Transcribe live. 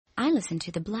I listen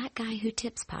to the Black Guy Who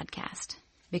Tips podcast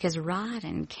because Rod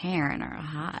and Karen are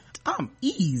hot. I'm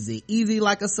easy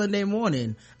like a Sunday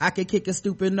morning. I can kick a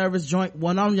stupid nervous joint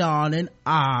when I'm yawning.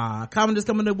 Comment is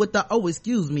coming in with the, oh,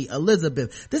 excuse me,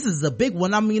 Elizabeth. This is a big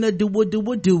one. I mean a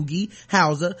doogie,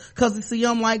 Hauser. Cause you see,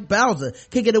 I'm like Bowser.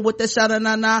 Kicking it with the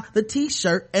sha-na-na-na, the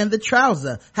t-shirt and the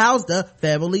trouser. How's the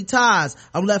family ties?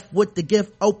 I'm left with the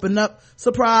gift, open up.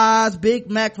 Surprise,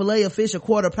 Big Mac, filet of fish, a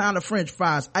quarter pound of french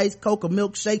fries, iced cocoa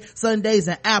milkshake, sundaes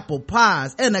and apple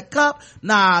pies. And a cup?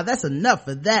 Nah, that's enough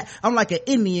of that. I'm like an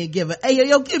Indian giver. Hey,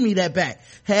 yo, give me that back.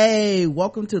 Hey,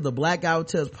 welcome to the Black Guy Who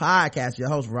Tips podcast. Your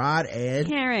host, Rod and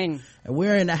Karen. And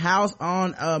we're in the house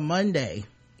on Monday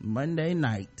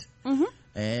night. Mm-hmm.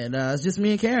 And it's just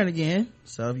me and Karen again.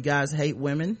 So if you guys hate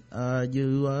women,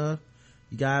 you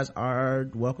guys are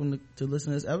welcome to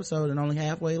listen to this episode and only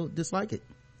halfway dislike it.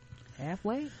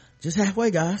 Just halfway,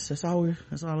 guys. That's all it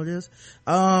is.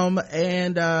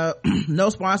 And no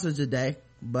sponsors today,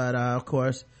 but of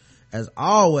course, as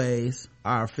always,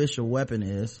 our official weapon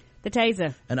is the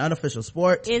taser. An unofficial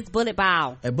sport is bullet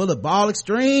ball. A bullet ball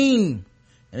extreme.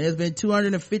 And it's been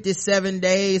 257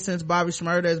 days since Bobby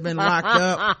Shmurda has been locked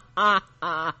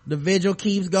up. The vigil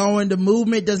keeps going. The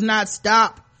movement does not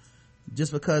stop.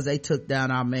 Just because they took down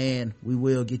our man, we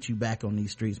will get you back on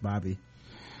these streets, Bobby.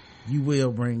 You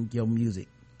will bring your music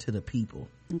to the people.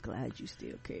 I'm glad you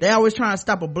still care. They always trying to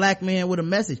stop a black man with a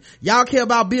message. Y'all care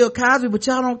about Bill Cosby, but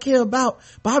y'all don't care about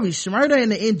Bobby Shmurda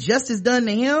and the injustice done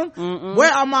to him. Mm-mm.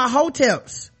 Where are my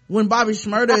hoteps when Bobby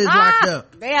Shmurda is locked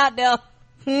up? They out there.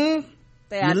 You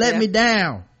let me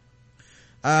down.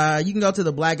 You can go to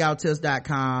the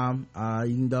blackouttips.com.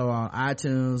 You can go on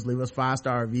iTunes, leave us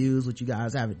 5-star reviews, which you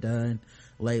guys haven't done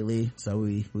lately, so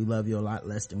we love you a lot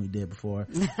less than we did before.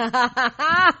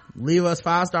 Leave us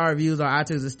 5-star reviews on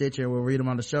iTunes and Stitcher. We'll read them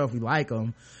on the show if we like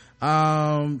them.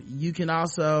 You can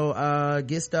also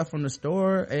get stuff from the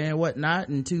store and whatnot.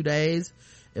 In 2 days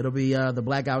it'll be the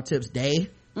Blackout Tips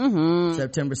Day. Mm-hmm.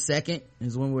 September 2nd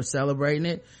is when we're celebrating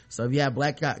it. So if you have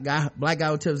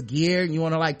Blackout Tips gear and you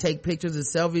want to like take pictures and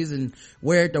selfies and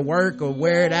wear it to work or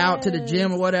wear it out to the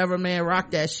gym or whatever, man,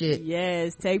 rock that shit.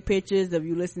 Yes, take pictures of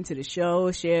you listening to the show,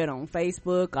 share it on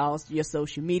Facebook, all your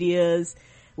social medias.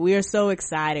 We are so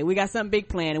excited. We got something big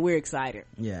planned and we're excited.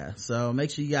 Yeah, so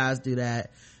make sure you guys do that.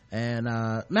 And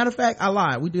matter of fact, I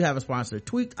lied, we do have a sponsor,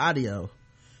 Tweaked Audio.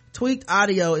 Tweaked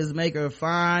Audio is a maker of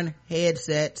fine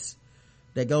headsets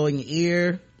that go in your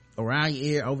ear, around your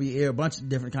ear, over your ear, a bunch of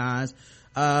different kinds.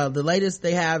 The latest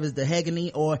they have is the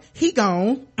Hegony or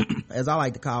He-Gone, as I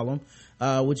like to call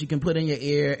them, which you can put in your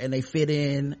ear and they fit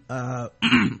in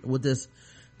with this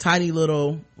tiny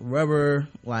little rubber,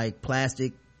 like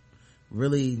plastic,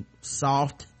 really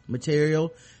soft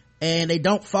material, and they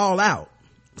don't fall out.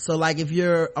 So like if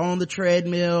you're on the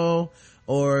treadmill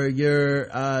or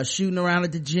you're shooting around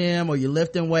at the gym or you're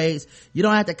lifting weights, you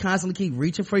don't have to constantly keep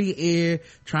reaching for your ear,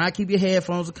 trying to keep your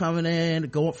headphones from coming in,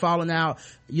 falling out.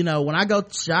 You know, when I go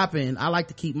shopping, I like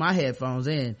to keep my headphones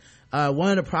in.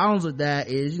 One of the problems with that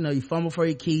is, you know, you fumble for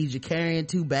your keys, you're carrying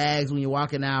 2 bags when you're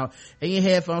walking out, and your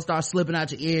headphones start slipping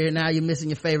out your ear, and now you're missing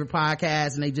your favorite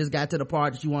podcast and they just got to the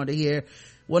part that you wanted to hear.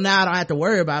 Well, now I don't have to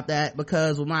worry about that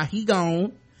because with my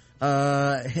He-Gone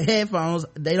headphones,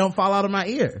 they don't fall out of my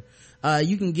ear.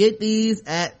 You can get these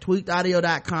at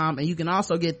tweakedaudio.com, and you can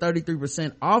also get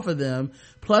 33% off of them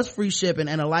plus free shipping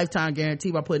and a lifetime guarantee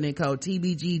by putting in code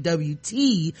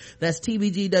TBGWT. That's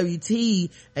TBGWT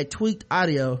at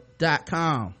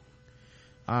tweakedaudio.com.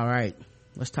 All right,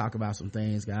 let's talk about some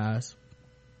things, guys.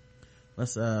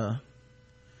 Let's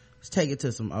take it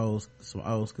to some old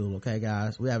school, okay,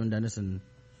 guys? We haven't done this in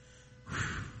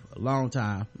a long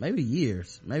time, maybe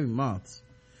years, maybe months,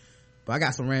 but I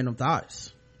got some random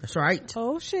thoughts. That's right.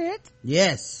 Oh shit.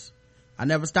 Yes. I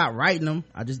never stopped writing them.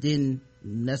 I just didn't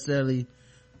necessarily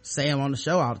say them on the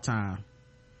show all the time.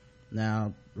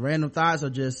 Now, random thoughts are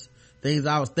just things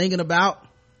I was thinking about,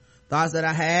 thoughts that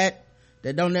I had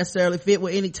that don't necessarily fit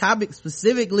with any topic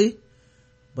specifically,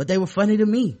 but they were funny to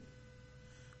me.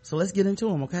 So let's get into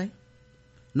them, okay?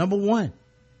 Number 1.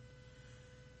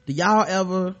 Do y'all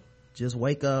ever just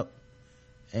wake up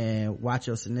and watch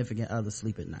your significant other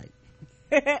sleep at night?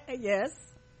 Yes.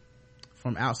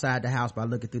 From outside the house by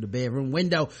looking through the bedroom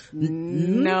window.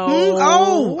 No.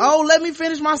 Oh, let me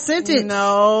finish my sentence.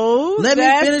 No. Let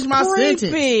me finish my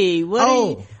sentence.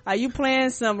 What are you playing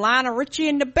some Lionel Richie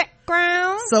in the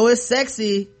background? So it's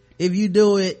sexy if you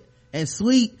do it, and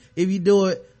sweet if you do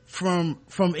it from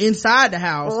inside the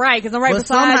house. Right, because I'm right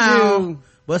beside you.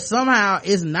 But somehow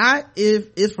it's not if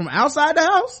it's from outside the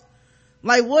house.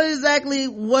 Like what exactly,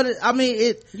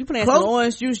 you playing some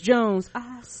Orange Juice Jones.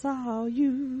 I saw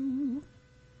you.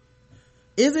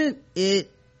 isn't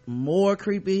it more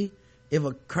creepy if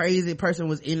a crazy person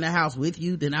was in the house with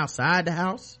you than outside the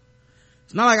house?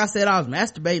 It's not like I said I was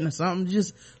masturbating or something,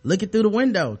 just looking through the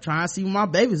window trying to see what my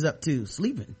baby's up to,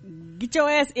 sleeping. Get your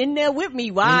ass in there with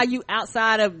me. Why are you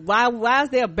outside of, why is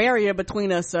there a barrier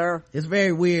between us, sir? It's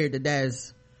very weird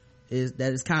that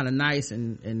is kind of nice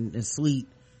and sweet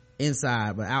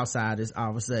inside, but outside is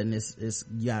all of a sudden it's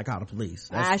you gotta call the police.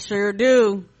 I sure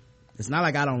do. It's not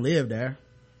like I don't live there.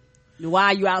 Why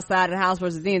are you outside of the house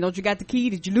versus in? Don't you got the key?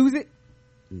 Did you lose it?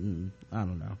 I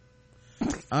don't know.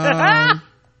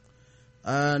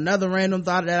 Another random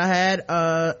thought that I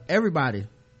had, everybody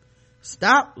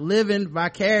stop living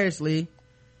vicariously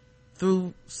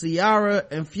through Ciara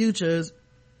and Future's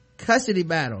custody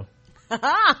battle.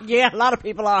 Yeah, a lot of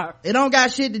people are. It don't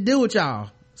got shit to do with y'all.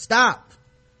 Stop.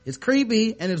 It's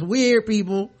creepy and it's weird,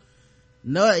 people.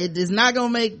 No, it is not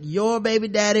gonna make your baby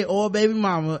daddy or baby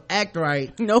mama act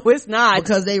right. No, it's not.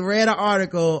 Because they read an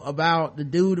article about the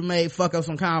dude who made fuck up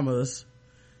some commas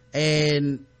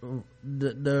and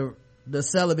the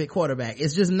celibate quarterback.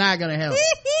 It's just not gonna help.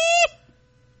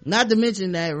 Not to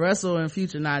mention that Russell and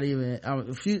Future not even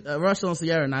Russell and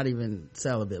Ciara not even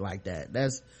celibate like that.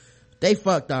 They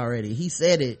fucked already. He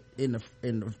said it in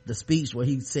the speech where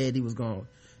he said he was going,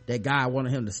 that God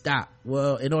wanted him to stop.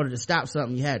 Well, in order to stop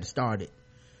something, you had to start it.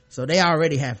 So they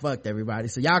already had fucked everybody.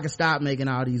 So y'all can stop making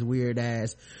all these weird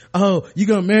ass, oh, you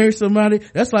gonna marry somebody?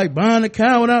 That's like buying a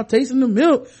cow without tasting the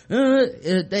milk.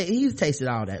 He's tasted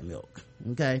all that milk.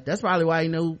 Okay. That's probably why he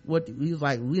knew what he was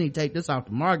like, we need to take this off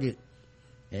the market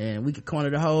and we could corner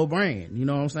the whole brand. You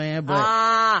know what I'm saying?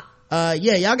 But,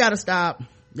 yeah, y'all gotta stop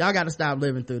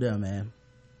living through them, man.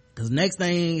 Cause next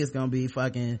thing is gonna be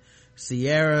fucking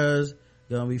Ciara's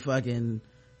gonna be fucking,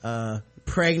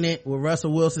 pregnant with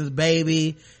Russell Wilson's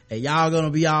baby, and y'all gonna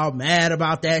be all mad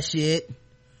about that shit.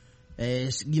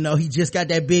 And you know, he just got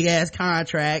that big ass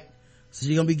contract, so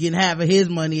she's gonna be getting half of his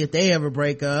money if they ever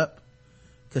break up,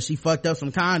 cause she fucked up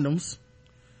some condoms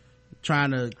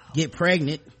trying to get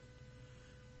pregnant.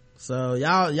 So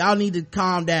y'all need to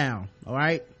calm down, all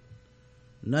right?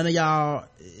 None of y'all,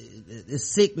 it's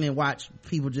sickening watch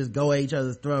people just go at each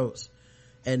other's throats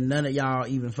and none of y'all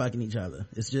even fucking each other.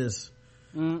 It's just,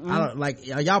 I don't like,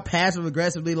 are y'all passive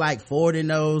aggressively like forwarding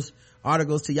those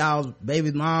articles to y'all's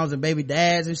baby moms and baby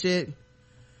dads and shit?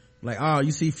 Like, oh,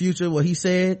 you see Future, what he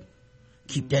said?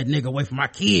 Keep that nigga away from my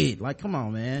kid. Like, come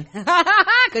on, man.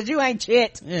 Cause you ain't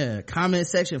shit. Yeah, comment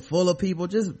section full of people.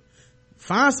 Just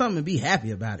find something and be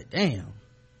happy about it. Damn.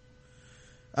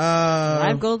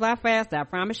 Life goes by fast, I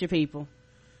promise you, people.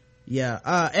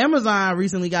 Yeah, Amazon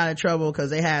recently got in trouble because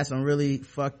they had some really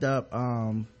fucked up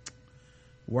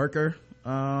worker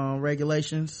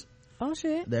regulations. Oh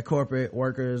shit. Their corporate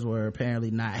workers were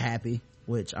apparently not happy,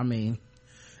 which I mean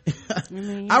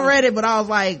yeah. I read it, but I was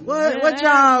like, what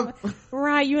job?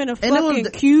 Right, you in a fucking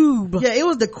cube. Yeah, it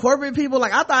was the corporate people.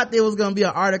 Like, I thought there was gonna be an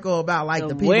article about like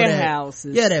the people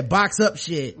warehouses that box up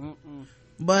shit.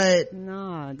 But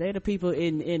nah, they're the people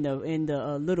in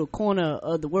the little corner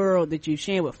of the world that you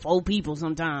share with 4 people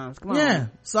sometimes. Come on. Yeah,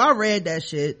 so I read that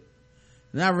shit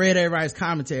and I read everybody's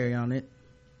commentary on it,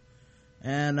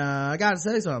 and I gotta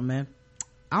say something, man.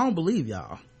 I don't believe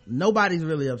y'all. Nobody's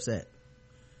really upset.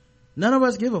 None of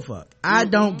us give a fuck. I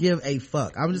don't give a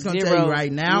fuck. I'm just gonna tell you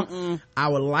right now, I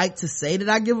would like to say that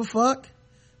I give a fuck,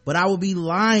 but I would be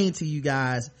lying to you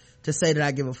guys to say that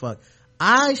I give a fuck.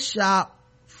 I shop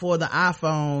for the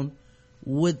iPhone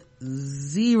with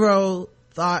zero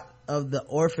thought of the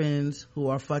orphans who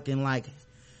are fucking like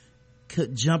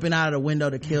jumping out of the window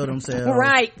to kill themselves.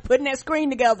 Right, putting that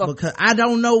screen together. Because I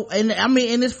don't know, and I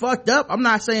mean, and it's fucked up. I'm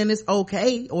not saying it's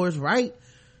okay or it's right,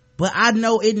 but I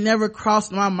know it never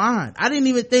crossed my mind. I didn't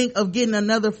even think of getting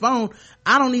another phone.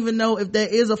 I don't even know if there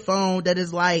is a phone that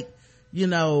is like, you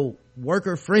know,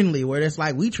 worker friendly, where it's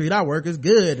like, we treat our workers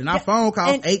good and our phone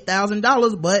costs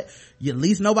 $8,000, but at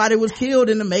least nobody was killed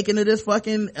in the making of this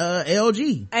fucking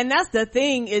LG. And that's the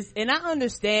thing is, and I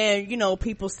understand, you know,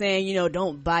 people saying, you know,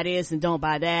 don't buy this and don't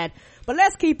buy that, but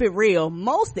let's keep it real.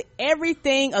 Most of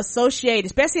everything associated,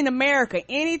 especially in America,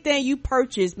 anything you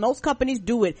purchase, most companies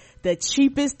do it the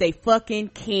cheapest they fucking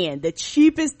can. The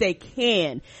cheapest they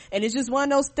can. And it's just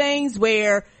one of those things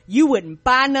where you wouldn't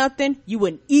buy nothing, you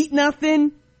wouldn't eat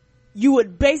nothing, you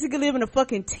would basically live in a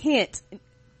fucking tent,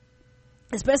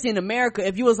 especially in America,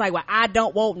 if you was like, well, I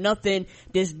don't want nothing,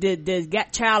 this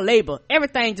got child labor.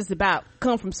 Everything just about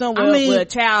come from somewhere where a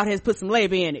child has put some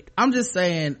labor in it. I'm just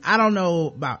saying, I don't know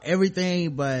about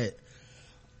everything, but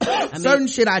certain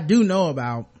shit I do know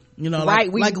about. You know,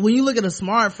 right, like when you look at a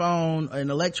smartphone and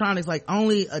electronics, like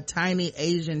only a tiny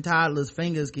Asian toddler's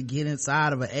fingers could get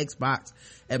inside of an Xbox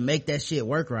and make that shit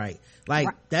work right. Like,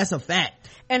 right. That's a fact.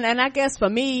 And I guess for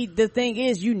me, the thing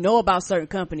is, you know about certain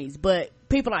companies, but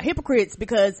people are hypocrites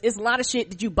because it's a lot of shit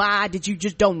that you buy that you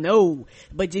just don't know.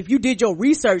 But if you did your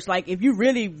research, like if you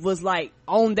really was like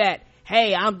on that,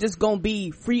 hey, I'm just gonna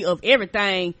be free of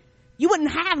everything, you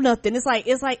wouldn't have nothing. It's like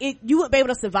you wouldn't be able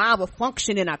to survive or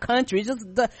function in our country. It's just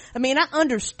I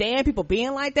understand people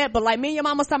being like that, but like me and your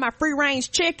mom was talking about free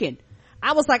range chicken.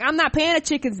 I was like, I'm not paying a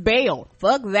chicken's bail.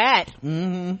 Fuck that.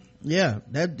 Yeah,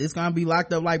 that it's gonna be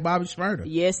locked up like Bobby Shmurda.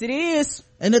 Yes, it is.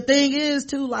 And the thing is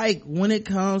too, like when it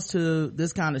comes to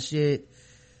this kind of shit,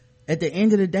 at the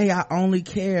end of the day, I only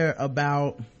care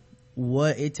about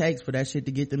what it takes for that shit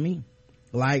to get to me.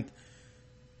 Like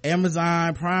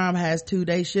Amazon Prime has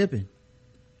 2-day shipping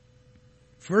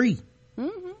free. You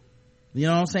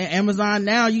know what I'm saying? Amazon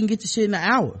now, you can get your shit in an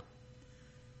hour.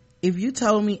 If you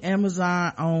told me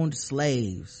Amazon owned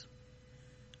slaves,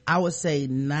 I would say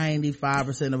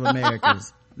 95% of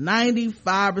Americans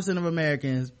 95% of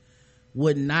Americans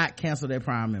would not cancel their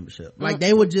Prime membership. Like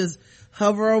they would just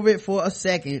hover over it for a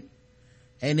second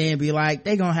and then be like,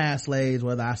 they gonna have slaves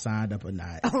whether I signed up or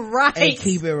not. Right. And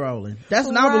keep it rolling. That's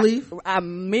what I believe.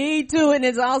 Me too. And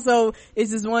it's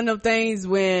just one of them things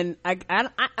when I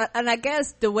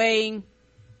guess the way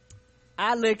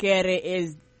I look at it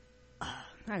is,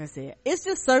 like I said, it's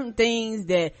just certain things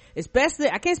that, especially,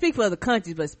 I can't speak for other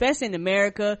countries, but especially in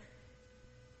America,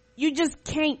 you just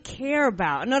can't care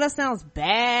about. I know that sounds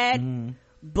bad,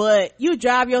 but you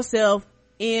drive yourself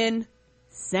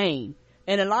insane.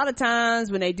 And a lot of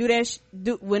times when they do that,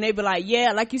 when they be like,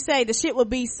 yeah, like you say, the shit would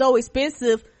be so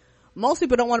expensive, most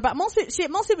people don't want to buy, most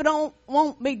people don't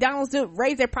want McDonald's to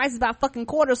raise their prices by a fucking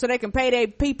quarter so they can pay their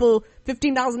people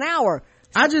 $15 an hour.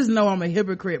 I just know I'm a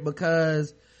hypocrite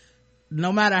because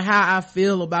no matter how I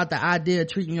feel about the idea of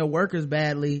treating your workers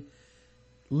badly,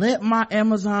 let my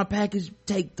Amazon package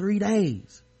take 3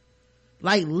 days.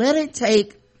 Like, let it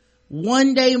take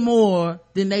 1 day more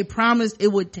than they promised it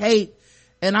would take.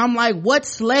 And I'm like, what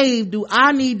slave do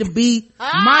I need to beat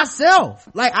myself?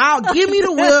 Like, give me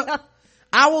the whip.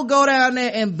 I will go down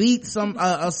there and beat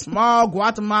a small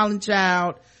Guatemalan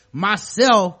child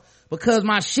myself because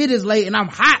my shit is late and I'm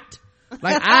hot.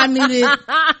 Like, I needed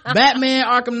Batman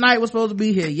Arkham Knight was supposed to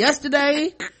be here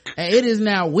yesterday, and it is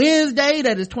now Wednesday.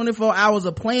 That is 24 hours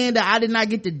of playing that I did not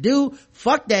get to do.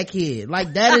 Fuck that kid.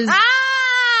 Like, that is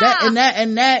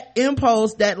that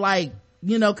impulse that, like,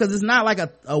 you know, cause it's not like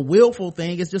a willful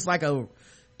thing. It's just like a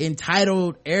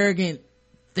entitled, arrogant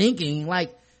thinking.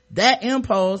 Like, that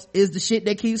impulse is the shit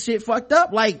that keeps shit fucked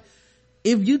up. Like,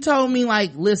 if you told me,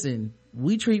 like, listen,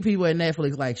 we treat people at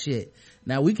Netflix like shit.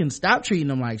 Now we can stop treating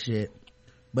them like shit,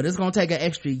 but it's gonna take an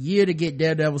extra year to get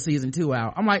Daredevil season 2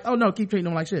 out. I'm like, oh no, keep treating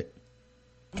them like shit.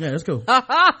 Yeah, that's cool.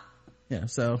 Yeah,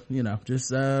 so, you know,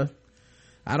 just I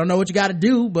don't know what you gotta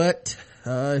do, but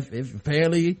if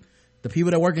apparently the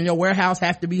people that work in your warehouse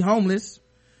have to be homeless,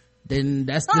 then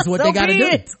that's just what they gotta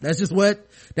do. That's just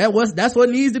that's what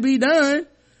needs to be done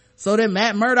so that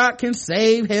Matt Murdock can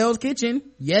save Hell's Kitchen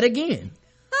yet again.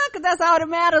 Cause that's all that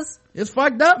matters. It's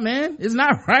fucked up, man. It's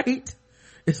not right.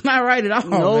 It's not right at all,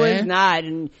 no, man. It's not.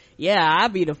 And yeah, I'll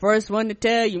be the first one to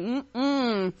tell you,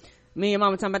 me and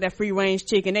mama talking about that free range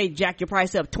chicken, they jack your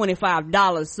price up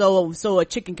 $25 so a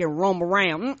chicken can roam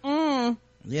around.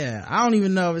 Yeah, I don't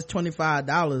even know if it's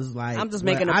 $25. Like, I'm just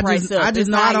making the price up. I just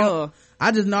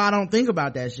know I don't think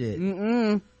about that shit.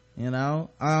 You know?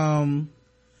 All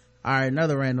right,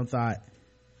 another random thought.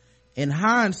 In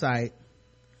hindsight,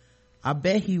 I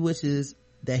bet he wishes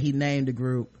that he named the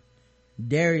group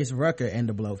Darius Rucker and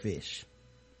the Blowfish,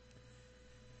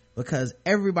 because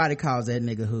everybody calls that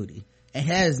nigga Hootie, and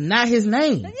that is not his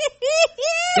name.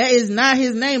 That is not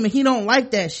his name, and he don't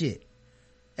like that shit.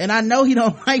 And I know he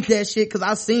don't like that shit because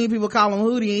I've seen people call him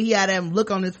Hootie, and he had that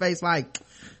look on his face like,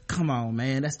 come on,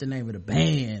 man, that's the name of the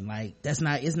band. Like, it's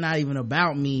not even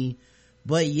about me.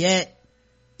 But yet,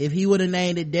 if he would have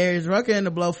named it Darius Rucker and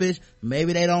the Blowfish,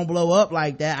 maybe they don't blow up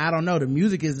like that. I don't know. The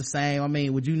music is the same. I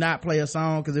mean, would you not play a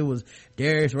song because it was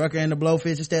Darius Rucker and the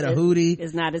Blowfish instead of Hootie?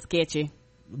 It's not as catchy.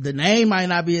 The name might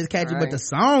not be as catchy, right, but the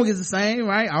song is the same,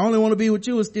 right? I Only Want to Be With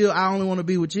You is still I Only Want to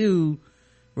Be With You,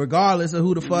 regardless of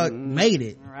who the fuck made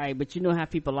it. Right, but you know how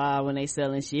people are when they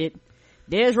selling shit.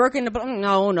 Darius Rucker and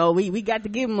the no, we got to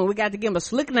give him a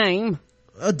slick name.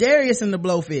 Darius and the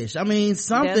Blowfish. I mean,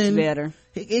 something. That's better.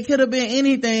 It could have been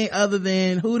anything other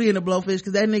than Hootie and the Blowfish,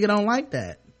 because that nigga don't like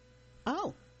that.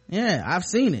 Oh. Yeah, I've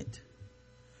seen it.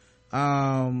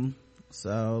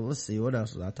 So let's see, what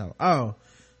else was I talking? Oh,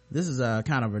 this is a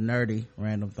kind of a nerdy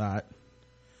random thought,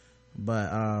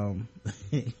 but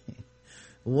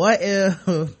what if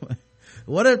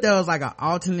there was like an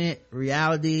alternate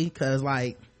reality? Because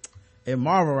like in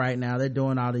Marvel right now they're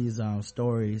doing all these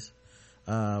stories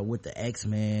with the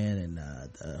X-Men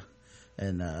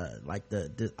and like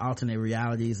the alternate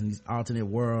realities and these alternate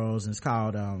worlds, and it's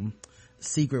called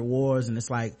Secret Wars, and it's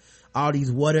like all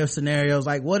these what if scenarios,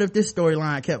 like what if this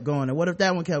storyline kept going and what if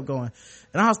that one kept going.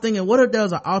 And I was thinking, what if there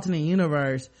was an alternate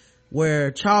universe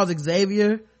where Charles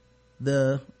Xavier,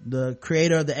 the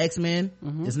creator of the X-Men,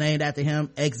 is named after him,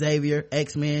 Xavier,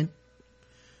 X-Men.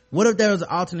 What if there was an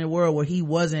alternate world where he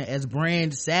wasn't as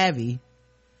brand savvy,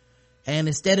 and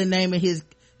instead of naming his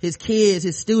kids,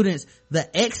 his students,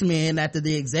 the X-Men after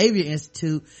the Xavier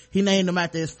Institute, he named them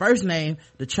after his first name,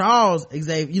 the Charles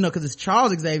Xavier, because it's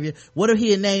Charles Xavier. What if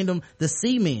he had named them the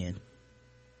C-Men?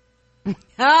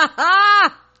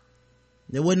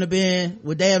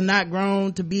 Would they have not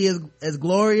grown to be as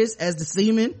glorious as the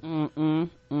seamen?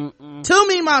 To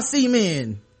me, my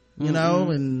seamen,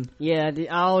 and yeah,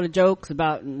 all the jokes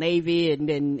about Navy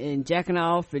and jacking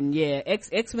off, and yeah,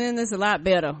 X-Men is a lot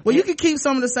better. Well, you could keep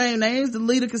some of the same names. The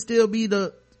leader could still be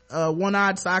the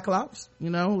one-eyed Cyclops,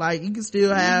 like you can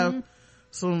still have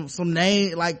some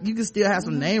name, like you can still have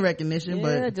some name recognition,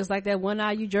 but just like that one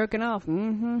eye you jerking off.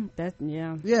 That's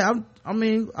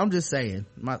I'm just saying,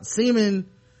 my semen,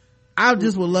 I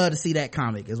just would love to see that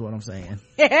comic is what I'm saying.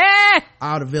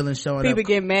 All the villains showing people up,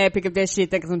 get mad, pick up that shit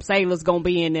thinking some sailors gonna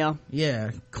be in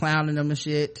there, clowning them and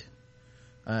shit.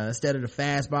 Instead of the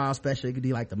fastball special, it could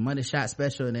be like the money shot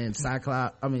special, and then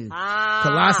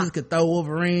Colossus could throw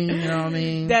Wolverine, you know what I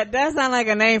mean? That sounds like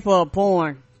a name for a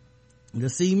porn. The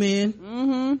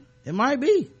Seamen. It might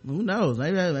be, who knows,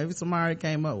 maybe somebody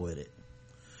came up with it.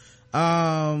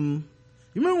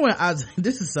 You remember when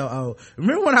this is so old,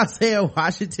 remember when Isaiah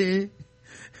Washington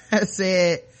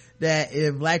said that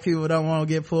if black people don't want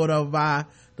to get pulled over by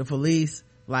the police,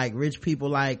 like rich people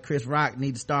like Chris Rock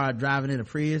need to start driving in a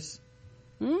Prius?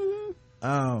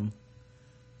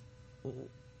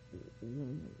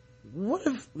 What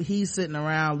if he's sitting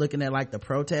around looking at like the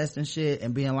protests and shit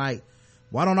and being like,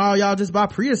 why don't all y'all just buy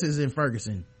Priuses in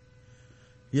Ferguson?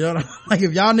 Like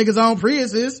if y'all niggas own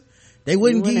Priuses, they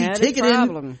wouldn't give you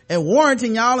ticketing and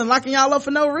warranting y'all and locking y'all up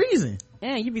for no reason.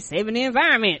 Yeah, you'd be saving the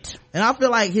environment. And I feel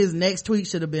like his next tweet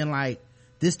should have been like,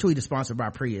 this tweet is sponsored by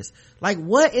Prius. Like,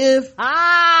 what if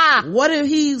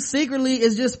he secretly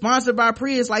is just sponsored by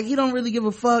Prius? Like, he don't really give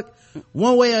a fuck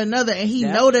one way or another, and he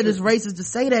know that it's racist to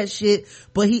say that shit,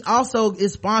 but he also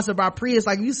is sponsored by Prius.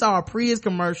 Like, you saw a Prius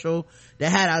commercial that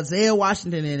had Isaiah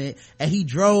Washington in it, and he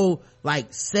drove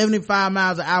like 75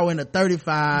 miles an hour into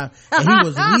 35, and he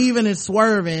was weaving and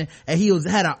swerving, and he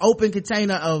had an open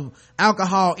container of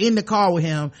alcohol in the car with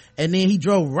him, and then he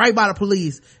drove right by the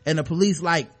police, and the police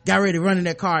like got ready to run in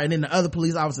that car, and then the other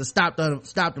police officer stopped him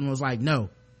and was like, no,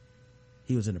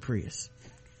 he was in the Prius.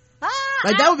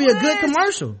 Like, that would be a good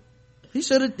commercial. He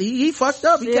fucked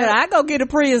up. I go get a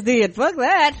Prius then. Fuck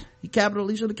that. He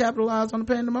should have capitalized on the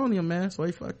pandemonium, man. So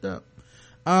he fucked up.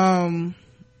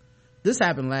 This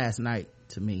happened last night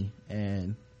to me,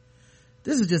 and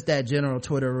this is just that general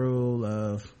Twitter rule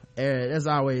of, there's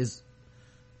always,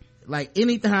 like,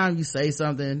 anytime you say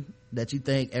something that you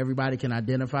think everybody can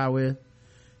identify with,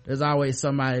 there's always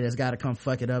somebody that's got to come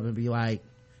fuck it up and be like,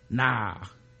 nah,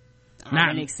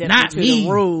 not me, not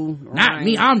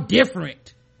me, I'm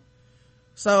different.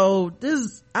 So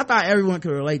I thought everyone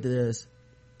could relate to this.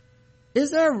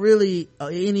 Is there really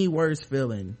any worse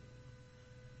feeling?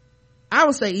 I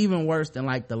would say even worse than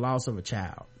like the loss of a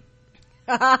child.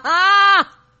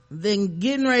 Than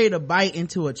getting ready to bite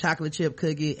into a chocolate chip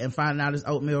cookie and finding out it's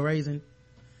oatmeal raisin.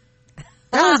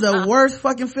 That was the worst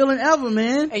fucking feeling ever,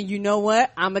 man. And you know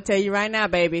what? I'm gonna tell you right now,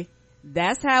 baby.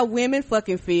 That's how women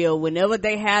fucking feel whenever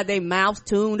they have their mouths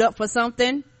tuned up for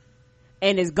something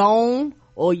and it's gone,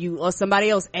 or somebody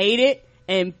else ate it,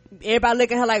 and everybody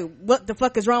look at her like, what the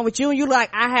fuck is wrong with you? And you like,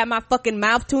 I had my fucking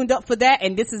mouth tuned up for that,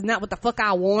 and this is not what the fuck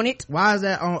I wanted. Why is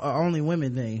that only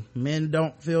women thing? Men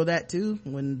don't feel that too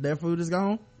when their food is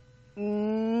gone?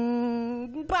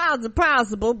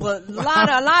 Possible, but a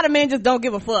lot of men just don't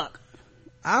give a fuck.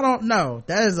 I don't know.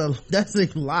 That's a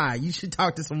lie. You should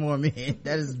talk to some more men.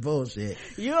 That is bullshit.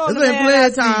 There's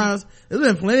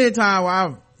been plenty of times where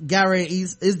I've got ready to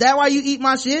eat. Is that why you eat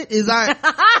my shit?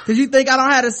 Cause you think I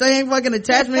don't have the same fucking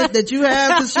attachment that you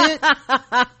have to shit?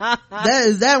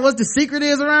 Is that what the secret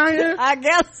is around here? I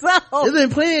guess so. There's been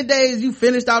plenty of days you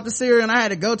finished off the cereal and I had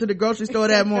to go to the grocery store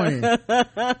that morning.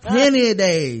 Plenty of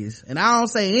days. And I don't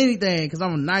say anything cause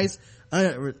I'm a nice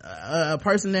a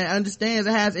person that understands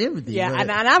and has empathy. Yeah, but,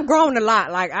 and I've grown a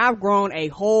lot. Like, I've grown a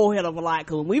whole hell of a lot.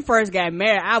 Cause when we first got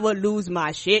married, I would lose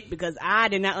my shit because I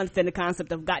did not understand the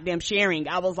concept of goddamn sharing.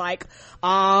 I was like,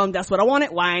 that's what I wanted.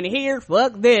 Why ain't it here?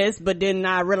 Fuck this. But then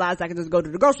I realized I could just go to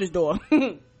the grocery store.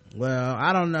 well,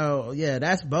 I don't know. Yeah,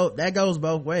 that goes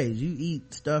both ways. You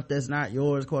eat stuff that's not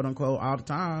yours, quote unquote, all the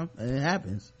time, and it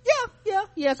happens.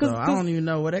 Yeah. So I don't even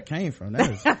know where that came from.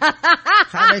 That is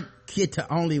how they get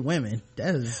to only women.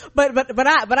 That is.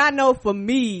 But I know for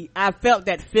me, I felt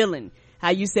that feeling. How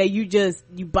you say you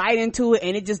bite into it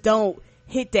and it just don't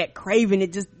hit that craving.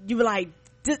 It just, you were like,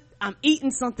 I'm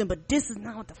eating something, but this is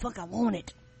not what the fuck I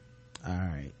wanted. All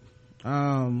right.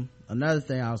 Another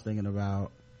thing I was thinking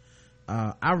about,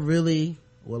 I really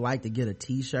would like to get a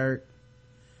t-shirt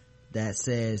that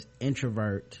says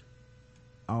introvert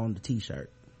on the t-shirt.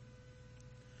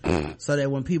 So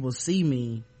that when people see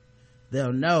me,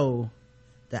 they'll know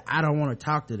that I don't want to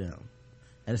talk to them.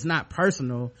 And it's not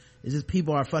personal. It's just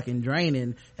people are fucking draining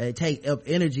and they take up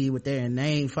energy with their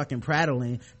inane fucking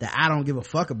prattling that I don't give a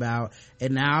fuck about.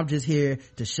 And now I'm just here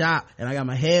to shop and I got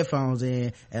my headphones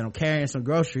in and I'm carrying some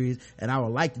groceries and I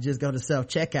would like to just go to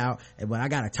self-checkout. But I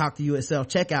gotta talk to you at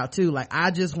self-checkout too. Like,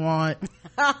 I just want to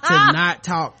not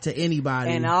talk to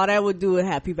anybody. And all that would do is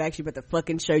have people actually about the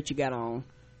fucking shirt you got on.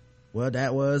 Well,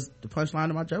 that was the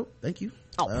punchline of my joke. Thank you.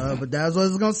 Oh. But that's what I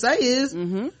was gonna say is,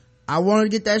 I wanted to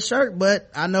get that shirt, but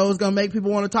I know it's gonna make people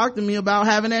want to talk to me about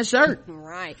having that shirt.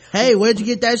 Right. Hey, where'd you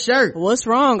get that shirt? What's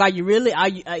wrong? Are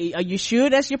you sure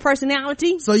that's your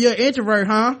personality? So you're an introvert,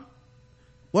 huh?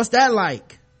 What's that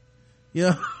like? You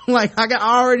know, like, I can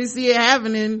already see it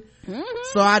happening.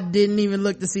 So I didn't even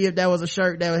look to see if that was a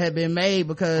shirt that had been made,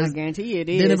 because I guarantee you it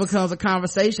is. Then it becomes a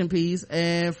conversation piece,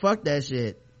 and fuck that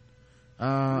shit.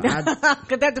 Cause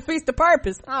that defeats the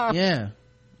purpose. Oh. Yeah,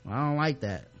 I don't like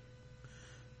that.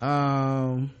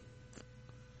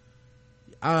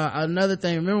 Another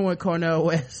thing, remember when Cornel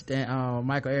West and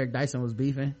Michael Eric Dyson was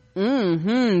beefing?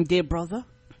 Dear brother.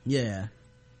 Yeah.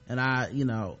 And I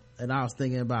was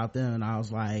thinking about them, and I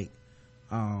was like,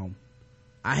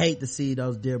 I hate to see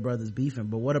those dear brothers beefing,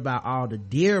 but what about all the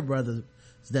deer brothers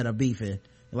that are beefing,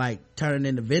 like turning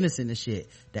into venison and shit,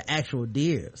 the actual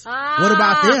deers? What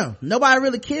about them? Nobody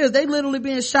really cares. They literally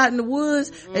being shot in the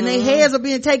woods, and their heads are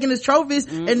being taken as trophies,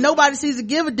 and nobody seems to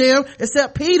give a damn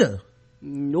except Peter.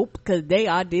 Nope, because they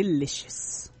are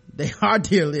delicious. They are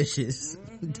delicious.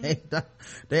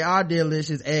 They are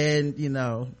delicious, and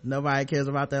nobody cares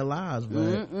about their lives,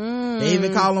 but they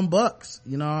even call them bucks.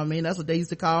 You know what I mean? That's what they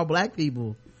used to call black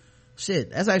people.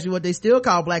 Shit, that's actually what they still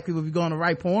call black people if you go on the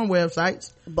right porn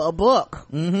websites. A book.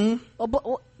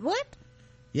 What?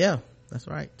 Yeah, that's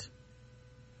right.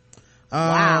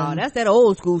 Wow, that's that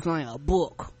old school slang, a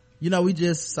book. We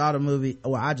just saw the movie.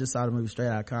 Well, I just saw the movie Straight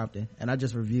Outta Compton, and I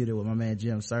just reviewed it with my man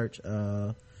Jim Search,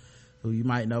 who you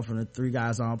might know from the Three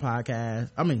Guys On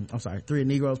podcast. Three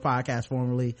Negroes podcast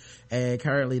formerly, and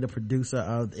currently the producer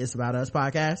of It's About Us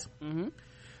podcast. And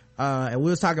we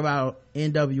was talking about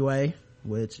NWA,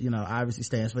 which obviously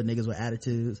stands for niggas with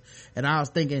attitudes, and I was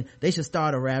thinking they should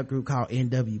start a rap group called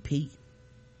NWP,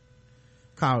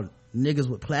 called Niggas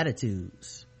with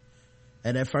Platitudes,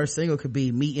 and that first single could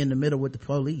be Meet in the Middle with the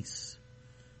Police.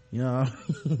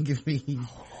 Give me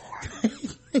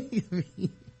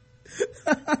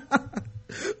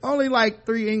only like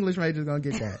 3 English majors gonna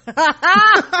get that.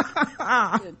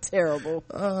 You're terrible.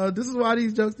 This is why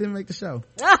these jokes didn't make the show.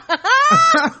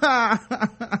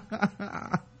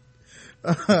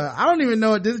 I don't even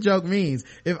know what this joke means.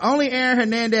 If only Aaron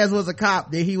Hernandez was a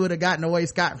cop, then he would have gotten away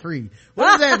scot-free.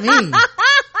 What does that mean?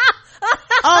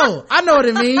 Oh, I know what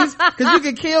it means. Cause you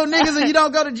can kill niggas and you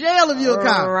don't go to jail if you're a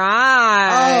cop.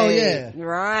 Right. Oh yeah.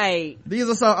 Right. These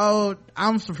are so old,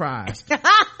 I'm surprised.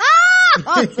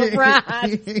 I'm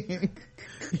surprised.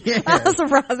 Yeah. I'm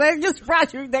surprised. I'm just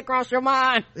surprised that crossed your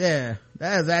mind. Yeah.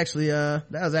 That was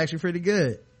actually pretty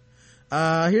good.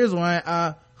 Here's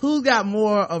one. Who got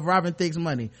more of Robin Thicke's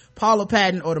money? Paula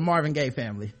Patton or the Marvin Gaye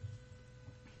family?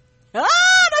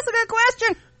 That's a good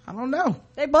question. I don't know.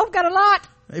 They both got a lot.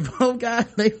 They both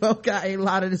got a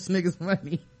lot of this nigga's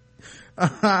money.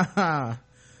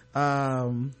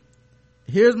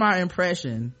 Here's my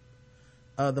impression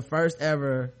of the first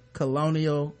ever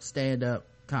colonial stand-up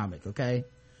comic. Okay,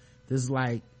 this is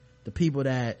like the people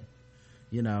that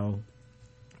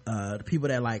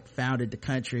like founded the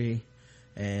country,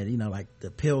 and like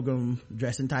the pilgrim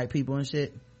dressing type people and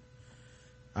shit.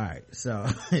 All right, so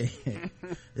this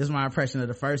is my impression of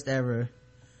the first ever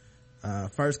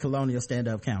first colonial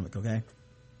stand-up comic. Okay,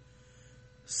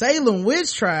 Salem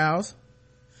witch trials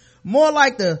More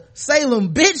like the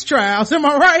Salem bitch trials. Am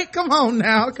I right? Come on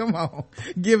now. Come on.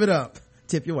 Give it up.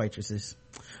 Tip your waitresses.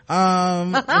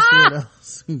 Let's see what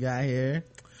else we got here.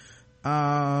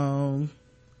 Oh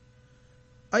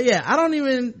yeah, I don't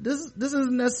even, this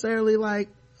isn't necessarily like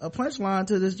a punchline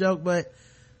to this joke, but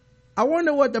I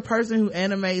wonder what the person who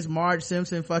animates Marge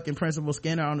Simpson fucking Principal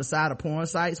Skinner on the side of porn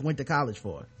sites went to college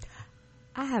for.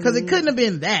 Because it couldn't have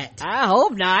been that. I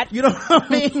hope not. You know what I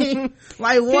mean?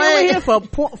 Like what? We're here for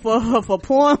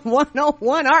porn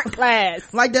 101 art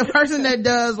class. Like the person that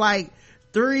does like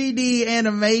 3D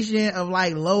animation of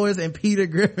like Lois and Peter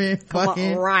Griffin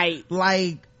fucking. Right.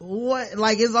 Like what?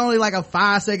 Like it's only like a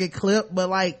 5-second clip, but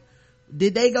like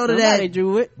did they go to Somebody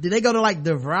drew it. Did they go to like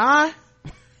DeVry?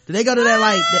 Did they go to that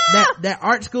like that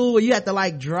art school where you have to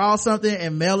like draw something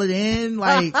and mail it in?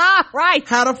 Like right.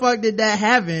 How the fuck did that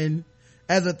happen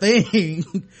as a thing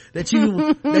that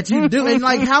you do? And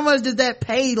like how much does that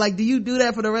pay? Like do you do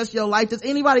that for the rest of your life? Does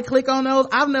anybody click on those?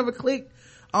 I've never clicked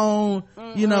on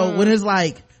you know when it's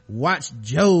like watch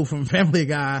Joe from Family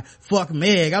Guy fuck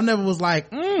Meg. I never was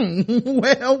like well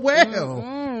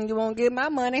you won't get my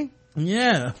money.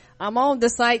 Yeah, I'm on the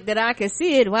site that I can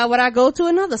see it. Why would I go to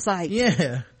another site?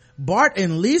 Yeah, Bart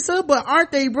and Lisa, but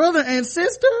aren't they brother and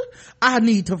sister? I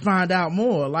need to find out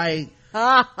more. Like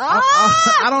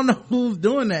I don't know who's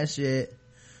doing that shit,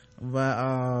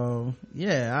 but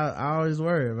yeah, I always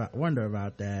wonder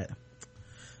about that.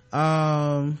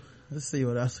 Let's see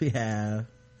what else we have.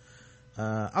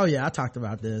 Oh yeah, I talked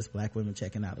about this, black women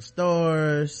checking out of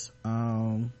stores.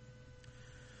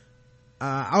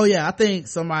 Oh yeah, I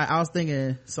was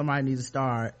thinking somebody needs to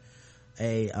start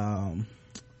a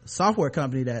software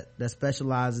company that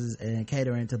specializes in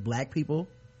catering to black people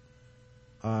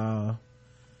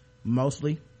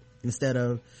mostly, instead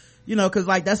of, you know, because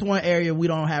like that's one area we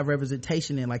don't have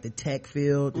representation in, like the tech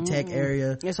field, the tech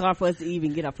area. It's hard for us to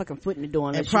even get our fucking foot in the door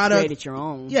unless you create it your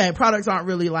own. Yeah, and products aren't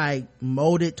really like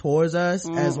molded towards us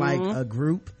as like a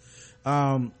group.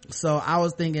 So I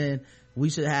was thinking we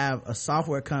should have a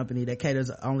software company that caters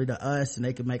only to us, and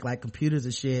they could make like computers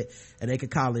and shit, and they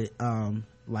could call it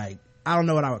like, I don't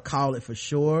know what I would call it for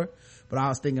sure, but I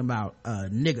was thinking about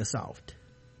nigga soft.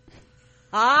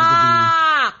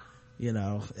 You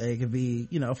know, it could be,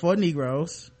 you know, for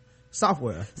Negroes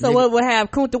software. So what would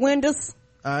have Kunta Windows?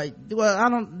 Well,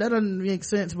 that doesn't make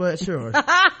sense, but sure.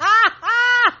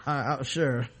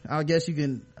 Sure. I guess you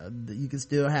can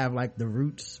still have like the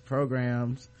roots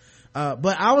programs.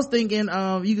 But I was thinking,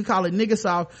 you could call it nigga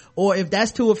soft, or if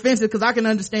that's too offensive, cause I can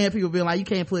understand people being like, you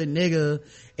can't put nigga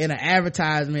in an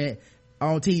advertisement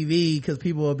on TV cause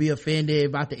people will be offended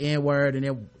about the N-word, and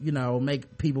it, you know,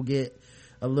 make people get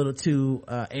a little too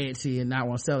antsy and not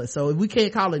want to sell it. So if we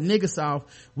can't call it nigga soft,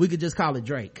 we could just call it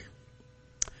Drake.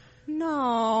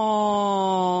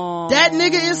 No, that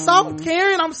nigga is soft,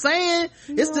 Karen. I'm saying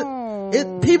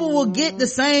people will get the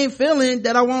same feeling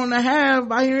that I want to have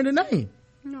by hearing the name.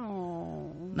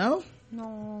 No.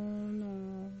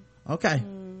 Okay.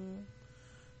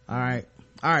 All right,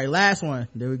 last one,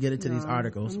 then we get into these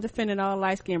articles. I'm defending all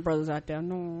light-skinned brothers out there.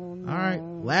 No. All right,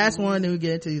 last one, then we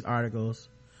get into these articles.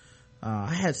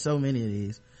 I had so many of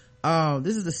these.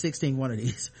 This is the 16th one of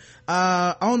these.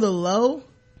 On the low,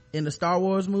 in the Star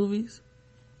Wars movies,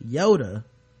 Yoda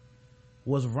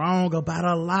was wrong about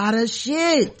a lot of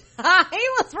shit. He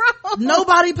was wrong.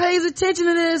 Nobody pays attention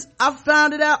to this. I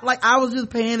found it out, like I was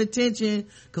just paying attention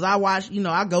because I watch, you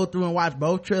know, I go through and watch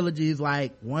both trilogies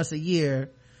like once a year,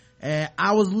 and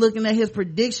I was looking at his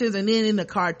predictions, and then in the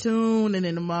cartoon and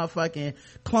in the motherfucking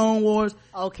Clone Wars.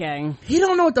 Okay, he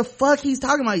don't know what the fuck he's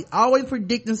talking about. He's always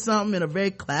predicting something in a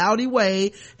very cloudy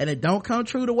way, and it don't come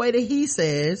true the way that he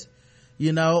says,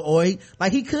 you know. Or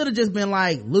he could have just been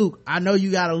like, Luke, I know you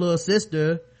got a little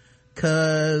sister,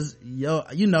 cause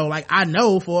you know, like I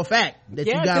know for a fact that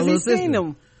you got a little sister. Seen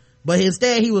them. But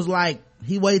instead he was like,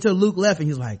 he waited till Luke left and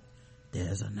he's like,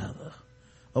 there's another,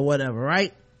 or whatever,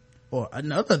 right? Or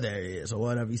another there is, or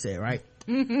whatever he said, right?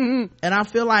 And I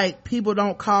feel like people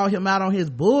don't call him out on his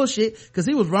bullshit, because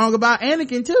he was wrong about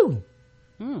Anakin too.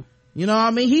 You know what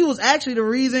I mean? He was actually the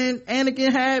reason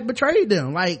Anakin had betrayed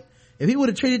them. Like, if he would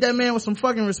have treated that man with some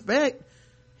fucking respect,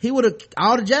 all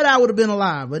the Jedi would have been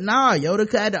alive. But nah,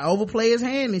 Yoda had to overplay his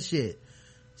hand and shit.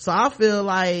 So I feel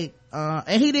like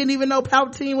and he didn't even know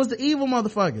Palpatine was the evil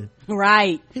motherfucker,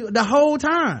 right? The whole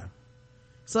time.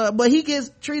 So, but he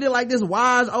gets treated like this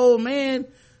wise old man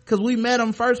because we met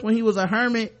him first when he was a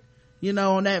hermit, you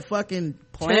know, on that fucking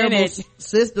terrible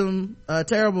system,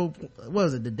 terrible, what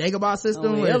was it, the Dagobah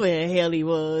system? Whatever the hell he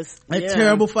was. That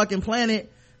terrible fucking planet.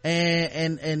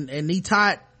 And he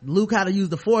taught Luke how to use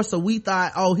the force, so we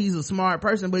thought, oh, he's a smart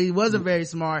person, but he wasn't very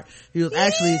smart. He was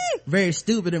actually very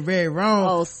stupid and very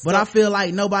wrong. But I feel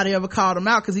like nobody ever called him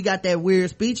out because he got that weird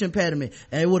speech impediment,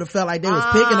 and it would have felt like they was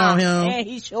picking on him. And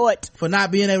he's short for not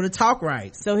being able to talk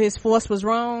right. So his force was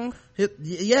wrong.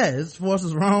 His force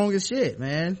was wrong as shit,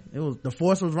 man. The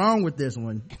force was wrong with this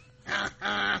one.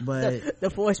 But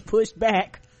the force pushed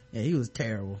back. Yeah, he was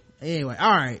terrible. Anyway,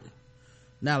 all right.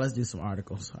 Now let's do some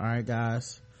articles. All right,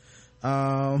 guys.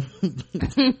 I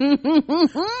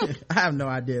have no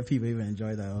idea if people even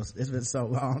enjoy those. It's been so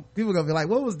long. People gonna be like,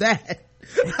 what was that?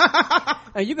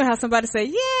 Are you gonna have somebody say,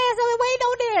 yes, I've been waiting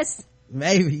on this?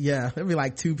 Maybe, yeah. There'll be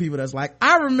like two people that's like,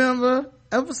 I remember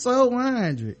episode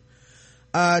 100.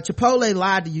 Chipotle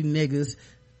lied to you niggas.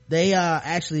 They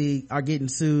actually are getting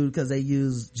sued because they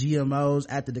use GMOs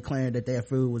after declaring that their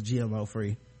food was GMO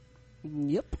free.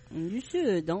 Yep, you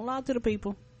should. Don't lie to the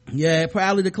people. Yeah, it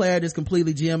proudly declared it's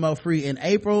completely GMO free in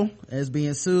April and is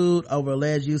being sued over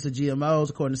alleged use of GMOs,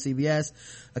 according to CBS.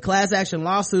 A class action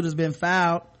lawsuit has been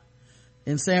filed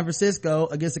in San Francisco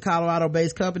against a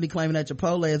Colorado-based company claiming that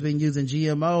Chipotle has been using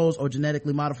GMOs or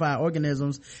genetically modified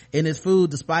organisms in its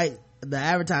food despite the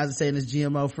advertising saying it's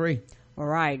GMO free.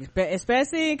 Right,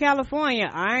 especially in California.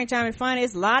 I ain't trying to be funny.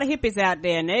 There's a lot of hippies out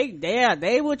there, and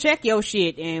they will check your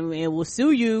shit and will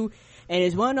sue you. And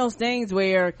it's one of those things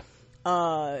where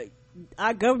our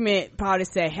government probably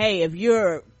say, hey, if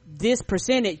you're this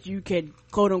percentage, you can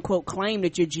quote unquote claim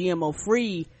that you're GMO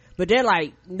free. But they're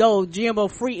like, no,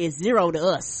 GMO free is zero to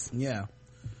us. Yeah,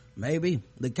 maybe.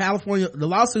 The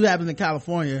lawsuit happens in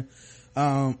California.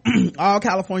 All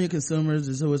California consumers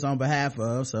is who it's on behalf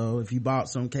of. So if you bought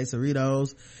some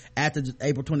quesadillas after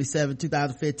April 27,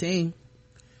 2015,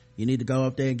 you need to go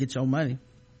up there and get your money.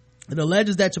 It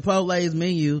alleges that Chipotle's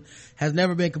menu has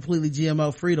never been completely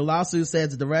GMO free. The lawsuit says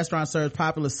that the restaurant serves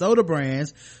popular soda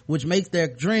brands, which makes their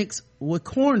drinks with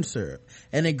corn syrup,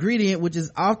 an ingredient which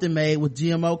is often made with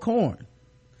GMO corn.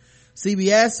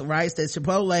 CBS writes that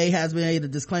Chipotle has made a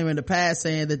disclaimer in the past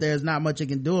saying that there's not much it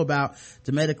can do about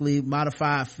genetically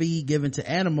modified feed given to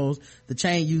animals the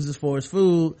chain uses for its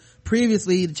food.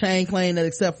 Previously, the chain claimed that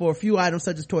except for a few items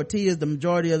such as tortillas, the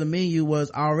majority of the menu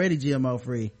was already GMO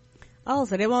free. Oh,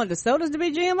 so they want the sodas to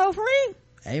be GMO free?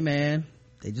 Hey man,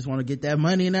 they just want to get that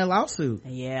money in that lawsuit.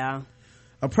 Yeah.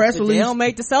 A press release. They don't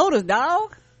make the sodas,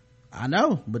 dog. I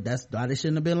know, but that's why they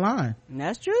shouldn't have been lying.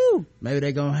 That's true. Maybe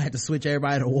they're gonna have to switch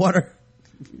everybody to water.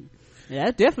 Yeah,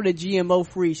 that's definitely GMO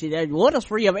free shit. That water's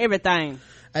free of everything.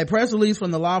 A press release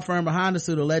from the law firm behind the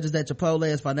suit alleges that Chipotle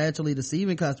is financially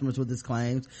deceiving customers with its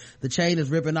claims. The chain is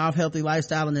ripping off healthy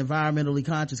lifestyle and environmentally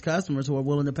conscious customers who are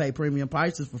willing to pay premium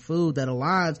prices for food that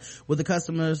aligns with the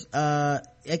customers'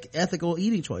 ethical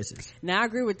eating choices. Now I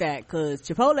agree with that, because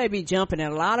Chipotle be jumping,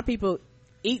 and a lot of people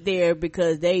eat there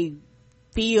because they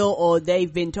feel or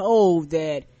they've been told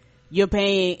that you're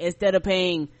paying, instead of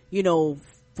paying, $4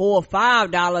 or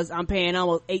 $5, I'm paying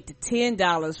almost $8 to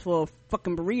 $10 for a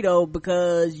fucking burrito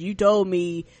because you told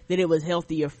me that it was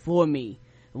healthier for me.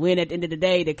 When at the end of the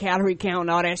day, the calorie count and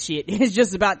all that shit is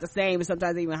just about the same, and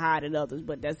sometimes even higher than others,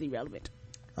 but that's irrelevant.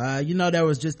 There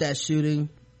was just that shooting,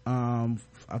 I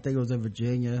think it was in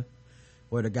Virginia,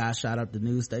 where the guy shot up the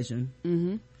news station.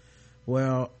 Mm-hmm.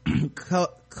 Well,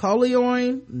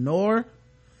 Colioin Noor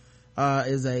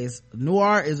is a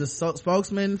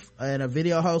spokesman and a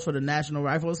video host for the National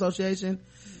Rifle Association,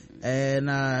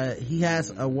 and he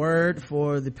has a word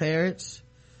for the parents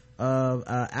of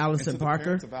Allison Parker. The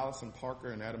parents of Allison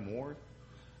Parker and Adam Ward,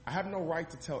 I have no right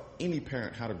to tell any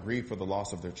parent how to grieve for the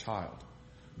loss of their child.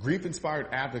 Grief-inspired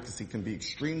advocacy can be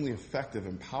extremely effective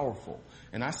and powerful,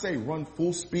 and I say run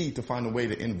full speed to find a way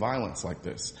to end violence like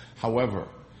this. However,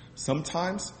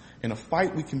 sometimes in a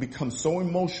fight we can become so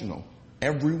emotional,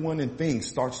 everyone and things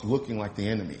starts looking like the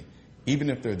enemy, even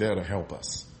if they're there to help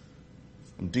us.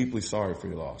 I'm deeply sorry for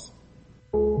your loss.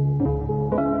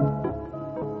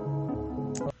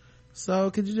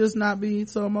 So could you just not be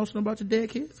so emotional about your dead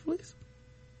kids, please?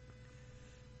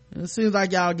 It seems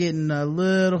like y'all getting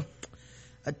a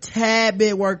tad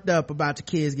bit worked up about your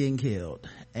kids getting killed.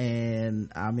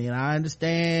 And I mean, I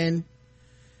understand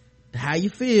how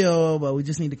you feel, but we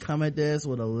just need to come at this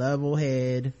with a level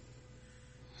head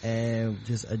and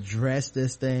just address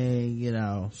this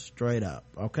thing, straight up.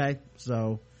 Okay?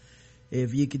 So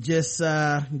if you could just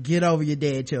get over your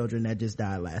dead children that just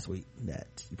died last week, that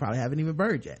you probably haven't even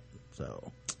buried yet.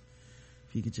 So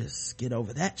if you could just get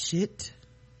over that shit,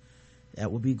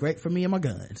 that would be great for me and my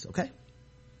guns. Okay?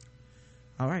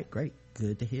 All right, great.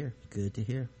 Good to hear.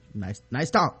 Nice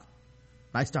talk.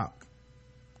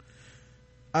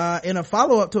 In a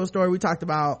follow-up to a story we talked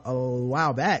about a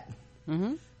while back,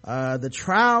 The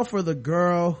trial for the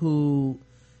girl who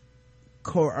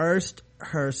coerced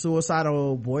her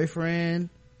suicidal boyfriend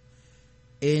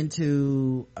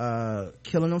into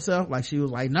killing himself, like she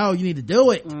was like, no, you need to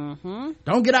do it.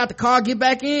 Don't get out the car, get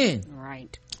back in.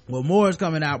 Right. Well, more is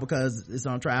coming out because it's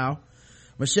on trial.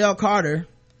 Michelle Carter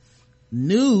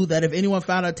knew that if anyone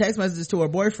found her text messages to her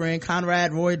boyfriend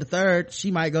Conrad Roy III,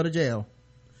 she might go to jail.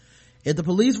 If the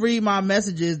police read my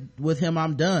messages with him,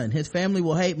 I'm done. His family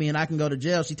will hate me and I can go to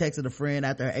jail, she texted a friend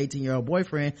after her 18-year-old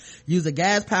boyfriend used a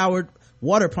gas-powered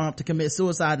water pump to commit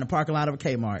suicide in the parking lot of a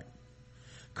Kmart.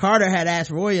 Carter had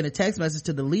asked Roy in a text message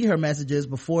to delete her messages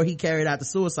before he carried out the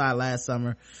suicide last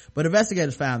summer, but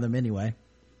investigators found them anyway.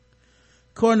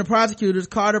 According to prosecutors,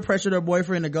 Carter pressured her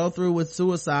boyfriend to go through with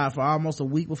suicide for almost a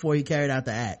week before he carried out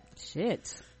the act.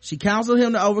 Shit. She counseled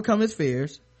him to overcome his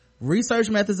fears, researched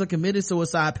methods of committing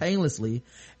suicide painlessly,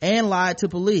 and lied to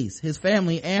police, his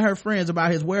family, and her friends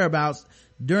about his whereabouts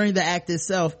during the act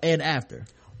itself and after.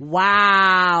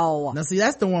 Wow. Now see,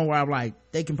 that's the one where I'm like,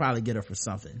 they can probably get her for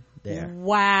something there.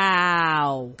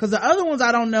 Wow. Because the other ones,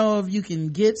 I don't know if you can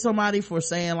get somebody for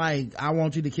saying like, I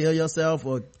want you to kill yourself,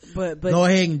 or but go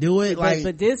ahead and do it.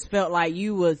 But this felt like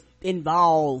you was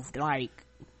involved, like.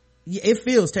 Yeah, it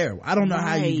feels terrible. I don't know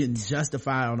how you can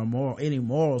justify on any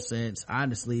moral sense,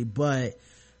 honestly, but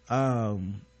well,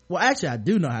 actually I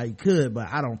do know how you could, but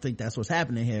I don't think that's what's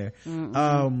happening here.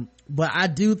 But I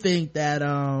do think that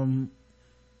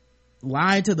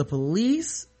lying to the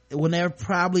police when they're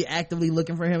probably actively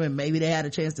looking for him and maybe they had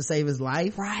a chance to save his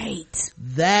life, right,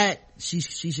 that she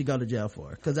should go to jail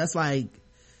for, because that's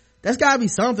gotta be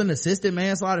something, assisted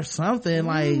manslaughter, something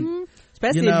like,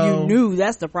 especially if you knew.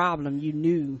 That's the problem. You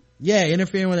knew. Yeah,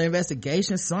 interfering with the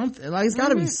investigation, something like, it's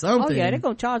gotta be something. Oh yeah, they're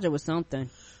gonna charge her with something.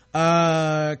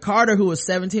 Carter, who was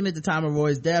 17 at the time of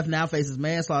Roy's death, now faces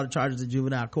manslaughter charges in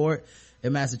juvenile court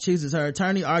in Massachusetts. Her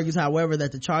attorney argues, however,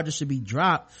 that the charges should be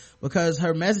dropped because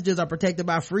her messages are protected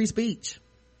by free speech.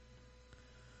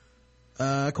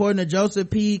 According to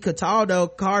Joseph P. Cataldo,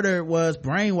 Carter was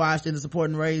brainwashed into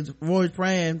supporting Roy's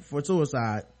plan for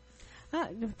suicide.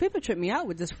 People trip me out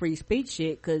with this free speech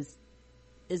shit, because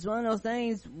it's one of those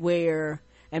things where,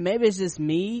 and maybe it's just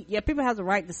me, yeah, people have the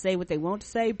right to say what they want to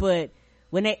say, but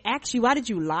when they ask you, why did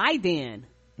you lie then?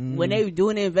 When they were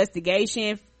doing the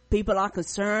investigation, people are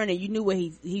concerned and you knew where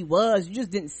he was, you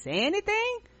just didn't say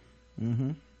anything?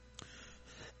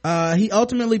 He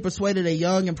ultimately persuaded a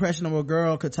young impressionable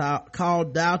girl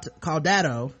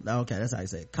Caldato, okay, that's how you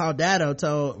say it, Caldato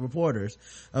told reporters.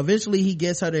 Eventually he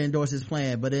gets her to endorse his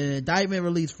plan, but in an indictment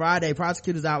released Friday,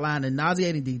 prosecutors outlined in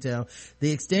nauseating detail the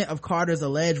extent of Carter's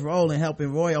alleged role in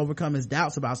helping Roy overcome his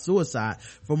doubts about suicide.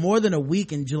 For more than a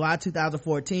week in July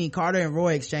 2014, Carter and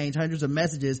Roy exchanged hundreds of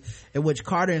messages in which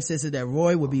Carter insisted that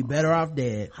Roy would be better off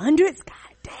dead. Hundreds? God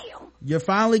damn. You're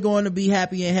finally going to be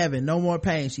happy in heaven. No more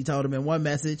pain, she told him in one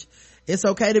message. It's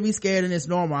okay to be scared and it's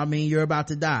normal. I mean, you're about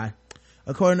to die.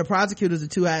 According to prosecutors, the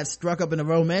two had struck up in a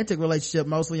romantic relationship,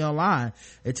 mostly online,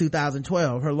 in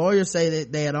 2012. Her lawyers say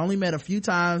that they had only met a few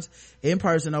times in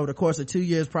person over the course of 2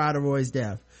 years prior to Roy's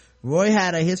death. Roy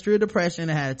had a history of depression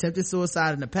and had attempted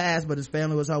suicide in the past, but his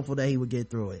family was hopeful that he would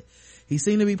get through it. He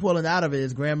seemed to be pulling out of it,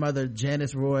 his grandmother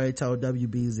Janice Roy told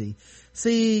WBZ.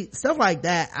 See, stuff like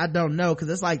that, I don't know, because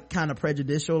it's like kind of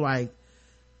prejudicial. Like,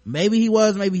 maybe he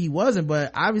was, maybe he wasn't,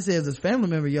 but obviously as his family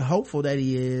member, you're hopeful that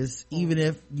he is, even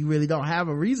if you really don't have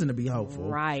a reason to be hopeful.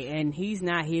 Right, and he's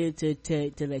not here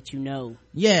to let you know.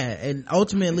 Yeah, and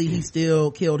ultimately he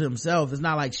still killed himself. It's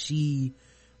not like she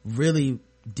really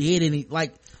did any,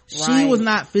 like, she was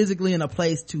not physically in a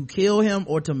place to kill him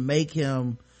or to make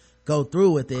him go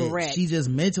through with it. Correct. She just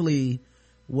mentally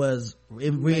was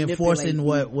reinforcing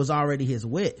what was already his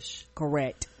wish.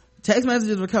 Correct. Text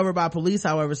messages recovered by police,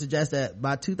 however, suggest that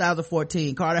by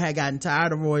 2014, Carter had gotten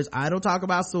tired of Roy's idle talk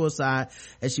about suicide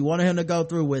and she wanted him to go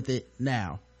through with it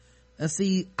now. And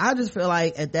see, I just feel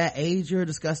like at that age, you're a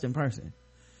disgusting person.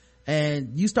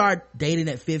 And you start dating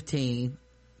at 15,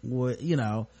 you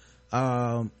know,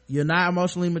 you're not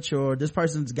emotionally mature. This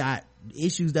person's got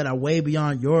issues that are way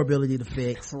beyond your ability to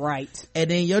fix. Right. And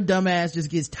then your dumb ass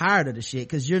just gets tired of the shit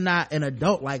because you're not an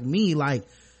adult like me. Like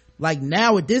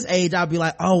now at this age, I'll be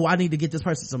like, oh, I need to get this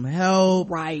person some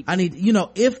help. Right. I need, you know,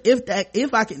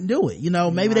 if I can do it, you know,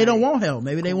 maybe they don't want help.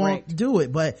 Maybe they won't do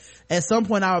it. But at some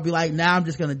point I would be like, now I'm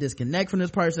just going to disconnect from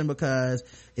this person because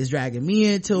it's dragging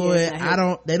me into it.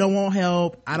 They don't want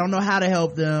help. I don't know how to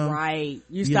help them. Right.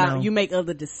 You make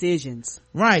other decisions.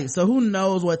 Right. So who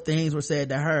knows what things were said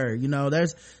to her? You know,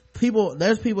 there's people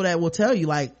that will tell you,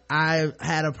 like, I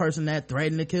had a person that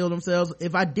threatened to kill themselves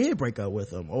if I did break up with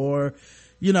them, or,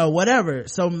 you know, whatever.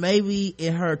 So maybe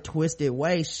in her twisted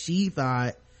way, she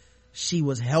thought she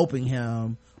was helping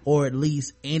him, or at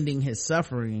least ending his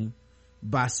suffering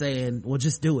by saying, well,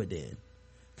 just do it then,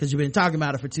 because you've been talking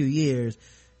about it for 2 years,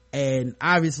 and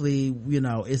obviously,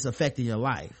 it's affecting your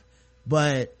life.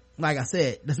 But like I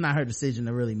said, that's not her decision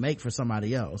to really make for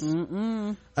somebody else.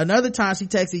 Another time she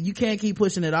texted, you can't keep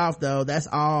pushing it off though. That's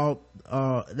all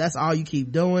you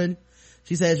keep doing.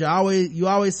 She says, you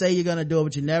always say you're gonna do it,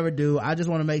 but you never do. I just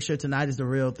want to make sure tonight is the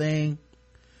real thing.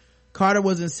 Carter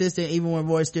was insistent even when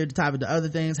Roy steered the topic to other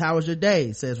things. How was your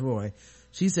day? Says Roy.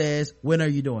 She says, when are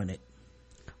you doing it?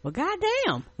 Well,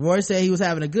 goddamn. Roy said he was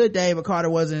having a good day, but Carter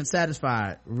wasn't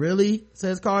satisfied. Really?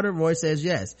 Says Carter. Roy says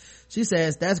yes. She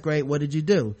says, that's great. What did you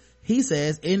do? He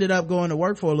says, ended up going to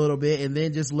work for a little bit and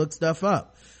then just looked stuff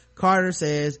up. Carter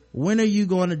says, when are you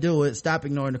going to do it? Stop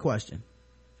ignoring the question.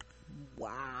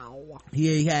 Wow.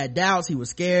 He had doubts. He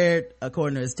was scared,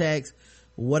 according to his text.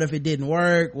 What if it didn't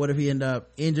work? What if he ended up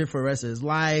injured for the rest of his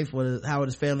life? How would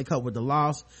his family cope with the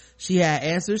loss? She had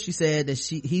answers. She said that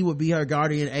he would be her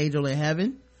guardian angel in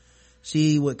heaven.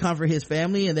 She would comfort his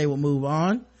family and they would move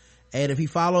on. And if he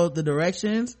followed the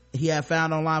directions he had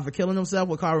found online for killing himself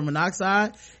with carbon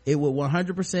monoxide, it would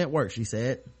 100% work, she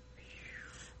said.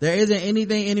 There isn't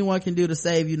anything anyone can do to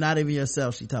save you, not even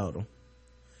yourself, she told him.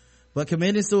 But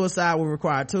committing suicide would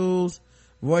require tools.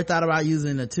 Roy thought about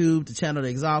using a tube to channel the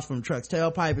exhaust from the truck's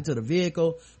tailpipe into the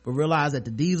vehicle, but realized that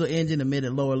the diesel engine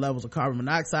emitted lower levels of carbon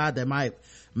monoxide that might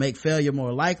make failure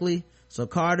more likely. So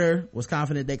Carter was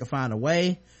confident they could find a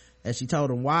way. And she told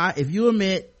him why. If you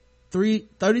emit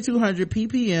 3,200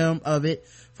 ppm of it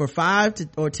for 5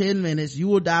 or 10 minutes, you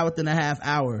will die within a half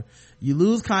hour. You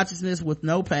lose consciousness with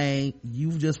no pain.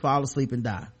 You just fall asleep and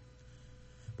die.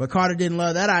 But Carter didn't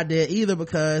love that idea either,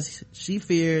 because she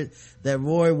feared that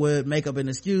Roy would make up an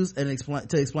excuse and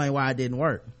explain why it didn't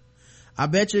work. I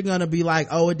bet you're gonna be like,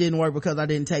 oh, it didn't work because I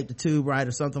didn't tape the tube right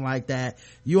or something like that.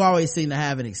 You always seem to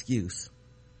have an excuse.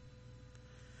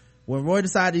 When Roy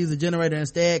decided to use a generator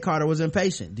instead, Carter was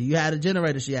impatient. Do you have a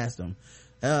generator? She asked him.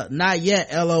 Not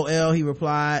yet, LOL, he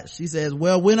replied. She says,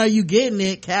 well, when are you getting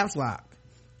it? Caps lock.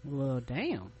 Well,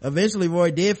 damn. Eventually,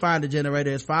 Roy did find a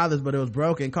generator, his father's, but it was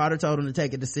broken. Carter told him to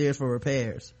take it to Sears for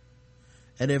repairs.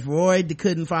 And if Roy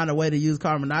couldn't find a way to use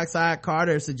carbon monoxide,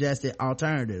 Carter suggested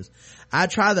alternatives. I'd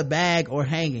try the bag or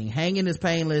hanging. Hanging is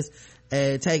painless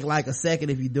and take like a second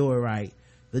if you do it right.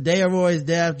 The day of Roy's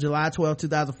death, July 12,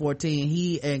 2014,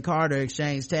 he and Carter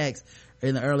exchanged texts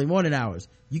in the early morning hours.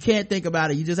 You can't think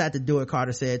about it, you just have to do it,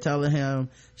 Carter said, telling him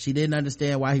she didn't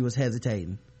understand why he was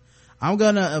hesitating. I'm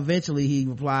gonna eventually, he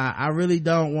replied. I really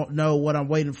don't know what I'm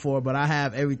waiting for, but I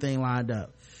have everything lined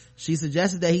up. She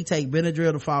suggested that he take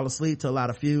Benadryl to fall asleep to allow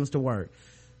the fumes to work.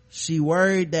 She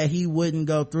worried that he wouldn't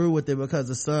go through with it because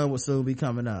the sun would soon be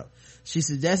coming up. She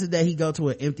suggested that he go to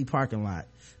an empty parking lot.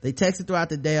 They texted throughout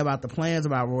the day about the plans,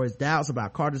 about Roy's doubts,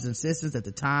 about Carter's insistence that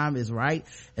the time is right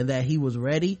and that he was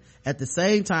ready. At the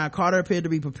same time, Carter appeared to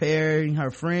be preparing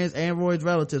her friends and Roy's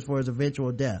relatives for his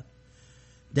eventual death.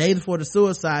 Days before the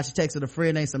suicide, she texted a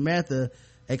friend named Samantha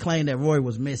and claimed that Roy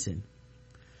was missing.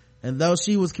 And though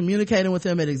she was communicating with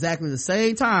him at exactly the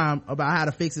same time about how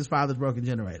to fix his father's broken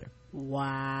generator.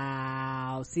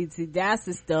 Wow. See, that's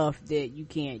the stuff that you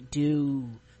can't do.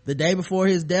 The day before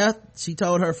his death, she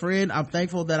told her friend, I'm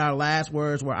thankful that our last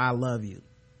words were, I love you.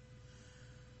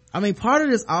 I mean, part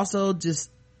of this also just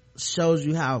shows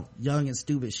you how young and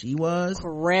stupid she was.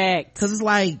 Correct. Cause it's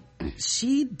like,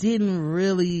 she didn't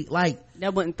really,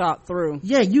 that wasn't thought through.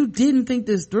 Yeah, you didn't think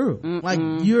this through. Like,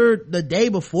 you're, the day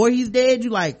before he's dead, you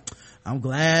like, I'm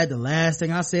glad the last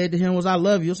thing I said to him was I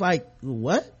love you. It's like,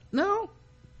 what? No.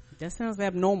 That sounds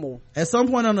abnormal. At some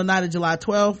point on the night of July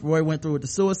 12th, Roy went through with the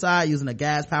suicide using a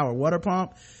gas-powered water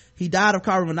pump. He died of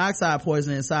carbon monoxide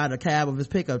poisoning inside the cab of his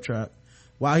pickup truck.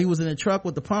 While he was in the truck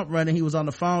with the pump running, he was on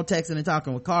the phone texting and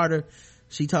talking with Carter.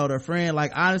 She told her friend,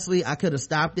 honestly, I could have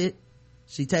stopped it.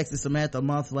 She texted Samantha a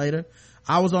month later.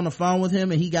 I was on the phone with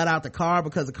him and he got out the car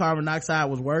because the carbon monoxide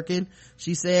was working.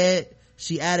 She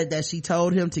added that she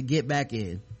told him to get back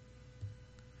in.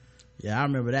 Yeah, I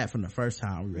remember that from the first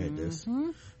time we read this.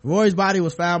 Roy's body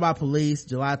was found by police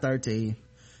July 13th.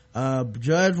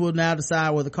 Judge will now decide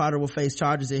whether Carter will face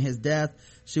charges in his death.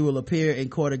 She will appear in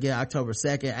court again October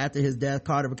 2nd. After his death,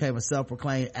 Carter became a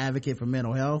self-proclaimed advocate for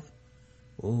mental health.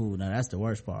 Ooh, now that's the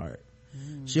worst part.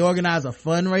 She organized a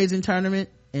fundraising tournament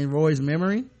in Roy's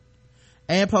memory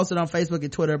and posted on Facebook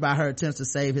and Twitter about her attempts to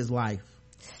save his life.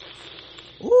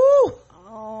 Ooh.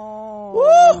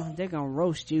 Oh. Woo. They're gonna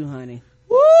roast you, honey.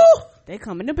 Woo. They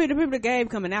coming, the people that gave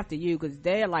coming after you because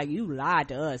they're like, you lied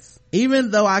to us.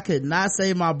 Even though I could not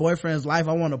save my boyfriend's life,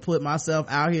 I want to put myself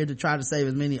out here to try to save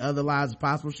as many other lives as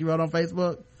possible, she wrote on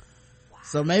Facebook. Wow.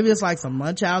 So maybe it's like some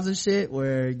Munchausen shit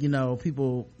where, you know,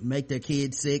 people make their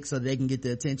kids sick so they can get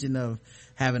the attention of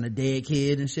having a dead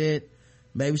kid and shit.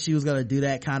 Maybe she was gonna do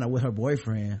that kind of with her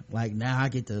boyfriend. Like, now I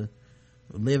get to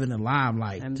live in the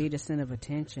limelight. And be the center of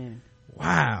attention.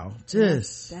 Wow.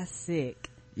 Just. That's sick.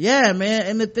 Yeah, man.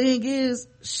 And the thing is,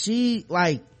 she,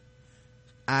 like,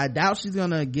 I doubt she's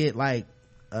gonna get, like,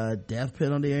 a death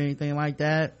penalty or anything like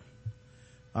that.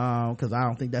 Cause I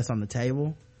don't think that's on the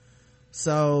table.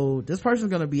 So this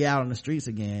person's gonna be out on the streets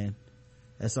again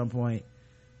at some point.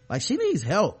 Like, she needs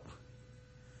help.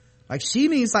 Like, she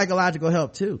needs psychological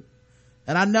help too.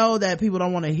 And I know that people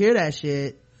don't want to hear that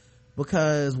shit,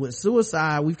 because with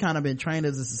suicide, we've kind of been trained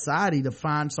as a society to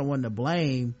find someone to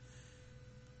blame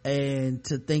and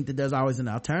to think that there's always an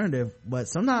alternative. But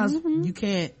sometimes you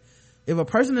can't, if a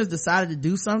person has decided to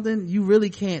do something, you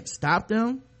really can't stop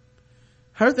them.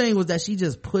 Her thing was that she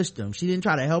just pushed them. She didn't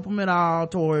try to help them at all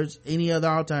towards any other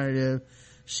alternative.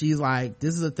 She's like,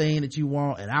 this is a thing that you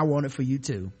want and I want it for you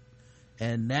too.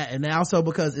 And also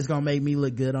because it's gonna make me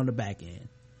look good on the back end,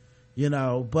 you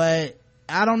know. But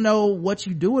I don't know what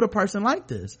you do with a person like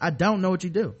this. I don't know what you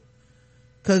do,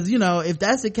 because, you know, if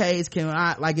that's the case, can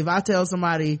I, like, if I tell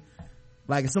somebody,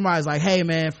 like, if somebody's like, hey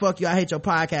man, fuck you, I hate your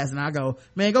podcast, and I go,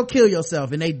 man, go kill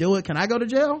yourself, and they do it, can I go to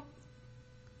jail?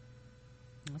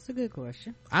 That's a good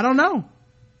question. I don't know.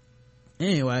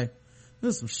 Anyway,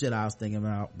 this is some shit I was thinking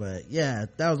about. But yeah,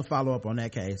 that was a follow-up on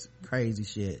that case. Crazy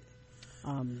shit.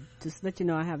 Just let you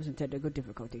know, I have some technical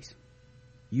difficulties.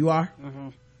 You are? Mm-hmm.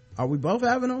 Are we both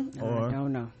having them? Or I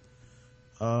don't know.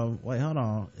 wait, hold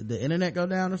on, did the internet go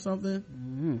down or something?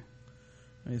 Mm-hmm.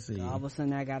 Let me see. So all of a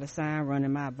sudden I got a sign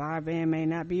running, my Viber may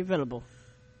not be available.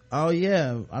 Oh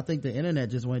yeah, I think the internet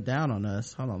just went down on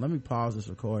us. Hold on, let me pause this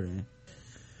recording.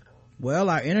 Well,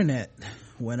 our internet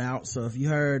went out, so if you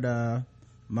heard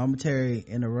momentary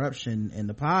interruption in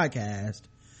the podcast,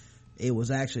 it was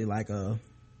actually like a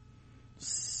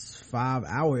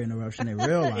 5-hour interruption in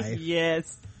real life.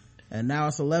 Yes. And now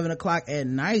it's 11 o'clock at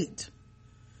night,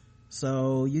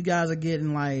 so you guys are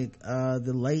getting like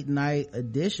the late night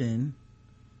edition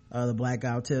of the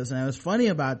Blackout Tips. And what's funny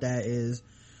about that is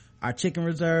our chicken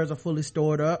reserves are fully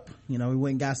stored up. You know, we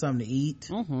went and got something to eat.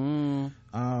 Mm-hmm.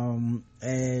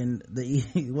 And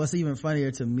what's even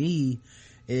funnier to me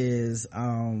is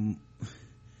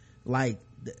like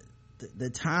the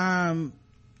time,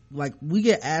 like, we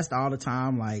get asked all the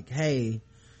time, like, hey,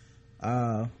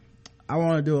 I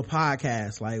want to do a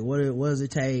podcast, like, what does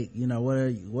it take, you know,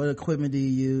 what equipment do you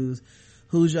use,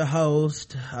 who's your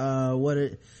host,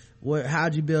 how'd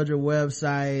you build your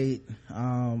website,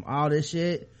 all this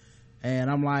shit.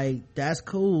 And I'm like, that's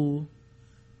cool,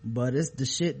 but it's the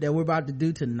shit that we're about to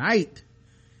do tonight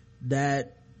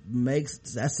that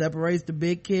separates the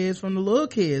big kids from the little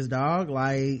kids, dog.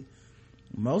 Like,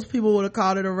 most people would have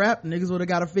called it a wrap. Niggas would have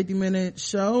got a 50-minute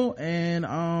show,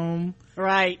 and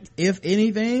right, if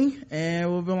anything,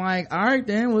 and we've been like, all right,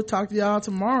 then we'll talk to y'all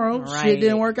tomorrow. Right. Shit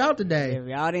didn't work out today. If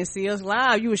y'all didn't see us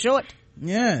live, you were short.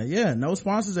 Yeah, no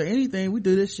sponsors or anything. We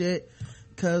do this shit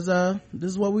because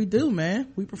this is what we do,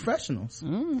 man. We professionals.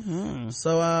 Mm-hmm.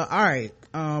 So all right,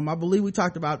 I believe we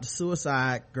talked about the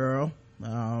suicide girl.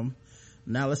 Now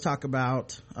let's talk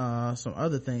about some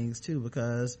other things too,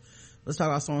 because let's talk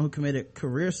about someone who committed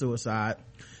career suicide.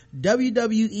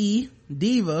 WWE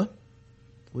diva,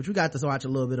 which we got to watch a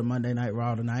little bit of Monday Night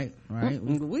Raw tonight, right?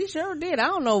 We sure did. I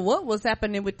don't know what was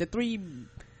happening with the 3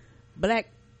 black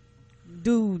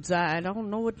dudes. I don't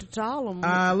know what to call them.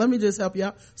 Let me just help you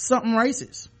out. Something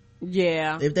racist.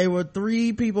 Yeah. If they were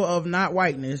 3 people of not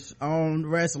whiteness on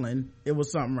wrestling, it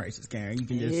was something racist, Karen. You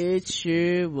can just, it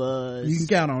sure was. you can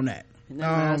count on that. And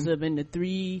that must have been the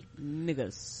 3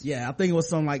 niggas. Yeah, I think it was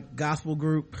some like gospel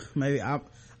group. Maybe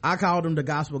I called them the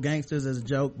Gospel Gangsters as a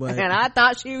joke, but and I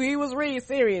thought he was really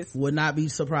serious. would not be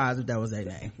surprised if that was their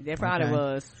name. That probably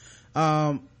was.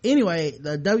 Anyway,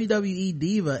 the WWE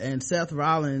diva and Seth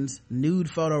Rollins nude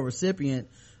photo recipient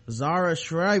Zara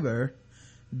Schreiber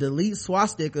deletes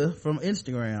swastika from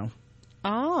Instagram.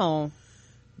 Oh.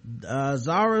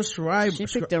 Zara Schreiber, She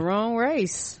picked the wrong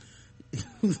race.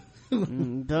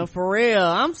 But for real,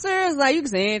 I'm serious. Like, you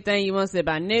can say anything you want to say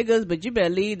about niggas, but you better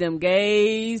leave them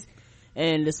gays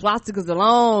and the swastikas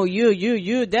alone.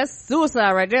 You that's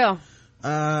suicide right there.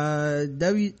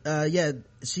 Yeah,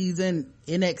 she's in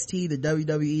NXT, the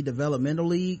WWE Developmental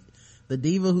League. The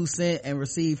diva, who sent and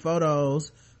received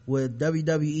photos with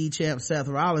WWE champ Seth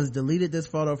Rollins, deleted this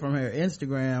photo from her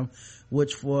Instagram,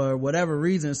 which for whatever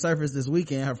reason surfaced this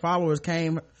weekend. Her followers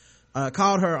called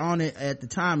her on it at the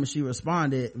time, and she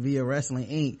responded via Wrestling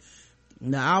Inc.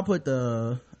 Now I'll put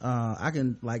I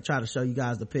can like try to show you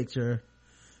guys the picture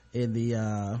in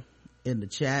the in the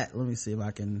chat. Let me see if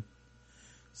I can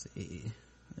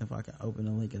open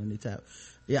the link in a new tab.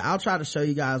 Yeah, I'll try to show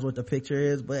you guys what the picture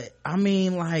is, but I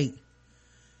mean, like,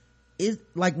 it's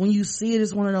like when you see it,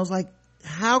 it's one of those, like,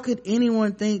 how could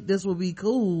anyone think this would be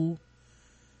cool?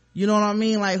 You know what I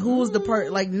mean? Like, who was the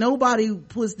like, nobody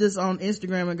puts this on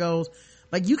Instagram and goes,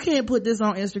 like, you can't put this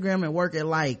on Instagram and work at,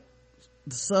 like,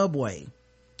 the Subway.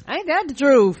 Ain't that the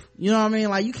truth? You know what I mean?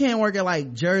 Like, you can't work at,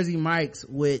 like, Jersey Mike's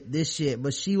with this shit.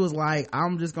 But she was like,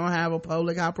 I'm just gonna have a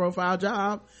public high profile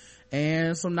job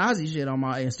and some Nazi shit on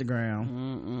my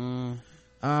Instagram.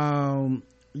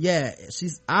 Yeah,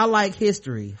 I like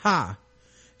history. Ha.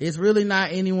 It's really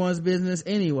not anyone's business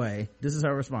anyway. This is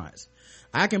her response.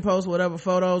 I can post whatever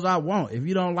photos I want. If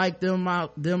you don't like them,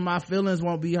 my feelings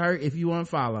won't be hurt if you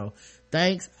unfollow.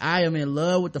 Thanks. I am in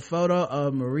love with the photo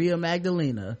of Maria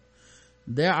Magdalena.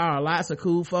 There are lots of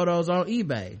cool photos on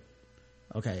eBay.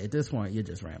 Okay, at this point, you're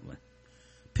just rambling.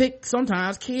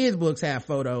 Sometimes kids' books have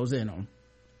photos in them.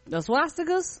 The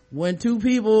swastikas? When two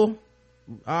people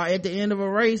are at the end of a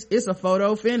race, it's a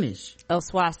photo finish. Of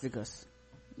swastikas.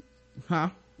 Huh?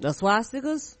 The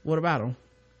swastikas? What about them?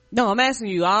 No, I'm asking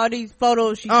you, all these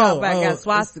photos she talked about got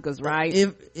swastikas, right?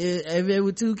 If it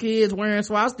were two kids wearing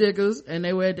swastikas and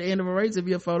they were at the end of a race, it'd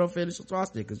be a photo finish of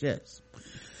swastikas, yes.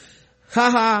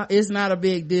 Haha, it's not a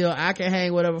big deal. I can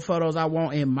hang whatever photos I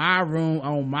want in my room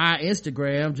on my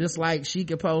Instagram, just like she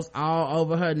can post all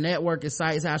over her networking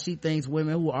sites how she thinks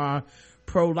women who are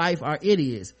pro-life are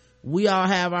idiots. We all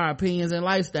have our opinions and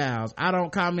lifestyles. I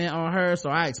don't comment on her, so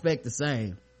I expect the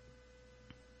same.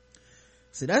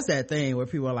 See, that's that thing where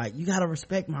people are like, you gotta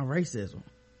respect my racism.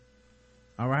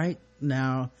 All right?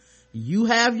 Now, you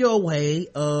have your way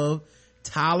of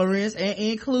tolerance and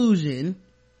inclusion,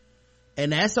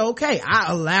 and that's okay.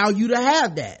 I allow you to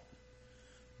have that.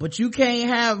 But you can't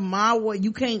have my way.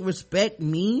 You can't respect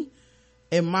me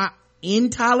and my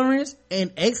intolerance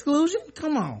and exclusion?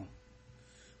 Come on.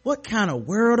 What kind of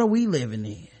world are we living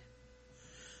in?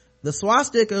 The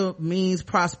swastika means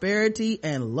prosperity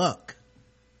and luck.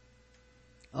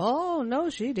 Oh, no,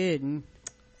 she didn't.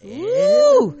 Yeah.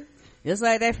 Ooh. Just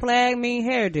like that flag mean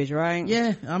heritage, right?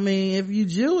 Yeah, I mean, if you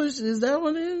Jewish, is that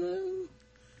what it is?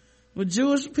 When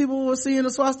Jewish people were seeing the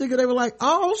swastika, they were like,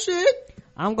 oh shit,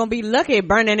 I'm gonna be lucky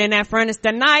burning in that furnace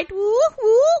tonight. Woo,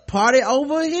 woo. Party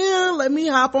over here, let me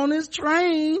hop on this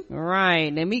train.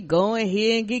 Right, let me go in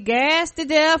here and get gassed to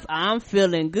death. I'm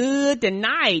feeling good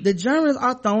tonight. The Germans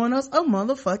are throwing us a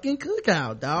motherfucking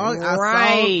cookout, dog.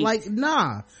 Right.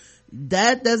 Nah,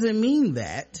 that doesn't mean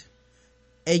that.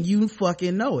 And you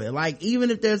fucking know it. Like,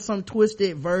 even if there's some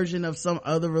twisted version of some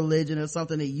other religion or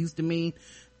something it used to mean,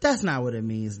 that's not what it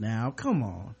means now. Come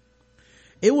on.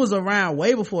 It was around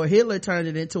way before Hitler turned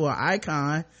it into an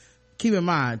icon. Keep in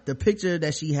mind, the picture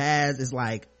that she has is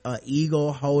like an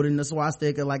eagle holding the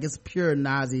swastika. Like, it's pure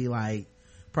Nazi, like,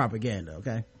 propaganda,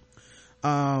 okay?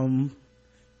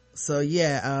 So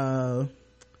yeah,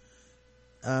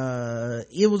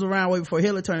 it was around way before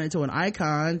Hitler turned it into an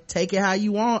icon. Take it how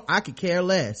you want. I could care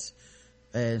less.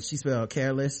 And she spelled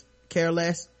careless.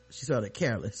 She spelled it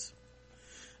careless.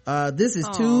 This is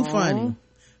too funny.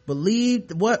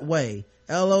 Believed what way?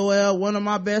 LOL, one of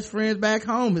my best friends back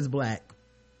home is black.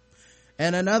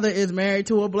 And another is married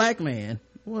to a black man.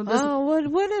 Well,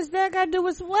 what does that got to do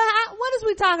with, what is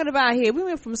we talking about here? We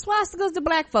went from swastikas to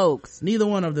black folks. Neither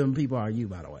one of them people are you,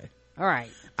 by the way. All right.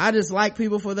 I just like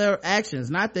people for their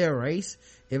actions, not their race.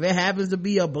 If it happens to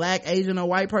be a black, Asian, or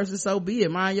white person, so be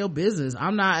it. Mind your business.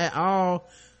 I'm not all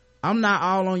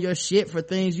on your shit for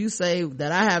things you say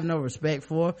that I have no respect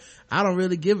for. I don't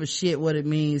really give a shit what it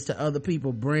means to other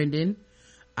people, Brendan.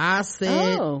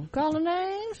 Calling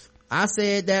names? I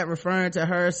said that referring to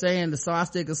her saying the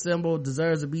swastika symbol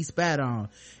deserves to be spat on.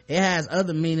 It has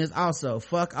other meanings also.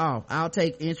 Fuck off. I'll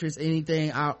take interest in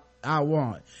anything I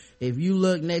want. If you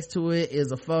look next to it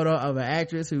is a photo of an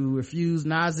actress who refused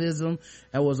Nazism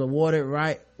and was awarded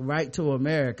right to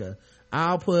America.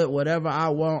 I'll put whatever I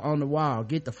want on the wall.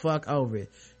 Get the fuck over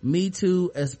it. Me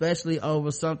too, especially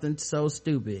over something so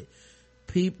stupid.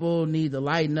 People need to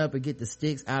lighten up and get the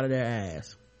sticks out of their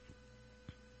ass.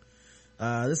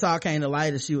 This all came to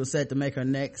light as she was set to make her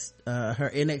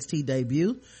NXT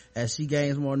debut. As she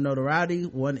gains more notoriety,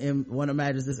 one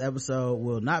imagines this episode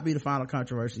will not be the final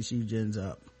controversy she gins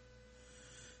up.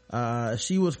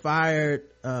 She was fired,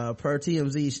 per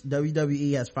TMZ.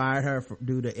 WWE has fired her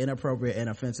due to inappropriate and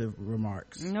offensive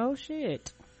remarks. No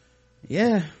shit.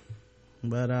 Yeah.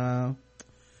 But,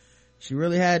 she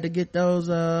really had to get those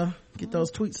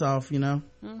tweets off, you know.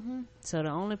 Mm-hmm. So the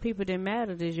only people that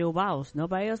mattered is your boss.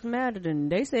 Nobody else mattered,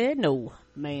 and they said no,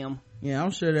 ma'am. Yeah, I'm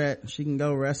sure that she can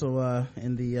go wrestle,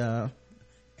 in the,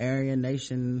 Aryan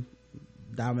Nation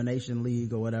Domination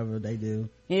League or whatever they do.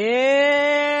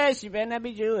 Yeah, she better not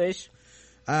be Jewish.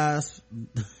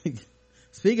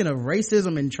 Speaking of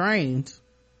racism in trains,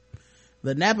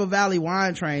 the Napa Valley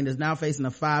Wine Train is now facing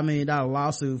a $5 million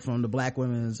lawsuit from the Black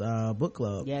Women's Book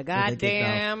Club. Yeah,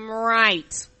 goddamn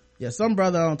right. Yeah, some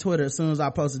brother on Twitter, as soon as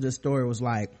I posted this story, was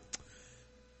like,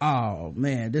 oh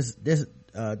man,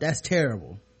 that's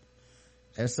terrible.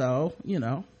 And so,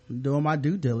 doing my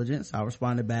due diligence, I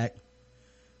responded back,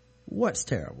 what's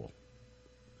terrible?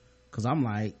 Because I'm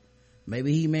like,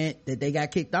 maybe he meant that they got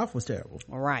kicked off was terrible.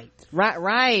 Right.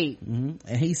 Mm-hmm.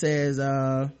 And he says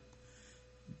that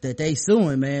they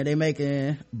suing, man, they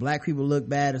making black people look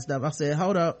bad and stuff. I said,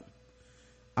 hold up,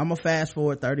 I'm gonna fast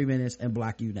forward 30 minutes and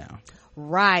block you now.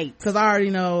 Right. Because I already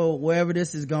know wherever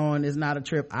this is going is not a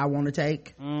trip I want to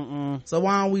take. So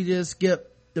why don't we just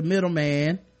skip the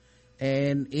middleman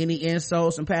and any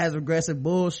insults and passive aggressive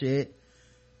bullshit,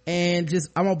 and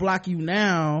just, I'm gonna block you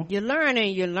now. You're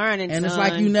learning, and son. It's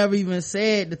like you never even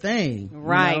said the thing,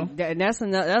 right? And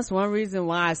that's one reason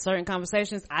why certain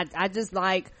conversations I just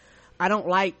like, I don't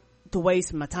like to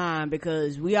waste my time,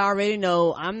 because we already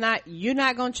know you're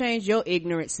not gonna change your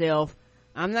ignorant self.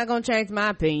 I'm not gonna change my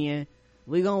opinion.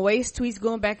 We're gonna waste tweets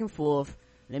going back and forth.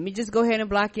 Let me just go ahead and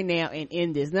block you now and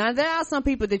end this. Now, there are some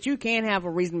people that you can have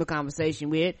a reasonable conversation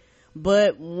with,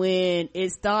 but when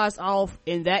it starts off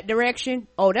in that direction,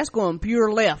 that's going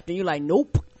pure left, and you're like,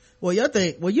 nope. Well, you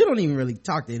don't even really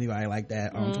talk to anybody like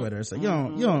that on Twitter, so you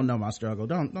don't know my struggle.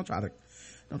 Don't try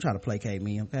to placate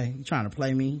me, okay? You trying to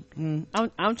play me?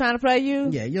 I'm trying to play you?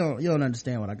 Yeah, you don't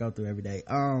understand what I go through every day.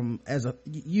 As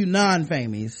you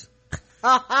non-famous,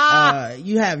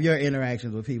 you have your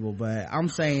interactions with people, but I'm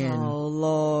saying, oh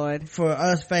Lord, for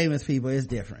us famous people, it's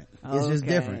different. It's just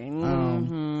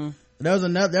different. There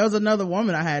was another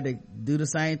woman I had to do the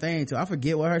same thing to. I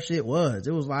forget what her shit was.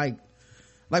 It was like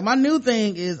my new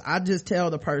thing is, I just tell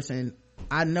the person,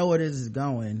 I know where this is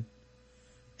going,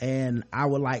 and I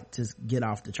would like to get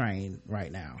off the train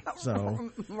right now.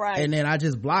 So, right. And then I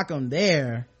just block them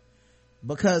there,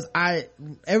 because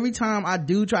every time I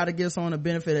do try to give someone a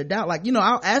benefit of doubt, like,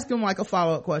 I'll ask them like a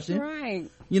follow-up question. Right.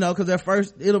 Because at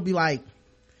first it'll be like,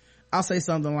 I'll say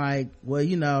something like,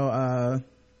 well,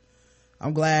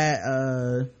 I'm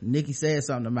glad Nikki said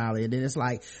something to Molly, and then it's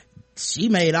like, she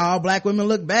made all black women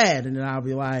look bad, and then I'll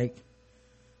be like,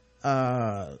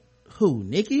 who,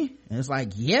 Nikki? And it's like,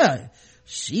 yeah,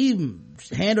 she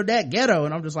handled that ghetto.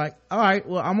 And I'm just like, all right,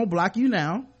 well, I'm gonna block you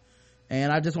now,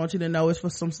 and I just want you to know it's for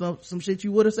some shit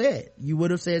you would have said. You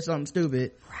would have said something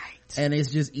stupid, right? And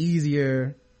it's just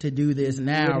easier to do this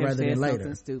now rather than later.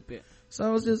 Something stupid.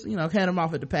 So it's just, hand them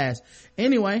off at the pass.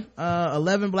 Anyway,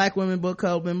 11 Black Women Book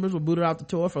Club members were booted off the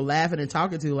tour for laughing and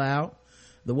talking too loud.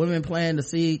 The women plan to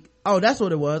seek, that's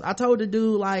what it was. I told the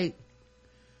dude, like,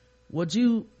 what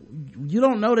you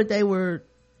don't know that they were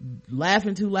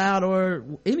laughing too loud or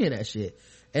any of that shit.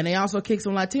 And they also kicked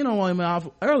some Latino women off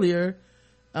earlier.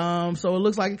 So it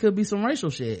looks like it could be some racial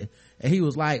shit. And he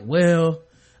was like, well,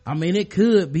 I mean, it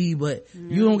could be, but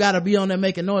you don't gotta be on there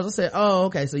making noise. I said, oh,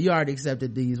 okay, so you already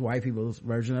accepted these white people's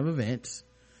version of events.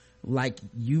 Like,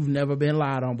 you've never been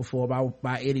lied on before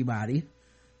by anybody.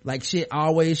 Like, shit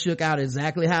always shook out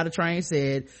exactly how the train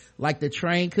said. Like, the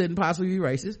train couldn't possibly be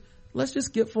racist. Let's just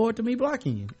skip forward to me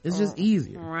blocking you. It's just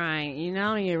easier. Right.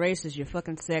 You're racist, you're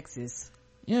fucking sexist.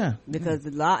 Yeah. Because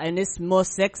and it's more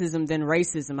sexism than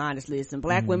racism, honestly. It's some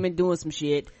black women doing some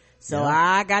shit. So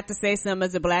I got to say something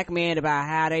as a black man about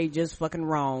how they just fucking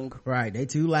wrong. Right. They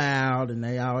too loud, and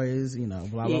they always,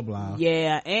 blah, blah, blah.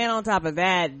 Yeah. And on top of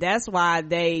that, that's why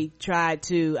they tried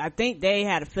to, I think they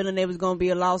had a feeling there was going to be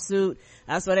a lawsuit.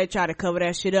 That's why they tried to cover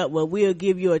that shit up. Well, we'll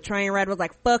give you a train ride. I was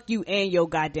like, fuck you and your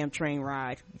goddamn train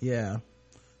ride. Yeah.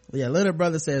 Yeah. Little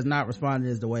brother says not responding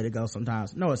is the way to go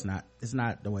sometimes. No, it's not. It's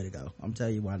not the way to go. I'm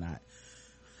telling you why not.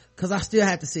 Cause I still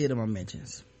have to see it in my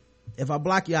mentions. If I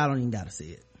block you, I don't even gotta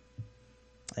see it.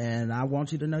 And I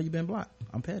want you to know you've been blocked.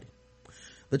 I'm petty.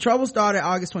 The trouble started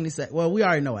August 22nd. Well, we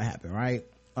already know what happened, right?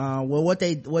 What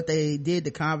they did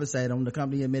to compensate them, the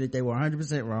company admitted they were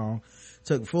 100% wrong,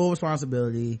 took full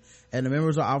responsibility, and the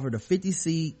members were offered a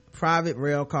 50-seat private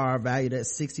rail car valued at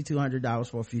 $6,200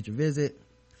 for a future visit.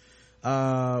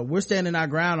 We're standing our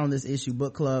ground on this issue,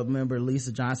 book club member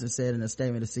Lisa Johnson said in a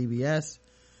statement to CBS.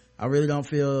 I really don't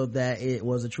feel that it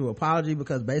was a true apology,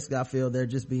 because basically I feel they're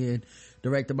just being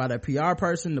directed by their PR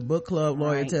person. The book club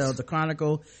lawyer tells the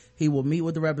Chronicle he will meet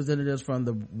with the representatives from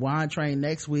the wine train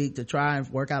next week to try and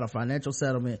work out a financial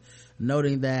settlement,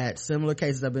 noting that similar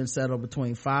cases have been settled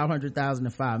between $500,000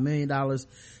 and $5 million.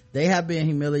 They have been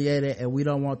humiliated, and we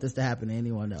don't want this to happen to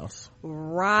anyone else.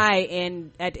 Right.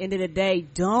 And at the end of the day,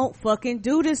 don't fucking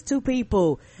do this to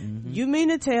people. You mean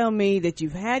to tell me that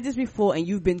you've had this before and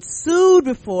you've been sued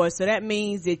before, so that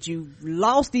means that you've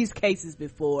lost these cases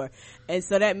before, and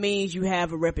so that means you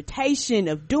have a reputation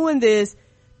of doing this.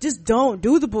 Just don't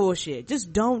do the bullshit.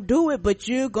 Just don't do it, but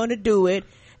you're gonna do it,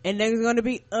 and there's gonna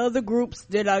be other groups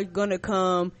that are gonna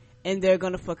come and they're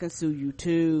gonna fucking sue you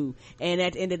too. And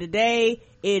at the end of the day,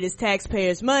 it is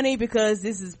taxpayers' money, because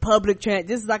this is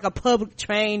this is like a public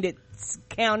train that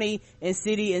county and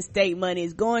city and state money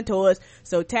is going towards,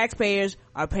 so taxpayers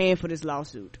are paying for this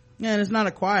lawsuit. Yeah, and it's not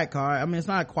a quiet car. I mean, it's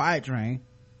not a quiet train.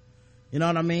 You know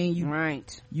what I mean?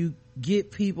 Right. You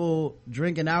get people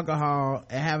drinking alcohol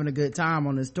and having a good time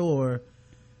on this tour.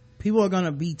 People are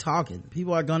gonna be talking.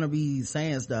 People are gonna be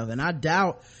saying stuff, and I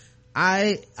doubt,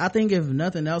 I think if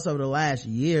nothing else over the last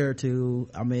year or two,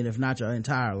 I mean, if not your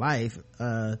entire life,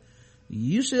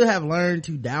 you should have learned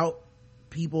to doubt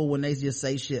people when they just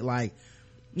say shit like,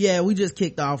 yeah, we just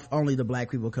kicked off only the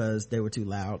black people because they were too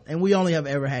loud, and we only have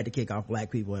ever had to kick off black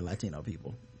people and Latino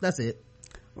people. That's it.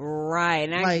 Right.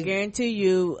 And I guarantee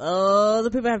you, other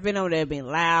people have been over there being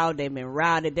loud, they've been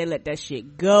rowdy, they let that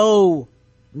shit go.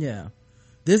 Yeah.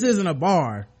 This isn't a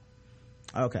bar.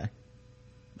 Okay.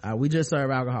 We just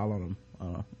serve alcohol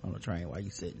on a train while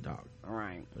you sit and talk.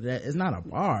 Right. It's not a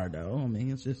bar though. I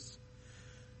mean, it's just,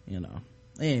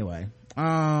 anyway.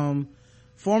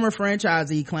 Former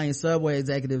franchisee claims Subway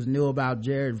executives knew about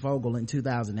Jared Fogle in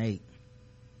 2008.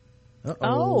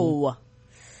 Oh.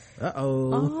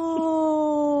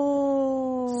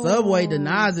 Subway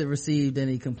denies it received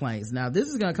any complaints. Now this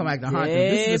is gonna come back to haunt them.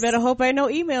 They better hope ain't no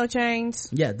email chains.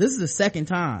 Yeah, this is the second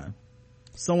time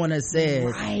someone has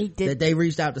said that they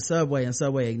reached out to Subway and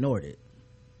Subway ignored it.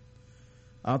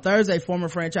 On Thursday, former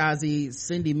franchisee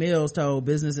Cindy Mills told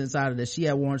Business Insider that she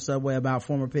had warned Subway about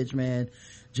former pitchman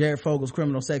Jared Fogle's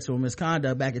criminal sexual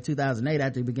misconduct back in 2008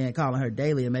 after he began calling her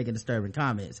daily and making disturbing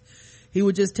comments. He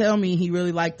would just tell me he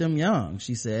really liked them young,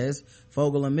 she says.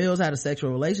 Fogle and Mills had a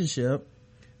sexual relationship,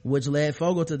 which led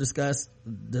Fogle to disclose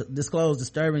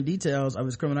disturbing details of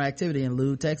his criminal activity in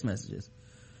lewd text messages.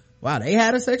 Wow, they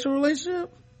had a sexual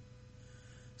relationship?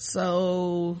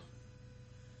 So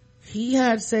he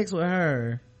had sex with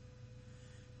her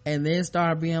and then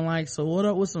started being like, so what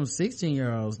up with some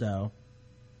 16-year-olds though?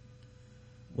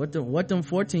 What them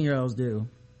 14-year-olds do?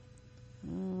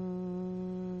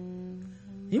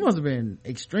 He must have been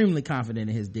extremely confident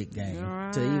in his dick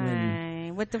game to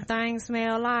even. What them things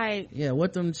smell like? Yeah,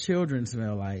 what them children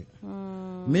smell like.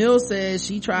 Mills says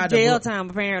she tried jail time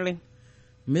apparently.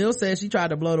 Mills says she tried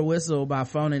to blow the whistle by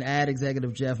phoning ad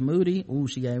executive Jeff Moody. Ooh,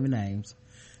 she gave me names.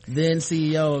 Then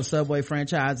CEO of Subway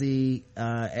franchisee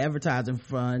advertising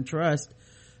fund Trust,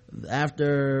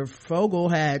 after Fogle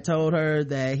had told her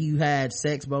that he had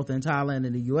sex both in Thailand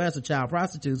and the U.S. with child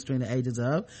prostitutes between the ages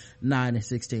of 9 and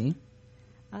 16.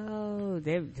 Oh,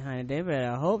 they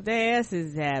better hope their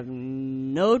asses have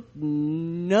nothing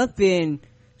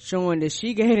showing that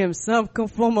she gave him some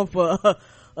form of a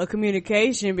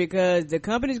communication, because the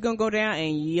company's gonna go down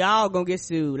and y'all gonna get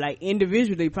sued. Like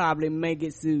individually probably may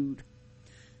get sued.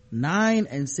 9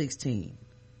 and 16.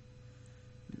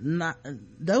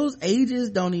 Those ages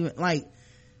don't even, like,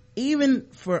 even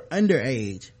for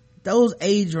underage, those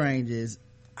age ranges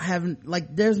haven't,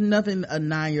 like, there's nothing a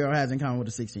 9-year-old has in common with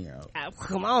a 16-year-old.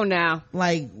 Come on now.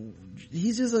 Like,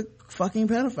 he's just a fucking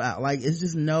pedophile. Like, it's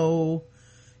just no,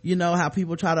 how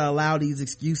people try to allow these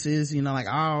excuses, like,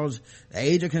 oh, the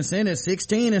age of consent is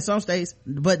 16 in some states,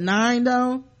 but 9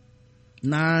 though?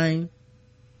 9?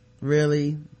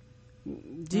 Really?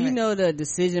 Do you know the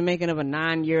decision making of a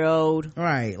 9-year-old?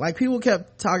 Right. Like, people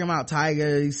kept talking about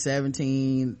Tiger, he's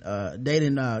 17,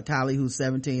 dating Kylie, who's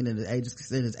 17 and the age of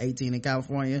consent is 18 in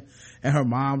California, and her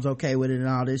mom's okay with it and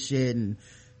all this shit. And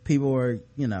people were,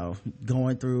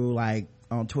 going through, like,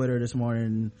 on Twitter this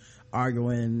morning,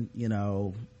 arguing,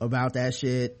 about that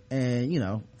shit.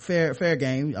 And, fair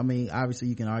game. I mean, obviously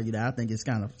you can argue that. I think it's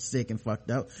kind of sick and fucked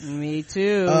up. Me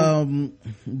too.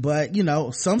 But,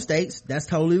 some states that's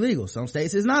totally legal. Some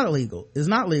states it's not illegal. It's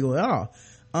not legal at all.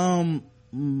 And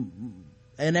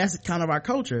that's kind of our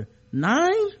culture.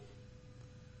 9?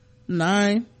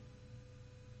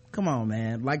 Come on,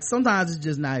 man. Like, sometimes it's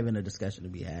just not even a discussion to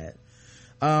be had.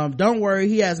 Don't worry,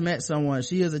 he has met someone.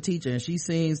 She is a teacher and he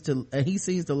seems to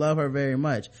love her very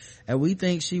much, and we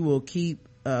think she will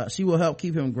help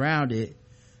keep him grounded,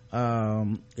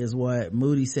 is what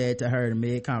Moody said to her in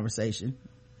mid conversation.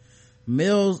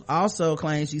 Mills also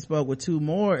claims she spoke with 2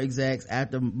 more execs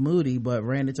after Moody but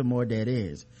ran into more dead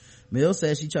ends. Mills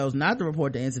says she chose not to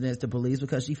report the incidents to police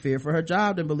because she feared for her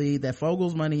job and believed that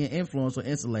Fogel's money and influence would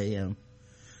insulate him.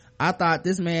 I thought,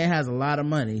 this man has a lot of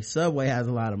money. Subway has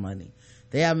a lot of money.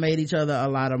 They have made each other a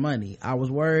lot of money. I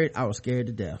was worried. I was scared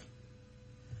to death.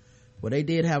 Well, they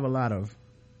did have a lot of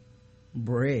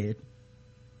bread.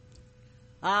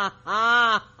 I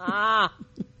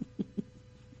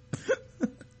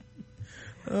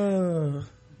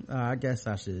guess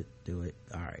I should do it.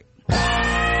 All right.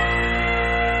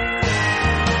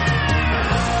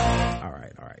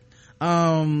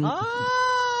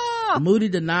 Moody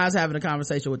denies having a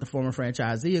conversation with the former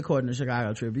franchisee, according to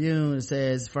Chicago Tribune. It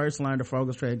says, first learned of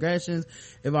Fogel's transgressions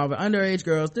involving underage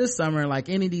girls this summer. Like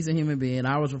any decent human being,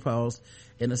 I was repulsed.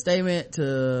 In a statement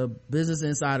to Business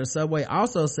Insider, Subway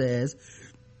also says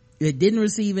it didn't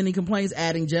receive any complaints,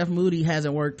 adding Jeff Moody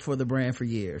hasn't worked for the brand for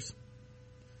years.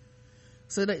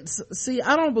 So see,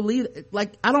 I don't believe,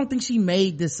 like, I don't think she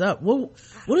made this up.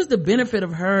 What is the benefit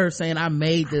of her saying I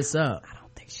made this up? I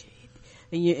don't think she,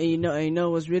 and you know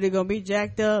what's really gonna be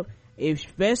jacked up,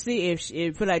 especially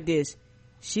if put like this,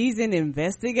 she's an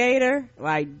investigator,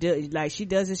 like she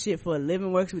does this shit for a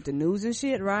living, works with the news and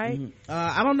shit, right? Mm-hmm.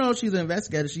 I don't know if she's an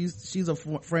investigator. She's a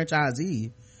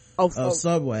franchisee of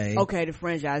Subway. Okay, the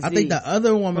franchisee. I think the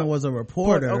other woman was a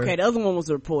reporter. Okay, the other one was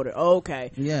a reporter.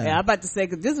 Okay. Yeah. I'm about to say,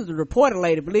 cause this is a reporter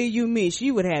lady, believe you me, she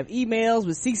would have emails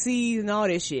with CCs and all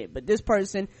this shit. But this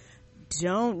person,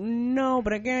 don't know,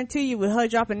 but I guarantee you with her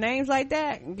dropping names like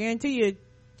that, I guarantee you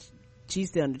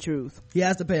she's telling the truth. He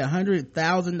has to pay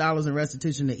 $100,000 in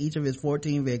restitution to each of his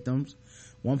 14 victims.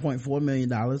 $1.4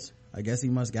 million. I guess he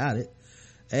must got it.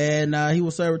 And he will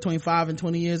serve between 5 and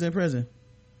 20 years in prison.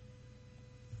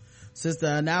 Since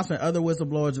the announcement, other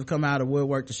whistleblowers have come out of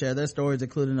woodwork to share their stories,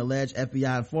 including alleged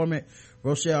FBI informant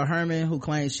Rochelle Herman, who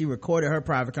claims she recorded her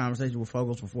private conversation with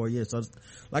Fogels for 4 years. So,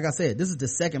 like I said, this is the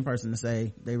second person to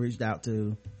say they reached out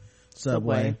to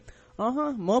Subway.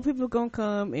 More people gonna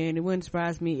come, and it wouldn't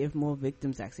surprise me if more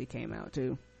victims actually came out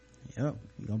too. Yep,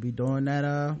 you're gonna be doing that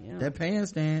that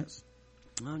pants dance.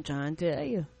 I'm trying to tell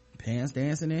you, pants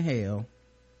dancing in hell.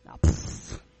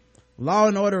 Law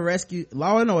and Order / Rescue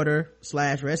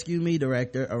Me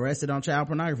director arrested on child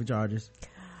pornography charges.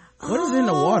 What is in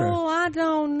the water? Oh, I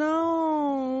don't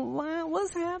know.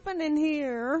 What's happening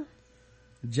here?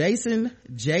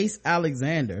 Jace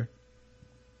Alexander,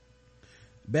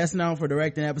 best known for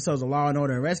directing episodes of Law and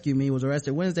Order and Rescue Me, was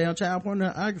arrested Wednesday on child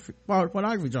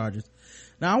pornography charges.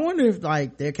 Now I wonder if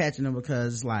like they're catching him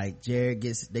because like Jared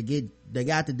they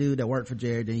got the dude that worked for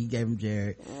Jared, then he gave him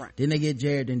Jared. Right. Then they get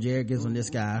Jared, then Jared gives them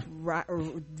this guy. Right.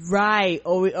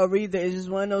 Or either it's just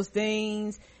one of those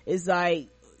things. It's like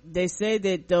they said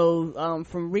that though,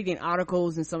 from reading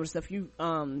articles and some of the stuff you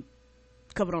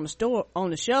covered on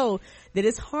the show, that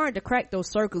it's hard to crack those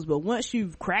circles, but once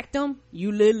you've cracked them,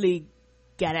 you literally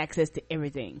got access to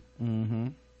everything. Mm-hmm.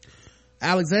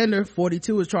 Alexander,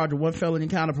 42, is charged with one felony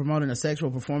count of promoting a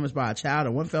sexual performance by a child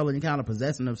and one felony count of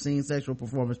possessing obscene sexual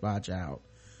performance by a child.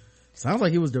 Sounds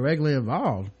like he was directly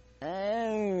involved.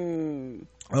 On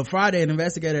Friday, an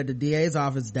investigator at the DA's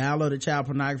office downloaded child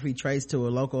pornography traced to a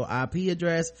local IP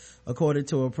address, according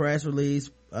to a press release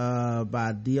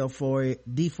by DeFiore's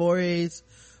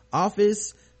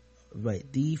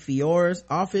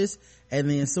office. And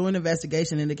the ensuing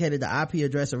investigation indicated the IP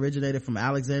address originated from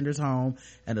Alexander's home,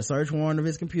 and a search warrant of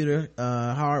his computer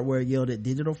hardware yielded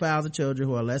digital files of children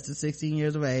who are less than 16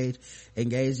 years of age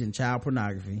engaged in child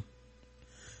pornography.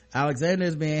 Alexander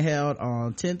is being held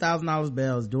on $10,000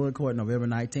 bail. Is due in court November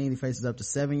 19th. He faces up to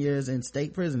 7 years in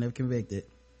state prison if convicted.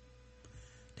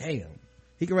 Damn.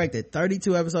 He directed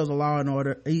 32 episodes of Law and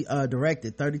Order. He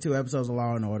directed 32 episodes of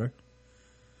Law and Order.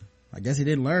 I guess he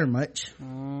didn't learn much.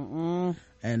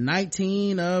 And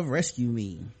 19 of Rescue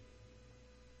Me.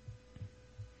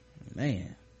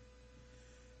 Man,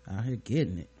 out here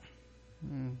getting it.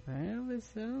 Apparently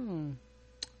so.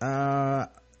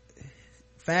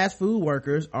 Fast food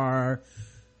workers are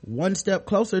one step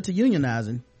closer to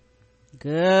unionizing.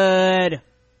 Good.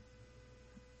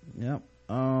 Yep.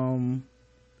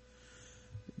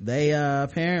 They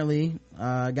apparently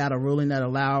got a ruling that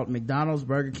allowed McDonald's,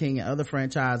 Burger King, and other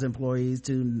franchise employees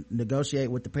to negotiate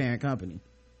with the parent company.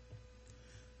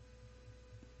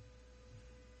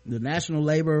 The National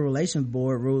Labor Relations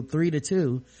Board ruled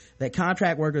 3-2 that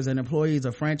contract workers and employees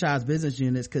of franchise business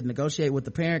units could negotiate with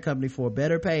the parent company for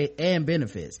better pay and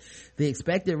benefits. The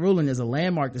expected ruling is a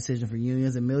landmark decision for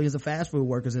unions and millions of fast food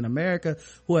workers in America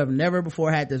who have never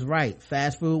before had this right.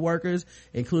 Fast food workers,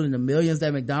 including the millions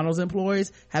that McDonald's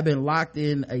employs, have been locked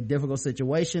in a difficult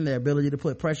situation. Their ability to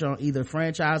put pressure on either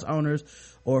franchise owners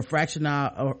or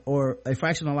or a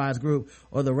fractionalized group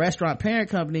or the restaurant parent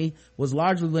company was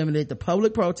largely limited to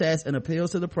public protests and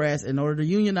appeals to the press. In order to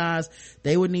unionize,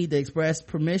 they would need to express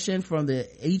permission from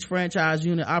each franchise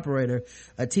unit operator,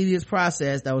 a tedious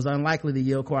process that was unlikely to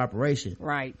yield cooperation.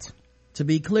 Right. To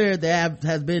be clear, there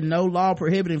has been no law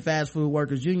prohibiting fast food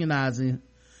workers unionizing,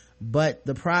 but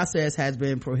the process has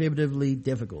been prohibitively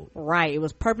difficult. Right. It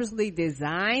was purposely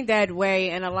designed that way,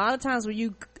 and a lot of times when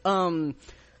you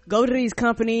go to these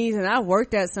companies, and I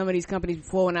worked at some of these companies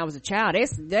before when I was a child,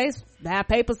 they have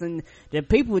papers, and the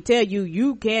people would tell you,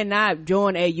 you cannot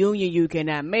join a union, you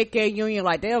cannot make a union.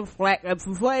 Like, they'll flag,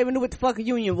 before I even knew what the fuck a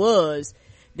union was,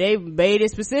 they made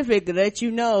it specific to let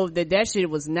you know that shit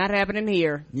was not happening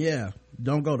here. Yeah.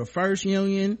 Don't go to First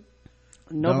Union.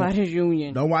 Nobody's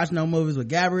union. Don't watch no movies with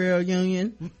Gabrielle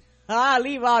Union.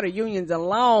 Leave all the unions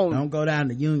alone. Don't go down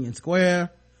to Union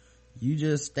Square. You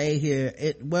just stay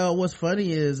here. What's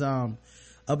funny is up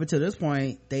until this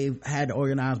point they've had to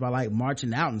organize by like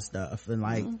marching out and stuff, and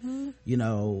like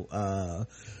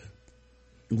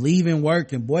leaving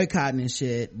work and boycotting and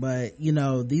shit. But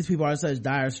these people are in such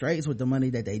dire straits with the money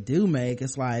that they do make.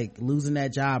 It's like losing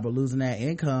that job or losing that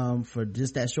income for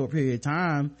just that short period of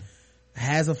time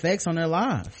has effects on their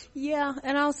lives. Yeah.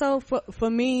 And also for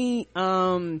me,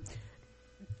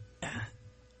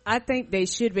 I think they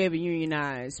should be able to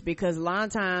unionize, because a lot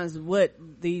of times what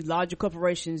the larger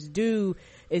corporations do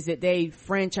is that they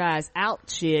franchise out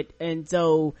shit, and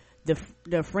so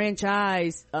the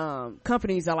franchise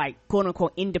companies are like quote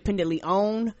unquote independently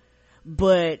owned,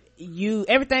 but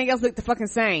everything else look the fucking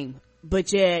same.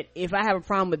 But yet if I have a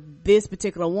problem with this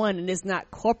particular one and it's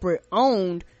not corporate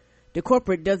owned, the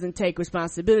corporate doesn't take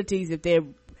responsibilities if they're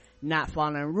not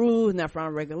following rules, not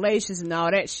following regulations and all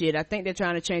that shit. I think they're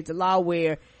trying to change the law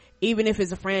where even if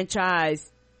it's a franchise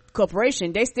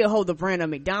corporation, they still hold the brand of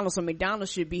McDonald's, so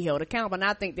McDonald's should be held accountable. And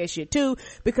I think they should too,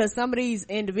 because some of these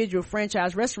individual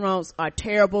franchise restaurants are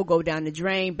terrible, go down the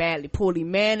drain, poorly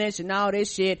managed and all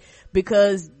this shit,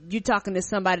 because you're talking to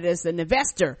somebody that's an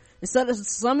investor, and so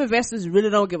some investors really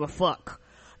don't give a fuck.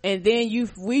 And then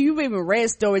you've even read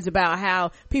stories about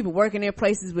how people working in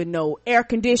places with no air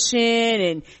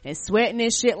conditioning and sweating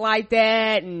and shit like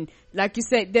that. And like you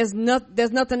said, there's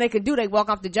nothing they can do. They walk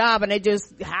off the job and they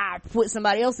just put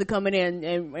somebody else to come in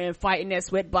and fight in that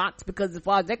sweat box, because as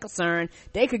far as they're concerned,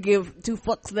 they could give two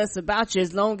fucks less about you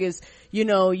as long as,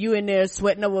 you in there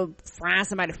sweating over frying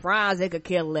somebody's fries, they could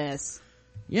care less.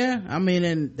 Yeah. I mean,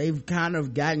 and they've kind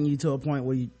of gotten you to a point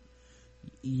where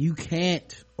you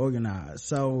can't organize.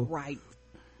 So right,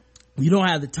 you don't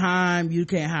have the time, you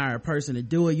can't hire a person to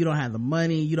do it, you don't have the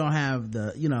money, you don't have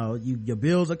the your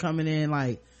bills are coming in.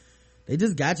 Like, they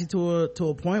just got you to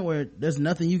a point where there's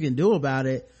nothing you can do about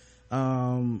it.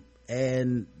 And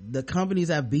the companies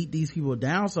have beat these people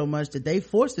down so much that they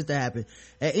forced it to happen.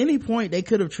 At any point they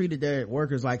could have treated their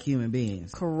workers like human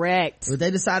beings. Correct. But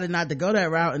they decided not to go that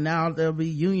route, and now there'll be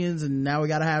unions, and now we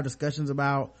got to have discussions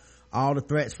about all the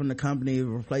threats from the company,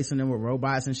 replacing them with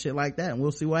robots and shit like that, and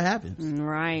we'll see what happens.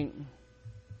 Right.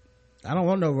 I don't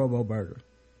want no robo burger.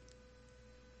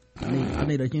 I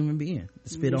need a human being to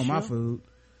spit on my food.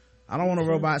 I don't want a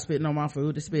robot spitting on my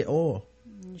food to spit oil.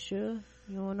 You sure?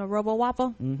 You want a robo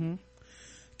whopper?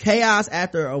 Chaos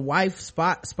after a wife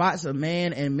spots a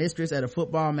man and mistress at a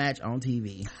football match on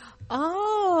TV.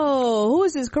 Oh, who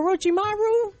is this? Karochi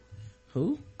Maru?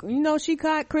 Who? She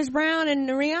caught Chris Brown and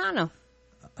Rihanna.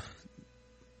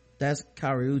 That's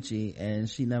Kariuchi, and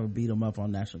she never beat him up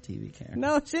on national TV, Karen.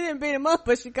 No, she didn't beat him up,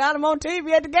 but she caught him on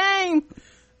TV at the game.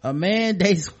 A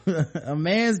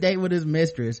man's date with his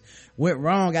mistress went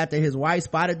wrong after his wife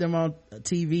spotted them on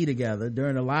TV together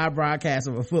during a live broadcast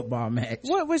of a football match.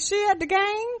 What, was she at the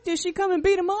game? Did she come and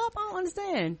beat him up? I don't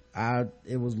understand.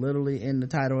 It was literally in the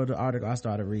title of the article I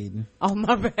started reading. Oh,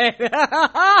 my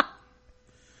bad.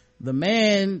 The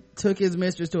man took his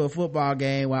mistress to a football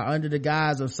game while under the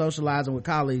guise of socializing with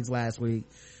colleagues last week.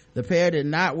 The pair did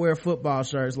not wear football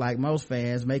shirts like most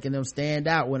fans, making them stand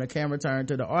out when a camera turned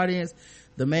to the audience.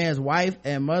 The man's wife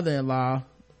and mother-in-law.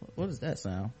 What does that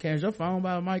sound? Karen, is your phone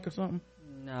by a mic or something?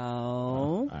 No.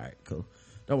 Oh, all right, cool.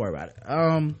 Don't worry about it.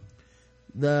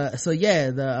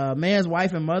 The man's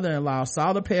wife and mother-in-law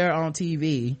saw the pair on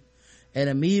TV and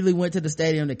immediately went to the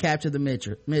stadium to capture the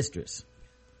mistress.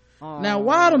 Now,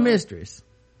 why the mistress?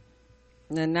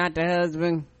 And not the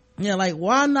husband. Yeah, like,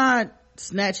 why not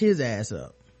snatch his ass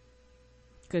up?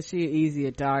 Cause she an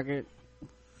easier target.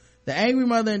 The angry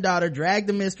mother and daughter dragged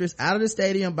the mistress out of the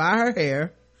stadium by her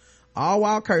hair, all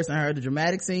while cursing her. The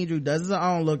dramatic scene drew dozens of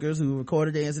onlookers who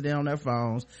recorded the incident on their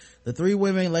phones. The three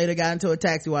women later got into a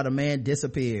taxi while the man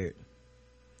disappeared.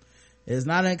 It is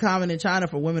not uncommon in China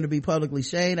for women to be publicly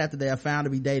shamed after they are found to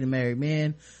be dating married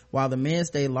men, while the men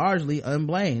stay largely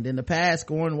unblamed. In the past,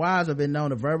 scorned wives have been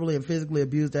known to verbally and physically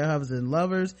abuse their husbands and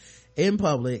lovers in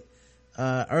public.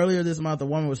 Earlier this month, a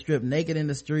woman was stripped naked in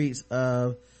the streets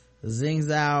of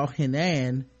Xingzhou,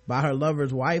 Henan by her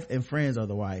lover's wife and friends of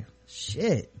the wife.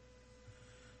 Shit.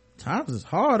 Times is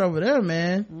hard over there,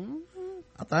 man.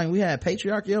 I thought we had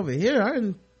patriarchy over here.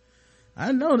 I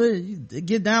didn't know that you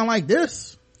get down like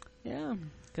this. Yeah,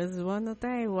 because it's one of the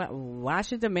things. Why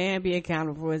should the man be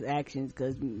accountable for his actions?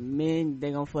 Because men,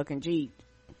 they gonna fucking cheat.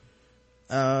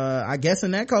 I guess in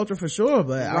that culture for sure,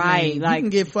 but right, I mean, like, you can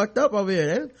get fucked up over here.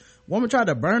 That woman tried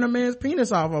to burn a man's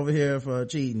penis off over here for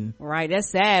cheating. Right,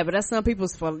 that's sad, but that's some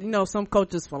people's, some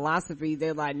cultures' philosophy.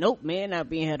 They're like, nope, man not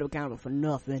being held accountable for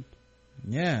nothing.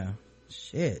 Yeah,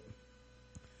 shit.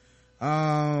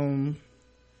 Fox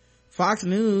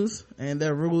News and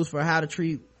their rules for how to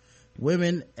treat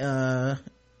women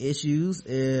issues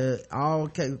all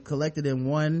collected in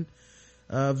one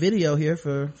video here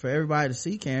for everybody to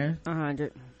see. Karen,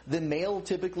 100. The male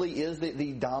typically is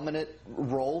the dominant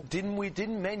role.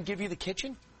 Didn't men give you the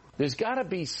kitchen? There's got to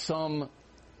be some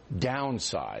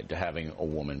downside to having a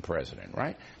woman president,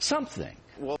 right? Something.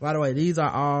 Well, by the way,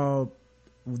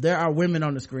 there are women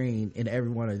on the screen in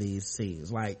every one of these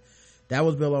scenes. Like, that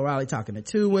was Bill O'Reilly talking to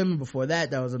two women. Before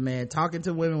that was a man talking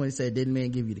to women when he said, didn't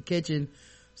men give you the kitchen?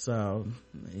 So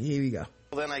here we go.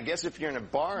 Well, then I guess if you're in a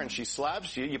bar and she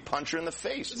slaps you, you punch her in the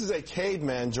face. This is a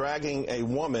caveman dragging a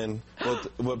woman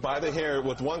by the hair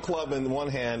with one club in one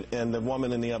hand and the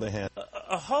woman in the other hand.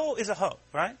 A hoe is a hoe,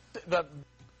 right? A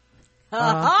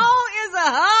hoe is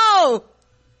a hoe!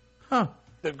 Huh.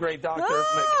 The great Dr.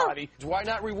 McCarty. Why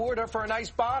not reward her for a nice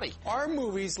body? Are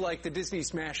movies like the Disney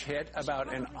smash hit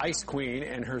about an ice queen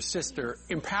and her sister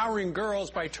empowering girls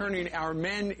by turning our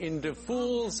men into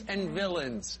fools and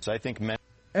villains? So I think men...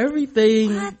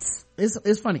 Everything...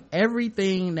 It's funny.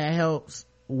 Everything that helps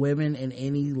women in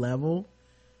any level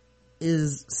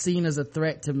is seen as a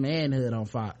threat to manhood on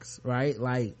Fox, right?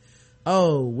 Like,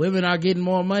 oh, women are getting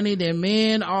more money than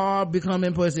men are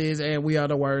becoming pussies and we are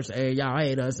the worst and y'all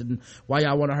hate us and why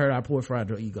y'all want to hurt our poor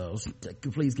fragile egos.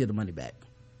 Please get the money back.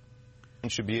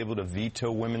 Should be able to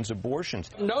veto women's abortions.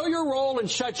 Know your role and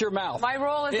shut your mouth. My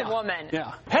role as a woman.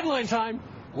 Yeah. Headline time.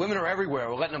 Women are everywhere.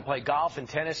 We're letting them play golf and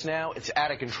tennis now. It's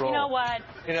out of control. You know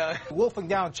what? Wolfing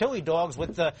down chili dogs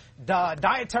with the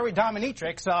dietary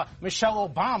dominatrix, Michelle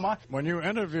Obama. When you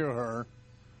interview her,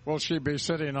 will she be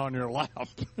sitting on your lap?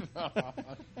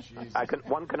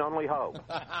 One can only hope.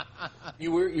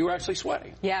 You were actually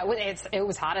sweating. Yeah, it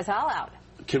was hot as hell out.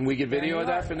 Can we get video of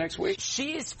that for next week?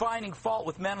 She is finding fault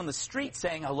with men on the street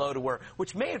saying hello to her,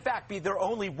 which may in fact be their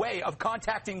only way of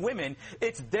contacting women.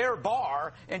 It's their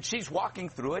bar, and she's walking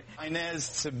through it.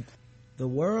 Inez, the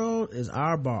world is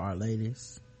our bar,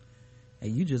 ladies,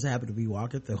 and you just happen to be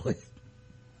walking through it.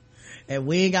 And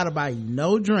we ain't gotta buy you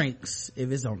no drinks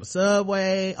if it's on the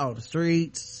subway, on the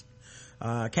streets,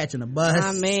 catching a bus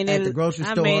at the grocery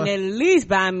store. At least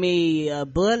buy me a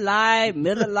Bud Light,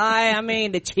 Miller Light.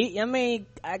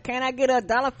 Can I get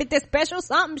 $1.50 special?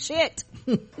 Something shit.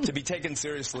 To be taken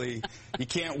seriously, you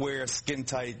can't wear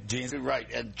skin-tight jeans.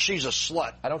 Right, and she's a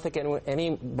slut. I don't think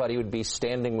anybody would be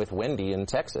standing with Wendy in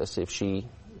Texas if she,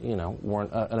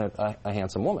 weren't a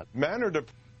handsome woman. Men are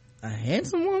a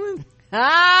handsome woman?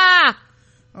 Ah!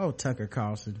 Oh, Tucker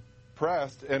Carlson.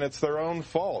 Pressed, and it's their own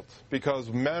fault because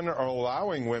men are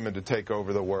allowing women to take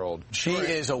over the world. She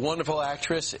is a wonderful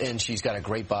actress, and she's got a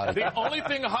great body. The only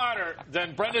thing hotter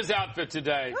than Brenda's outfit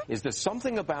today is there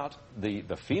something about the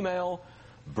female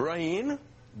brain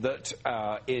that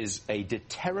is a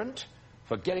deterrent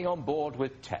for getting on board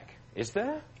with tech? Is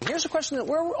there? Here's a question that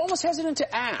we're almost hesitant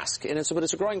to ask, but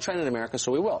it's a growing trend in America,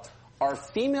 so we will. Are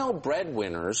female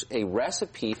breadwinners a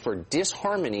recipe for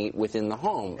disharmony within the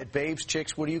home? Babes,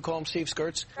 chicks, what do you call them, Steve?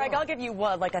 Skirts? Greg, I'll give you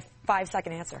a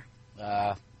 5-second answer.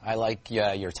 I like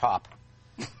your top.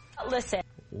 Listen.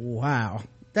 Wow.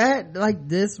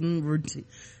 This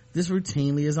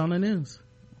routinely is on the news.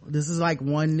 This is like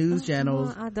one news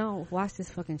channel. I don't watch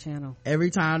this fucking channel. Every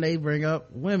time they bring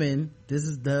up women,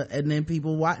 and then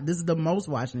people watch, this is the most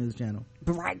watched news channel.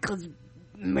 Right, because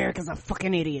Americans are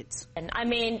fucking idiots.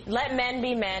 Let men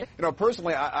be men.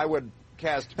 Personally, I would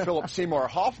cast Philip Seymour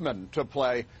Hoffman to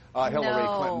play Hillary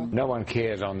Clinton. No one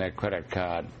cares on their credit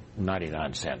card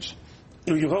 99 cents.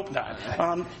 You hope not.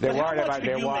 They're but how worried much about do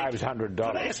their you wives' make?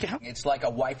 $100. It's like a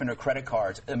wife and her credit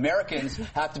cards. Americans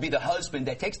have to be the husband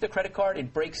that takes the credit card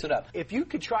and breaks it up. If you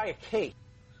could try a cake.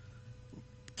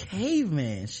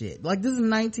 Caveman shit. Like, this is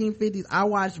 1950s. I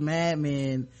watched Mad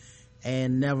Men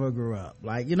and never grew up.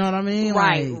 Like, you know what I mean?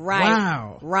 Right, like, right.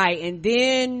 Wow. Right. And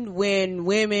then when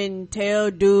women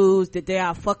tell dudes that they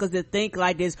are fuckers that think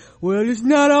like this, well, it's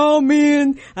not all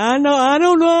men. I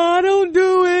don't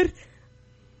do it.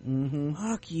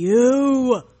 Fuck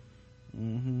you.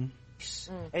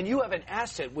 And you have an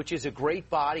asset, which is a great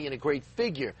body and a great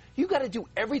figure. You got to do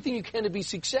everything you can to be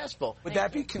successful. Would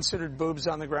that be considered boobs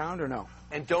on the ground or no?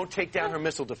 And don't take down her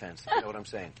missile defense. You know what I'm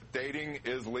saying? Dating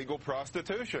is legal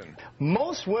prostitution.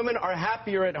 Most women are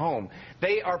happier at home.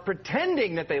 They are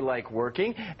pretending that they like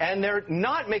working, and they're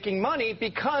not making money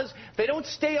because they don't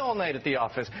stay all night at the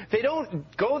office. They don't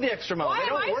go the extra mile. They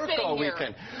don't work all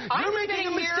weekend. You're making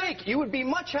a mistake. You would be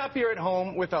much happier at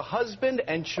home with a husband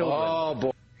and children. Oh,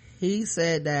 boy. He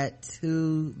said that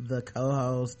to the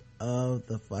co-host of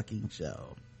the fucking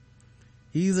show.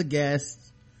 He's a guest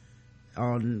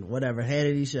on whatever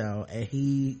Hannity show, and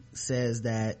he says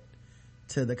that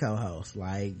to the co-host,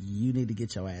 like, you need to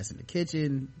get your ass in the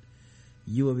kitchen.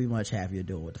 You will be much happier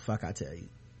doing what the fuck I tell you.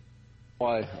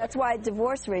 Why? That's why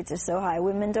divorce rates are so high.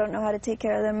 Women don't know how to take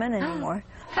care of their men anymore.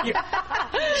 Keep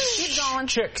going.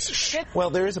 Chicks.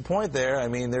 Well, there is a point there. I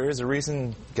mean, there is a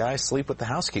reason guys sleep with the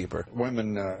housekeeper.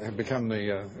 Women have become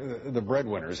the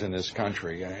breadwinners in this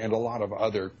country, and a lot of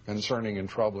other concerning and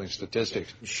troubling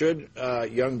statistics. Should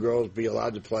young girls be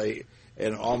allowed to play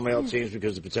in all-male teams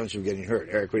because of the potential of getting hurt?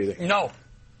 Eric, what do you think? No.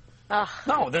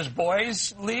 No, there's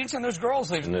boys leagues and there's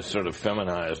girls leagues. In this sort of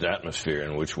feminized atmosphere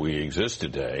in which we exist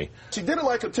today. She did it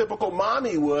like a typical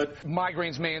mommy would.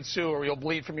 Migraines may ensue, or you'll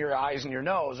bleed from your eyes and your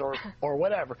nose, or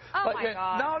whatever. Oh, my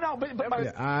God. No, but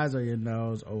Your eyes or your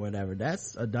nose or whatever.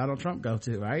 That's a Donald Trump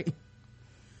go-to, right?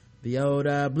 The old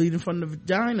bleeding from the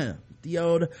vagina. The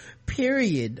old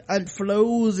period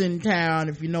flows in town,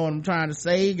 if you know what I'm trying to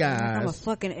say, guys. I'm a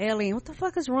fucking alien. What the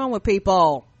fuck is wrong with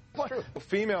people?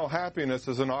 Female happiness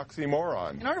is an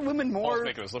oxymoron. And aren't women more...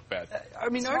 making us look bad.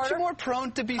 aren't you more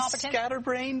prone to be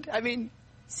scatterbrained? I mean,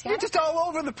 you're just all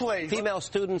over the place. Female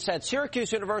students at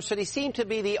Syracuse University seem to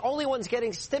be the only ones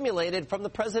getting stimulated from the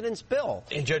president's bill.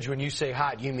 And Judge, when you say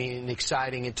hot, you mean an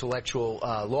exciting intellectual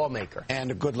lawmaker. And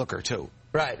a good looker, too.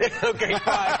 Right. Okay,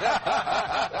 fine.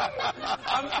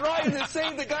 I'm trying to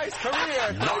save the guy's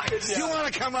career. Nice. You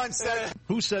want to come on set?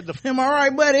 Who said the... Am I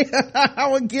right, buddy? I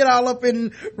would get all up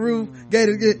in Ruth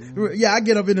Gator. Yeah, I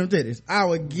get up in them titties. I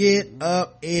would get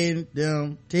up in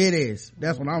them titties.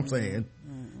 That's what I'm saying.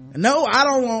 No, I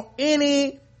don't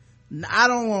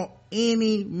want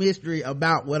any mystery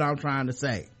about what I'm trying to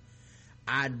say.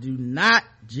 I do not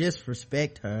just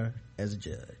respect her as a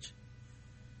judge.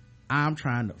 I'm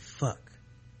trying to fuck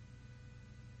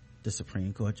the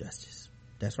Supreme Court Justice.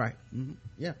 That's right.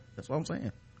 Yeah, that's what I'm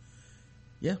saying.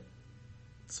 Yeah.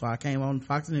 So I came on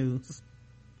Fox News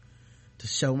to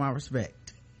show my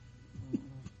respect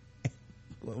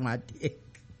with my dick.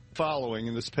 Following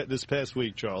in this past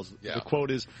week, Charles, the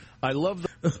quote is, I love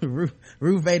the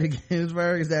Ruth Bader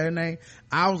Ginsburg, is that her name?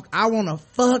 I want to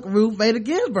fuck Ruth Bader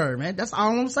Ginsburg, man. That's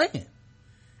all I'm saying.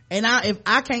 And if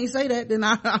I can't say that, then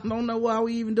I don't know why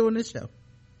we even doing this show.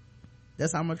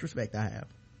 That's how much respect I have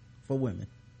for women.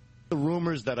 The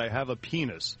rumors that I have a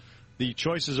penis. The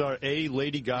choices are A,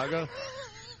 Lady Gaga,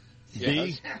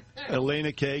 B,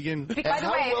 Elena Kagan. And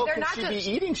how well can she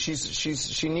be eating?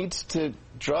 She needs to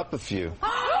drop a few.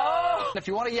 If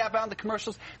you want to yap out in the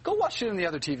commercials, go watch it on the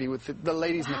other TV with the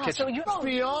ladies in the kitchen. So let's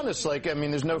be honest. Like, I mean,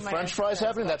 there's no French fries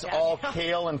happening. That's all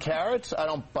kale and carrots. I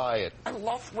don't buy it. I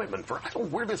love women. I don't know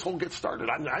where this whole gets started.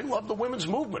 I love the women's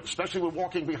movement, especially with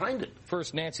walking behind it.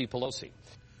 First, Nancy Pelosi.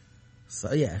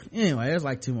 So, yeah. Anyway, there's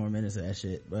like 2 more minutes of that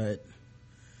shit. But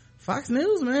Fox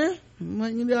News, man. I'm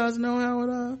letting you guys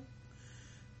know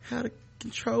how to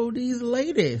control these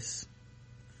ladies.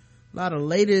 A lot of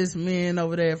ladies men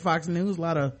over there at Fox News. A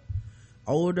lot of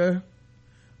older,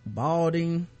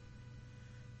 balding,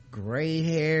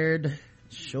 gray-haired,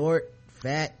 short,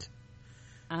 fat,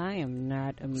 I am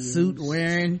not amused. suit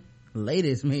wearing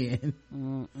ladies men.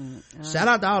 Shout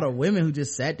out to all the women who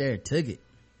just sat there and took it.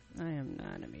 I am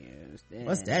not amused.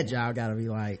 What's that job gotta be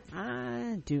like?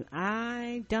 I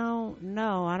don't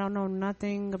know. I don't know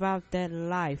nothing about that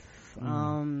life.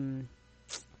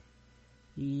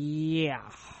 Yeah.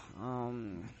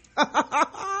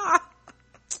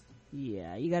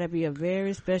 Yeah, you gotta be a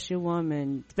very special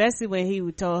woman, especially when he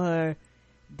told her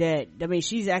that, I mean,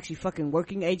 she's actually fucking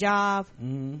working a job,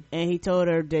 and he told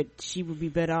her that she would be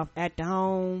better off at the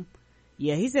home.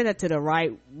 Yeah, he said that to the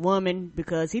right woman,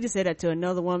 because he just said that to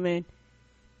another woman,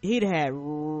 he'd had a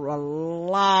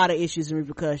lot of issues and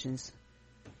repercussions.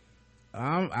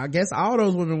 I guess all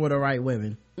those women were the right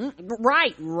women.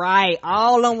 Right.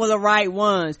 All of them were the right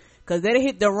ones, because they'd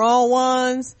hit the wrong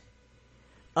ones.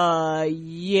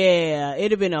 Yeah,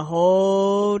 it'd have been a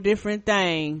whole different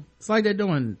thing. It's like they're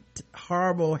doing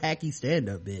horrible hacky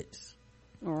stand-up bits.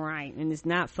 Right, and it's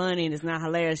not funny and it's not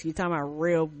hilarious. You're talking about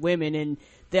real women, and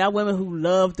there are women who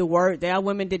love to work. There are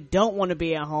women that don't want to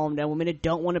be at home. There are women that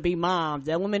don't want to be moms.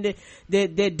 There are women that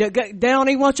they don't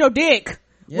even want your dick.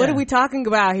 Yeah. What are we talking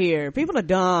about here? People are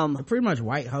dumb. They're pretty much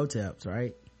white hoteps,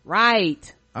 right?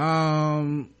 Right.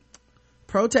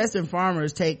 Protesting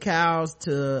farmers take cows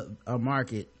to a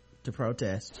market to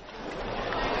protest.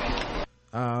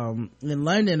 In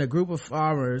London, a group of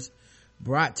farmers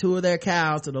brought 2 of their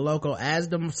cows to the local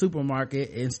Asda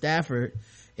supermarket in Stafford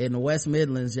in the West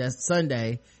Midlands just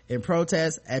Sunday in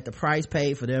protest at the price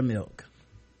paid for their milk.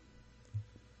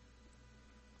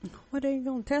 What, they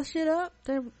gonna test shit up?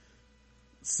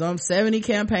 Some 70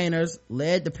 campaigners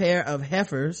led the pair of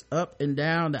heifers up and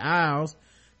down the aisles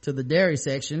to the dairy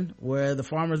section, where the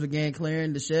farmers began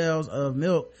clearing the shelves of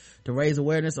milk to raise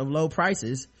awareness of low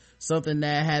prices, something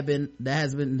that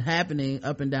has been happening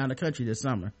up and down the country this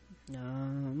summer. I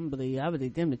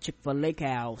believe them the Chick-fil-A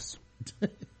cows.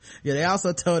 Yeah, they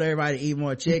also told everybody to eat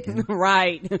more chicken.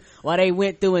 Right. While they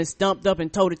went through and stumped up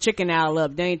and towed the chicken owl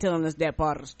up. They ain't telling us that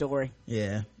part of the story.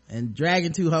 Yeah. And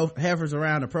dragging 2 heifers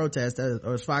around the protest,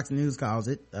 or as Fox News calls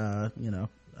it,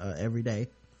 every day.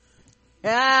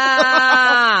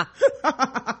 Drawing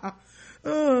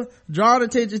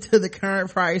attention to the current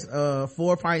price of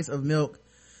 4 pints of milk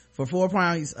at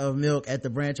the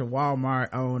branch of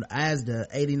Walmart on Asda,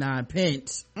 89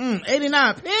 pence.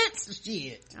 89 pence?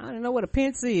 Shit. I don't know what a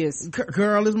pence is.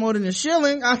 Girl, it's more than a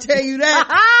shilling, I'll tell you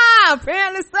that.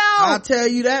 Apparently so. I'll tell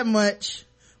you that much.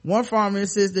 One farmer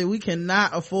insists that we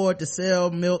cannot afford to sell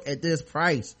milk at this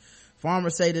price.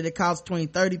 Farmers say that it costs between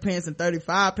 30 pence and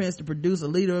 35 pence to produce a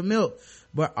liter of milk.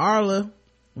 But Arla,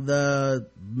 the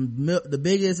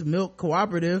biggest milk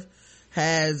cooperative,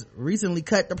 has recently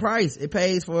cut the price. It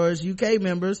pays for its UK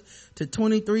members to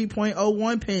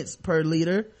 23.01 pence per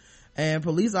liter, and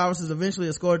police officers eventually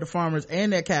escorted the farmers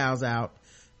and their cows out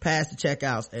past the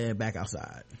checkouts and back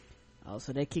outside. Oh,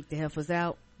 so they kicked the heifers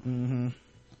out? Mm-hmm.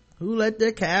 Who let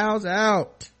their cows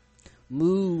out?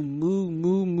 Moo, moo,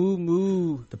 moo, moo,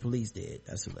 moo. The police did.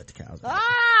 That's who let the cows out.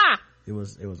 It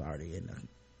was already in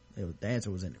the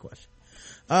answer was in the question.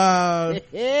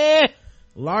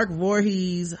 Lark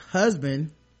Voorhees' husband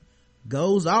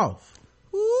goes off.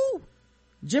 Who?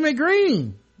 Jimmy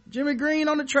Green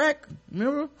on the track,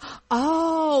 remember?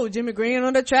 Oh, Jimmy Green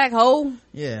on the track, ho.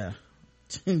 Yeah.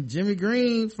 Jimmy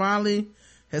Green finally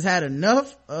has had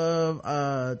enough of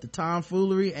the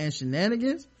tomfoolery and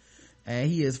shenanigans, and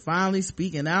he is finally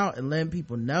speaking out and letting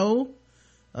people know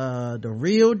the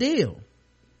real deal.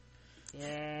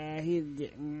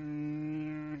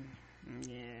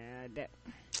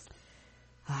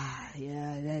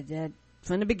 Yeah, that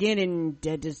from the beginning,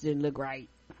 that just didn't look right.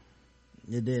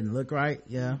 It didn't look right.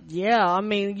 Yeah, I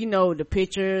mean, the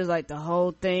pictures, like the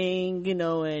whole thing,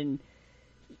 and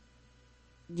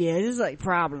yeah, there's like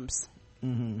problems.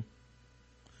 Mm-hmm.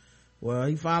 Well,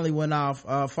 he finally went off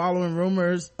following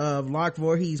rumors of Lark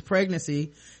Voorhees'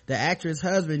 pregnancy. The actress'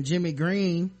 husband, Jimmy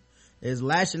Green, is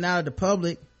lashing out at the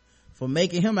public for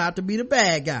making him out to be the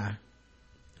bad guy.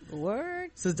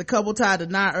 Word. Since the couple tied the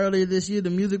knot earlier this year, the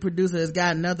music producer has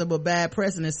gotten nothing but bad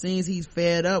press, and it seems he's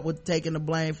fed up with taking the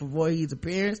blame for Voorhees'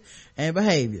 appearance and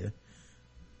behavior.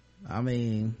 I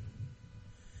mean,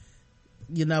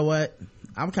 you know what?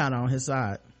 I'm kind of on his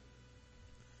side.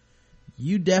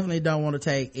 You definitely don't want to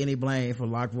take any blame for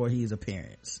Lark Voorhees'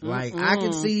 appearance. Like, I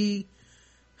can see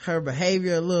her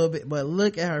behavior a little bit, but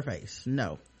look at her face.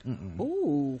 No.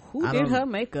 Ooh, who did her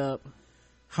makeup?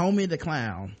 Homie the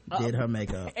Clown did her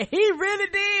makeup. He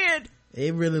really did.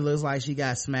 It really looks like she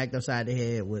got smacked upside the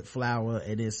head with flour,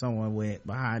 and then someone went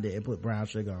behind it and put brown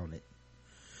sugar on it.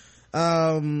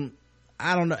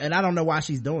 I don't know, and I don't know why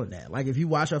she's doing that. Like, if you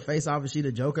wash her face off, is she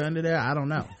the Joker under there? I don't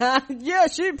know. Yeah,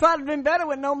 she'd probably been better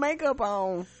with no makeup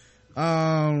on.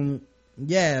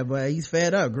 Yeah, but he's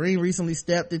fed up. Green recently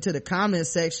stepped into the comment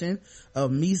section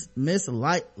of Miss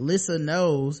Lissa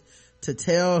Knows to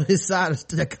tell his side of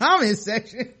the comment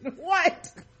section.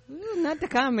 What? Not the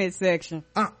comment section.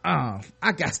 I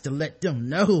got to let them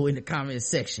know in the comment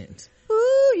sections.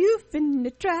 Ooh, you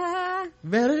finna try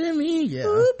better than me. Yeah.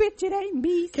 Ooh, bitch, it ain't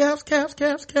me. Caps.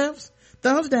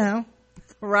 Thumbs down.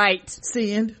 Right.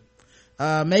 Send.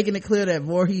 Making it clear that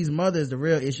Voorhees' mother is the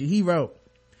real issue. He wrote,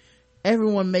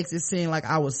 everyone makes it seem like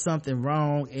I was something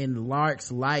wrong in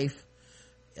Lark's life.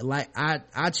 Like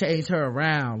I changed her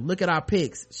around. Look at our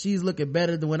pics. She's looking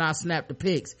better than when I snapped the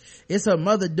pics. It's her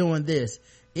mother doing this.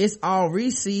 It's all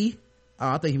Reese. Oh,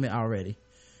 I think he meant already.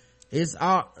 It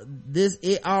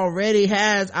already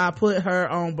has. I put her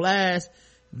on blast.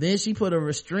 Then she put a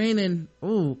restraining.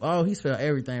 He spelled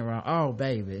everything wrong. Oh,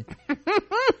 baby.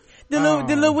 the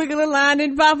little wiggling line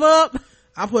didn't pop up.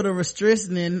 I put a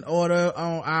restraining order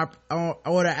on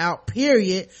order out,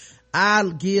 period.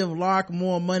 I'll give Lark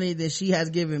more money than she has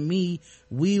given me.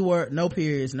 We were, no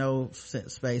periods, no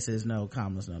spaces, no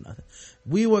commas, no nothing.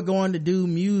 We were going to do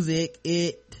music.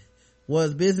 It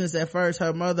was business at first.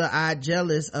 Her mother, I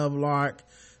jealous of Lark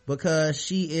because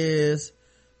she is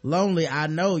lonely. I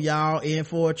know y'all in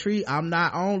for a treat. I'm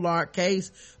not on Lark case,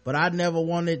 but I never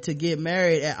wanted to get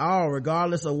married at all,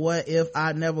 regardless of what if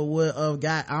I never would have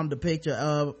got. I'm the picture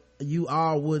of you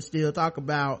all would still talk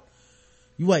about.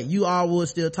 You all would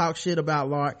still talk shit about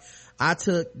Lark. I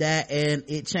took that and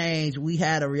it changed. We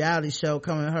had a reality show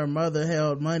coming. Her mother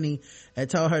held money and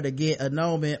told her to get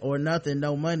annulment or nothing.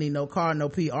 No money, no car, no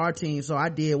PR team. So I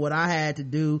did what I had to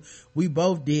do. We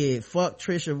both did. Fuck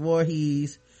Trisha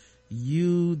Voorhees.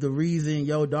 You the reason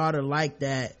your daughter like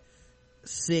that.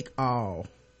 Sick all.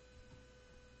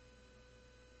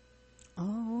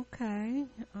 Oh, okay.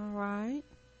 All right.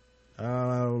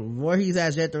 Voorhees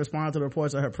has yet to respond to the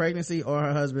reports of her pregnancy or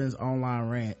her husband's online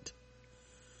rant.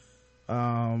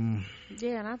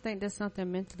 Yeah, and I think there's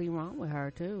something mentally wrong with her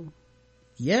too.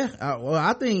 Yeah, well,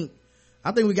 I think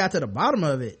we got to the bottom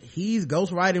of it. He's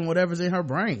ghostwriting whatever's in her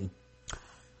brain,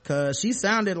 cause she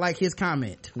sounded like his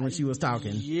comment when she was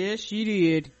talking. Yes, she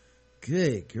did.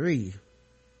 Good grief.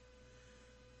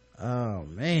 Oh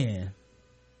man.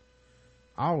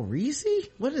 All Reese?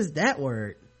 What is that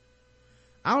word?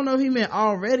 I don't know if he meant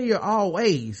already or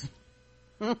always.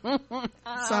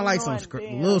 Sound like some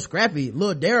little scrappy,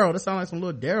 little Daryl. That sound like some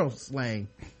little Daryl slang.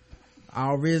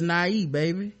 All Riz naive,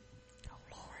 baby. Oh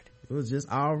Lord. It was just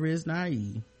all Riz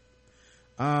naive.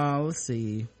 Let's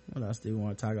see. What else do we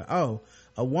want to talk about?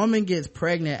 A woman gets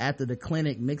pregnant after the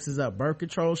clinic mixes up birth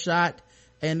control shot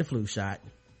and the flu shot.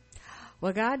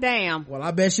 Well, goddamn. Well,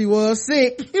 I bet she was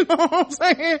sick. You know what I'm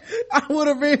saying? I would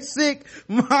have been sick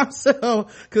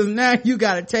myself, cause now you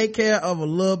gotta take care of a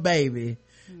little baby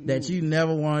that you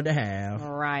never wanted to have.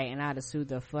 Right, and I'd have sued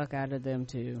the fuck out of them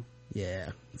too. Yeah,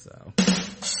 so.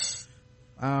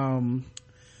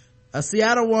 A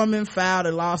Seattle woman filed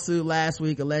a lawsuit last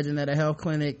week alleging that a health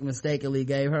clinic mistakenly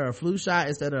gave her a flu shot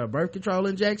instead of a birth control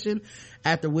injection,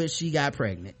 after which she got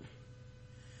pregnant.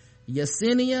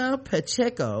 Yesenia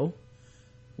Pacheco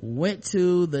went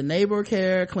to the Neighbor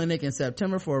Care Clinic in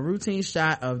September for a routine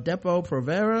shot of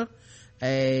Depo-Provera,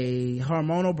 a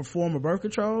hormonal form of birth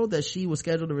control that she was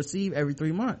scheduled to receive every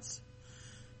 3 months.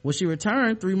 When she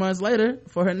returned 3 months later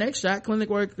for her next shot, clinic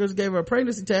workers gave her a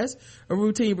pregnancy test, a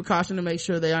routine precaution to make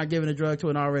sure they aren't giving a drug to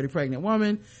an already pregnant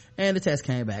woman, and the test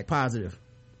came back positive.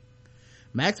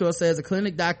 Maxwell says the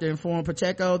clinic doctor informed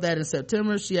Pacheco that in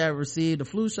September she had received a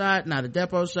flu shot, not a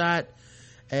Depo shot,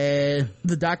 and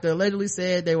the doctor allegedly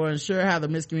said they weren't sure how the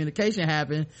miscommunication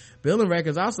happened. Billing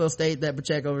records also state that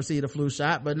Pacheco received a flu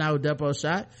shot but no Depo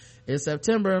shot. In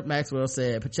September, Maxwell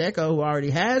said Pacheco, who already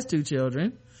has 2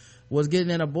 children, was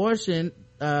getting an abortion,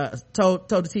 told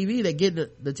the TV that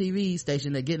the TV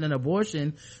station that getting an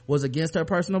abortion was against her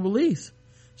personal beliefs.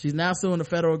 She's now suing the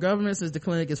federal government since the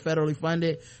clinic is federally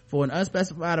funded for an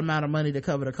unspecified amount of money to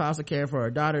cover the cost of care for her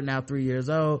daughter, now 3 years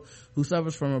old, who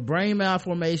suffers from a brain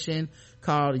malformation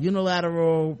called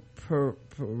unilateral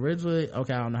pterygium.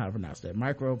 Okay, I don't know how to pronounce that.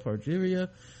 Microgyria.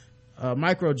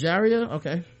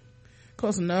 Okay,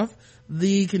 close enough.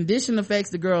 The condition affects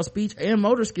the girl's speech and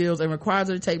motor skills and requires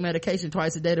her to take medication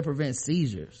twice a day to prevent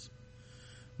seizures.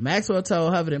 Maxwell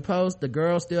told Huffington Post the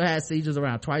girl still has seizures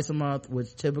around twice a month,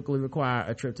 which typically require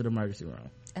a trip to the emergency room.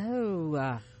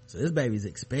 So this baby's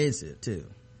expensive too.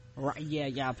 Right, yeah,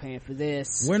 y'all paying for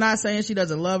this. We're not saying she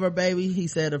doesn't love her baby, he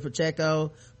said of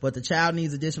Pacheco, but the child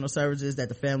needs additional services that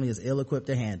the family is ill-equipped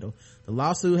to handle. The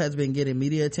lawsuit has been getting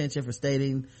media attention for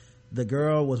stating the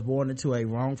girl was born into a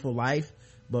wrongful life,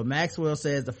 but Maxwell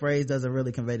says the phrase doesn't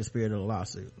really convey the spirit of the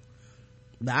lawsuit.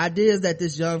 The idea is that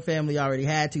this young family already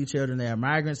had 2 children. They are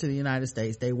migrants to the United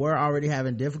States. They were already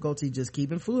having difficulty just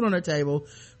keeping food on their table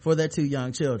for their 2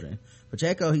 young children.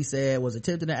 Pacheco, he said, was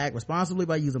attempting to act responsibly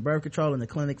by using birth control, and the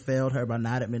clinic failed her by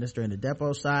not administering the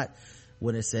Depo shot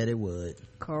when it said it would.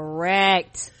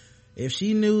 Correct. If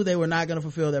she knew they were not going to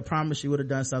fulfill their promise, she would have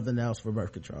done something else for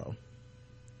birth control.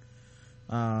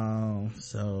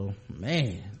 So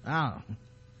man,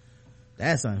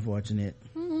 that's unfortunate.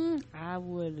 I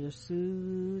would have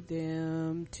sued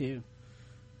them too.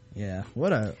 Yeah.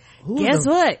 Guess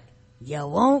what? You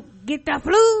won't get the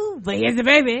flu, but here's the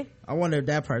baby. I wonder if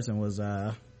that person was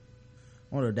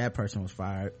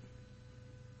fired.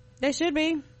 They should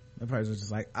be. The person was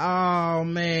just like, oh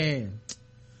man,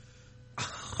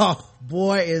 oh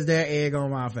boy, is there egg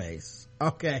on my face.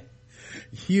 Okay,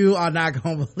 you are not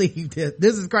gonna believe this.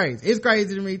 This is crazy. It's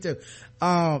crazy to me too.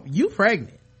 You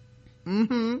pregnant.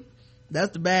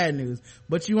 That's the bad news,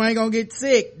 but you ain't gonna get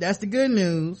sick. That's the good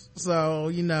news. So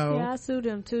yeah, I sued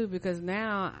them too, because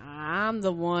now I'm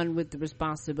the one with the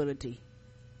responsibility.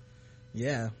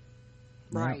 Yeah,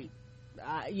 right.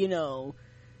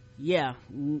 Yeah,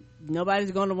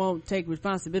 nobody's gonna want to take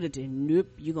responsibility. Nope,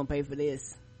 you're gonna pay for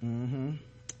this. All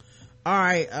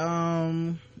right,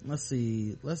 let's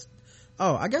see,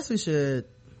 I guess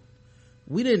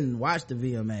we didn't watch the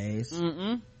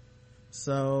VMAs.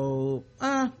 So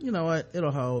you know what,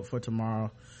 it'll hold for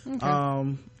tomorrow.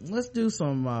 Okay. Let's do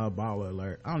some baller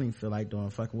alert. I don't even feel like doing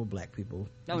fucking with black people.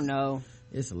 No,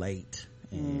 it's late.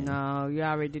 No, you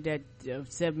already did that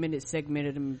 7-minute segment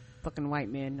of them fucking white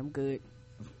men. I'm good.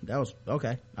 That was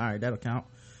okay. All right, that'll count.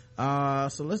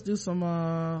 So let's do some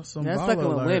that's baller fucking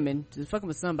alert. with women. Just fucking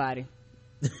with somebody.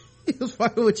 He was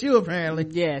fucking with you apparently.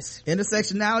 Yes.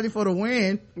 Intersectionality for the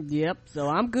win. Yep. So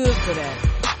I'm good for that.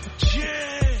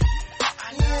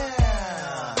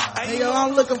 Hey yo,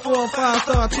 I'm looking for a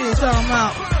 5-star chick. Talking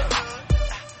about.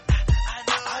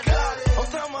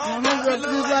 I'm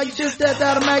looking like just stepped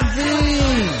out of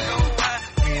magazine.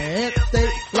 And stay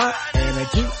fly, and a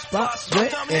juice box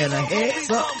wet, and a heads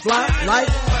up fly like.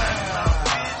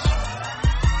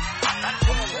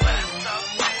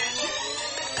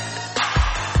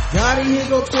 Gotti, here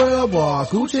go 12 bars.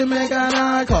 Gucci man got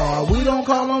 9 cars. We don't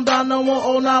call them down no more.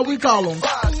 Oh, now we call them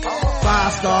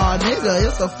 5-star nigga.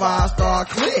 It's a 5-star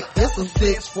click. It's a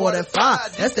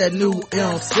 645. That's that new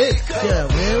M6. Yeah,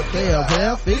 well,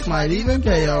 KL fix might even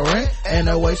KL rent. And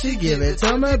the way she give it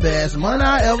to me, best money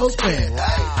I ever spent.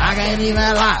 I can't even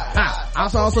lie. Ha, I'm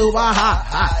so super hot.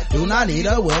 Ha, do not need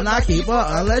her, will not keep her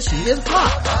unless she is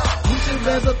hot. You should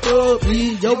better thug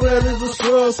me. Your girl is a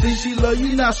scrub. See, she love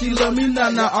you now. She love me now.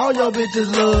 Now all your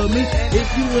bitches love me.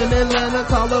 If you in Atlanta,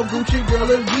 call up Gucci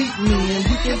girl and beat me. And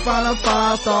you can find a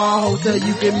 5-star hotel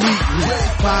you can meet me.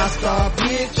 5-star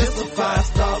bitch. That's a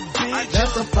 5-star bitch.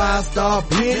 That's a 5-star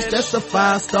bitch. That's a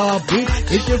 5-star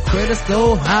bitch. If your credits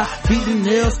go high, beating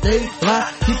nails stay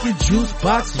fly. Keep your juice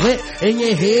box wet and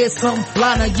your head something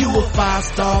fly. Now you a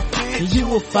 5-star bitch.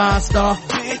 You a 5-star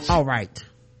bitch. All right.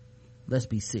 Let's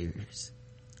be serious.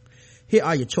 Here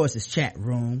are your choices, chat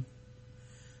room.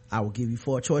 I will give you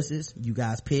 4 choices. You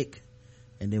guys pick,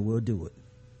 and then we'll do it.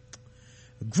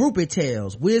 Groupie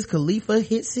Tales. Wiz Khalifa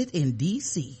hits it in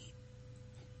DC.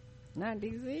 Not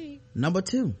DC. Number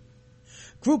 2.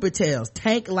 Groupie Tales.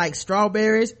 Tank like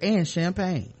strawberries and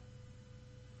champagne.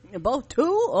 Both 2?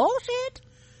 Oh shit.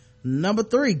 Number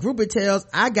 3. Groupie Tales.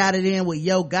 I got it in with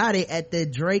Yo Gotti at the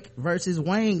Drake versus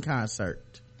Wayne concert.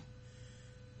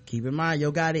 Keep in mind,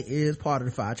 Yo Gotti is part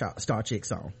of the 5-star chick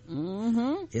song.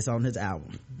 It's on his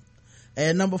album.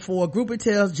 And number 4, Groupie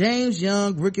Tales, James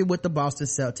Young, rookie with the Boston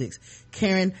Celtics.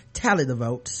 Karen, tally the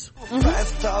votes.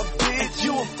 5-star bitch,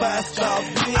 you a 5-star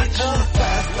bitch.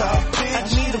 I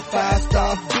need a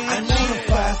 5-star bitch. I need a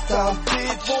 5-star bitch.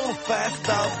 I want a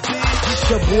 5-star bitch. It's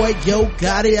your boy Yo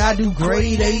Gotti, I do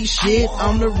grade A shit.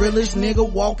 I'm the realest nigga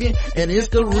walking, and it's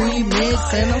the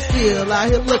remix. And I'm still out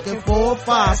here looking for a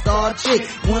 5-star chick.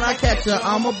 When I catch her,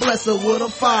 I'ma bless her with a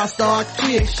 5-star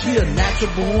kick. She a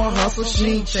natural born hustler, she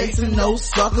ain't chasing no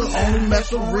suckers. Only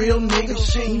mess with real niggas,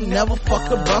 she ain't never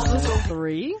fuck a busters.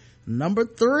 3. Number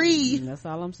 3. That's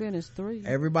all I'm saying is 3.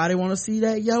 Everybody want to see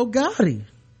that Yo Gotti.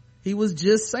 He was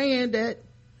just saying that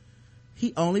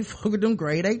he only fuck with them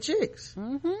grade A chicks.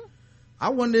 I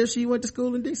wonder if she went to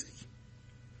school in DC.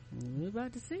 We're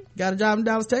about to see. Got a job in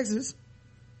Dallas, Texas.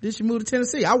 Did she move to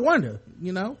Tennessee? I wonder,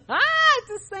 you know. It's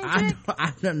the same thing.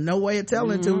 I have no way of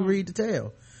telling until we read the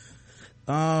tale.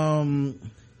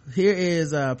 Here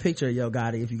is a picture of Yo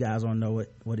Gotti if you guys want to know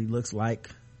what he looks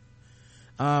like.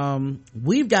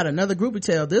 We've got another groupie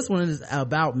tale. This one is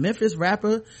about Memphis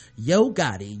rapper Yo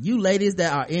Gotti. You ladies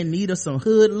that are in need of some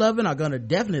hood loving are gonna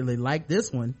definitely like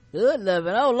this one. Hood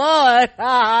loving, oh lord.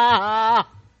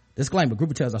 Disclaimer,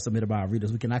 groupie tales are submitted by our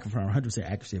readers. We cannot confirm 100%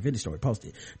 accuracy of any story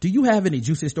posted. Do you have any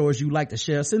juicy stories you'd like to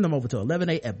share? Send them over to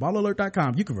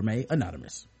 118@ballalert.com. You can remain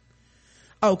anonymous.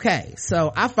 Okay,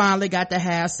 so I finally got to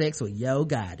have sex with Yo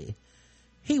Gotti.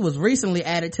 He was recently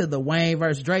added to the Wayne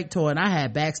vs. Drake tour, and I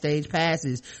had backstage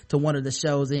passes to one of the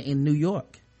shows in New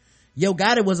York. Yo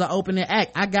Gotti was an opening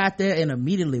act. I got there and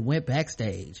immediately went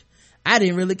backstage. I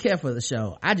didn't really care for the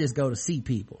show. I just go to see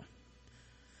people.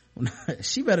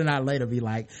 She better not later be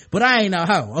like, but I ain't no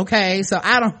hoe, okay? So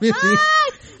I don't really...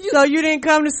 So you didn't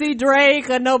come to see Drake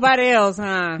or nobody else,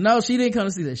 huh? No, she didn't come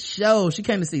to see the show. She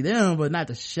came to see them, but not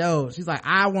the show. She's like,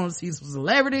 I want to see some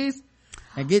celebrities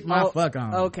and get my fuck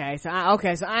on. Okay, so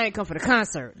I ain't come for the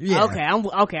concert. Yeah. I'm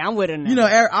with her now. You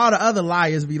know, all the other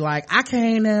liars be like, I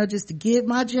came there just to get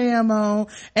my jam on,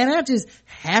 and I just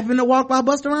happened to walk by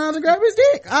Busta Rhymes and grab his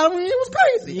dick. I mean, it was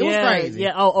crazy. It was crazy.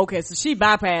 Yeah. Oh, okay. So she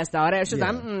bypassed all that. She's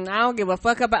like, I don't give a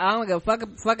fuck about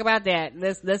that.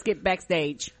 Let's get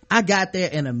backstage. I got there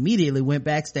and immediately went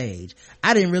backstage.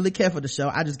 I didn't really care for the show.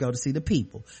 I just go to see the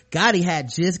people. Gotti had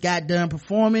just got done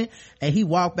performing, and he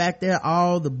walked back there. He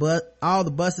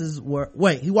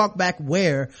walked back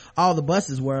where all the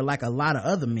buses were, like a lot of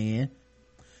other men.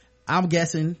 I'm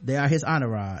guessing they are his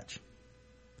entourage.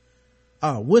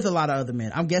 With a lot of other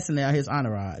men. I'm guessing they are his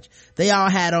entourage. They all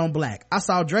had on black. I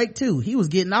saw Drake too. He was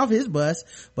getting off his bus,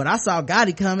 but I saw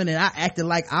Gotti coming and I acted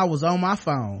like I was on my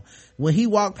phone. When he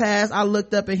walked past, I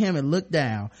looked up at him and looked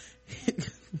down.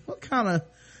 What kind of,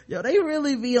 they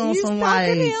really be on some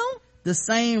like the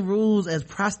same rules as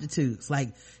prostitutes. Like,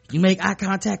 you make eye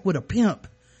contact with a pimp,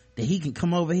 that he can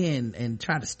come over here and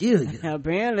try to steal you.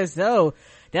 Apparently so.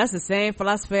 That's the same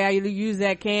philosophy I use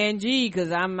that Can G, cause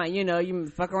you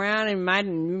fuck around and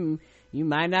you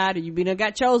might not, you be done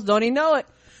got chose, don't even know it.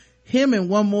 Him and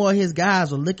one more of his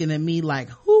guys were looking at me like,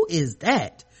 who is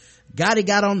that? Gotti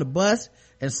got on the bus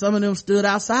and some of them stood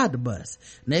outside the bus.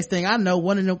 Next thing I know,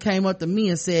 one of them came up to me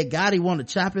and said, Gotti want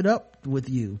to chop it up with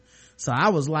you. So I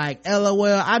was like, LOL,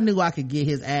 I knew I could get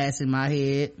his ass in my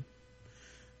head.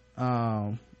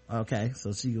 Okay,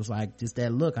 so she was like, just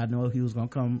that look, I know he was gonna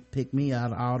come pick me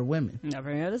out of all the women. Never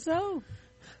heard of so.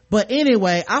 But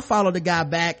anyway, I followed the guy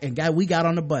back and we got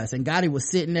on the bus, and Gotti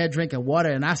was sitting there drinking water,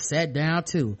 and I sat down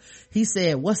too. He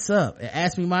said, what's up? And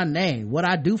asked me my name, what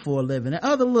I do for a living, and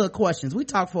other little questions. We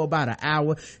talked for about an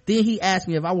hour. Then he asked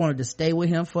me if I wanted to stay with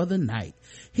him for the night.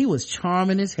 He was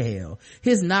charming as hell.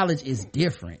 His knowledge is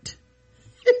different.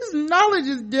 His knowledge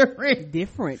is different. I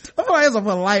feel like it's a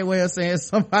polite way of saying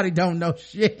somebody don't know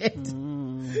shit.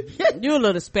 You're a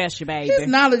little special, baby. His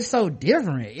knowledge so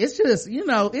different. It's just,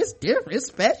 it's different. It's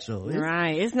special.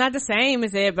 Right. It's not the same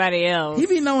as everybody else. He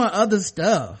be knowing other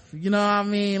stuff. You know what I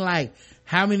mean? Like,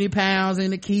 how many pounds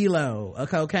in a kilo of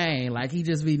cocaine? Like, he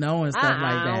just be knowing stuff like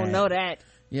that. I don't know that.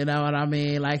 You know what I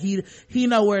mean? Like, he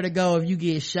know where to go if you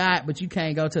get shot, but you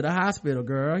can't go to the hospital,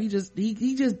 girl. He just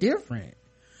different.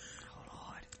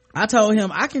 I told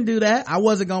him I can do that. I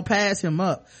wasn't gonna pass him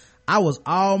up. I was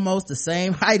almost the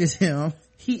same height as him.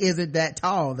 He isn't that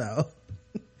tall though.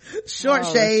 Short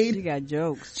shade. You got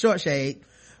jokes. Short shade.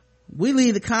 We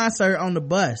leave the concert on the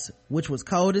bus, which was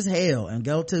cold as hell, and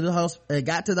got to the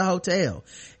hotel.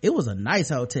 It was a nice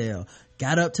hotel.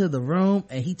 Got up to the room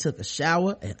and he took a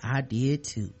shower, and I did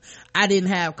too. I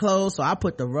didn't have clothes, so I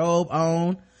put the robe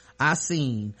on. I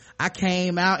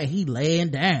came out and he laying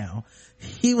down.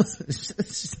 He was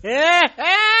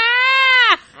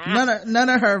none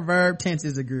of her verb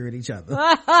tenses agree with each other.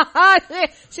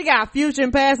 She got future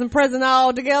and past and present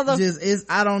all together.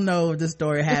 I don't know if this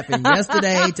story happened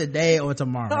yesterday, today, or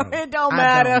tomorrow. It don't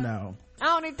matter. I don't know. I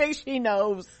don't even think she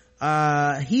knows.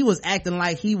 He was acting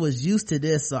like he was used to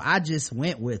this, so I just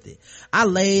went with it. I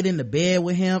laid in the bed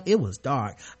with him. It was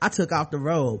dark. I took off the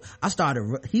robe.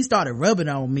 He started rubbing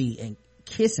on me and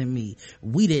kissing me.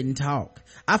 We didn't talk.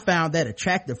 I found that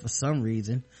attractive for some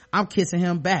reason. I'm kissing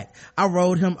him back. I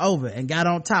rolled him over and got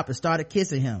on top and started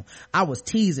kissing him. I was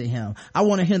teasing him. I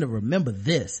wanted him to remember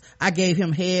this. I gave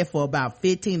him head for about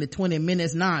 15 to 20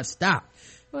 minutes non-stop.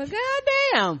 Well,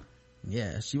 goddamn.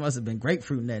 Yeah, she must have been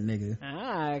grapefruiting that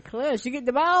nigga. Clear. She get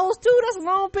the balls too. That's a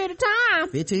long period of time.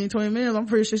 15, 20 minutes. I'm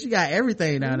pretty sure she got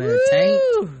everything down there. Tank.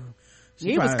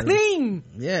 He was clean.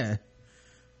 Yeah.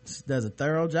 She does a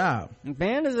thorough job.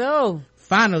 Bandazo.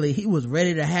 Finally, he was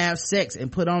ready to have sex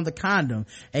and put on the condom,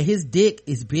 and his dick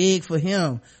is big for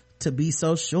him to be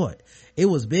so short. It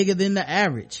was bigger than the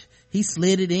average. He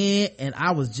slid it in, and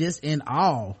I was just in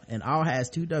awe, and awe has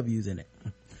 2 W's in it.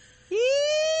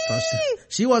 So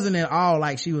she wasn't in awe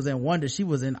like she was in wonder. She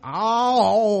was in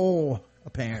awe,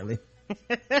 apparently.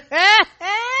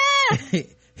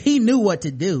 He knew what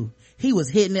to do. He was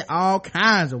hitting it all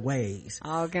kinds of ways.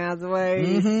 All kinds of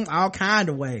ways. All kind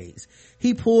of ways.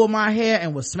 He pulled my hair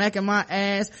and was smacking my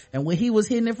ass, and when he was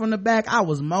hitting it from the back, I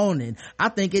was moaning. I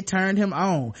think it turned him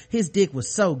on. His dick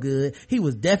was so good. He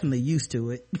was definitely used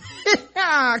to it.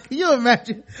 Can you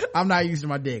imagine? I'm not used to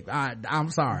my dick.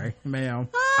 I'm sorry, ma'am.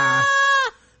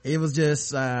 It was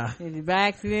just I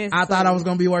accident. thought I was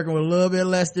gonna be working with a little bit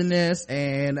less than this,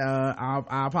 and I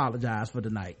apologize for the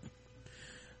night.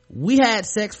 We had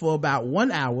sex for about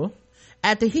 1 hour.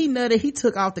 After he nutted, he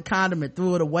took off the condom and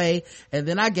threw it away, and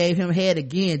then I gave him head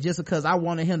again just because I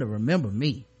wanted him to remember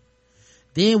me.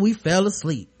 Then we fell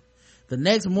asleep. The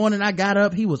next morning I got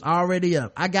up, he was already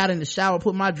up. I got in the shower,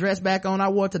 put my dress back on, I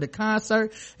wore it to the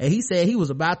concert, and he said he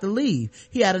was about to leave.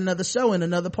 He had another show in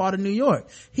another part of New York.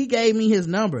 He gave me his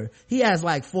number. He has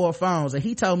like 4 phones, and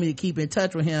he told me to keep in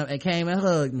touch with him and came and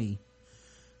hugged me.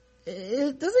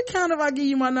 Does it count if I give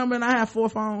you my number and I have 4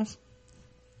 phones?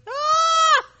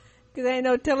 Cause ain't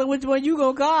no telling which one you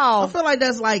gonna call. I feel like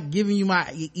that's like giving you my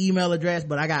email address,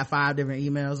 but I got 5 different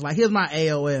emails. Like, here's my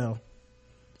AOL.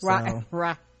 Right,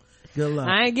 right. Good luck.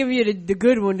 I ain't giving you the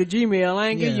good one, the Gmail. I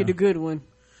ain't giving you the good one.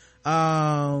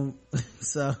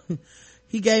 So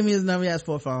he gave me his number. He has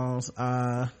 4 phones.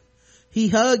 He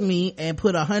hugged me and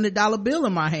put $100 bill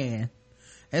in my hand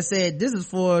and said, "This is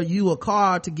for you, a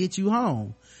car to get you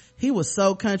home." He was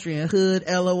so country and hood,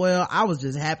 LOL. I was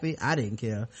just happy. I didn't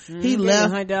care. He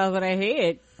left. $100 on their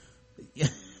head.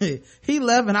 He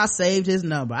left and I saved his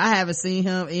number. I haven't seen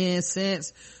him in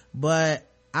since, but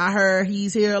I heard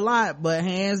he's here a lot. But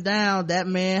hands down, that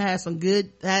man has some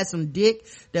dick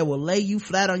that will lay you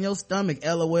flat on your stomach,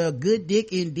 LOL. Good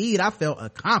dick indeed. I felt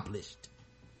accomplished.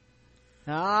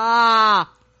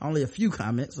 Only a few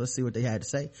comments. Let's see what they had to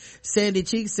say. Sandy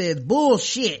Cheeks says,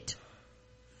 bullshit.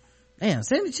 Damn,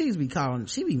 Sandy Cheeks be calling,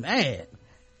 she be mad.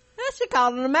 She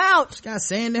calling them out. She got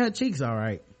sand in her cheeks, all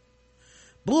right.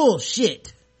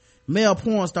 Bullshit. Male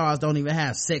porn stars don't even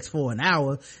have sex for an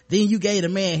hour. Then you gave the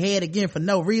man head again for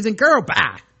no reason. Girl,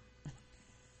 bye.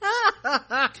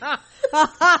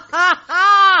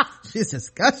 She's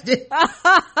disgusted.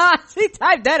 She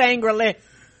typed that angrily.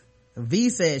 V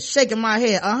says, shaking my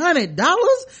head, $100?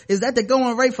 Is that the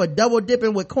going rate for double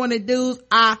dipping with corny dudes?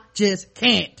 I just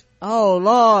can't. Oh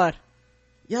Lord.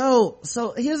 Yo,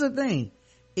 so here's the thing.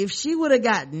 If she would have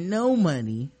got no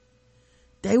money,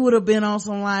 they would have been on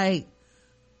some like,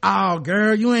 oh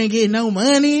girl, you ain't getting no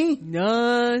money.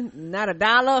 None, not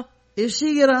 $1. If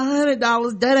she get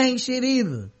 $100, that ain't shit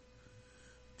either.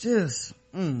 Just,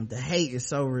 the hate is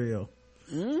so real.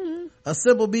 Mm-hmm. A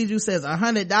simple Bijou says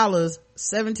 $100,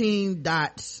 17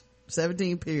 dots,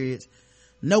 17 periods.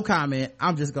 No comment.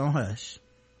 I'm just gonna hush.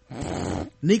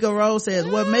 Nico Rose says,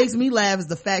 what makes me laugh is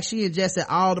the fact she ingested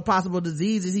all the possible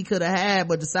diseases he could have had,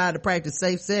 but decided to practice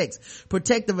safe sex.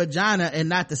 Protect the vagina and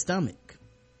not the stomach.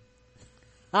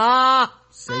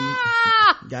 So you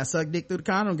gotta suck dick through the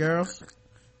condom, girls.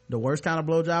 The worst kind of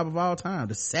blowjob of all time.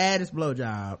 The saddest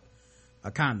blowjob.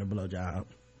 A condom blowjob.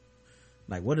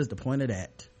 Like, what is the point of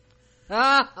that?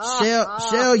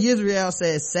 Shell Yisrael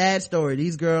says, sad story.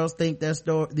 These girls think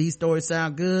these stories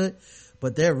sound good,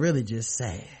 but they're really just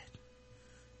sad.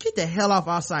 Get the hell off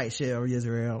our site, Shell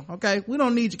Yisrael. Okay, we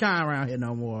don't need your kind around here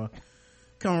no more.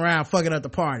 Come around fucking up the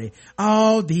party.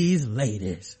 All these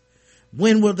ladies,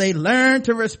 when will they learn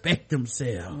to respect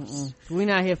themselves? We're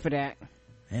not here for that.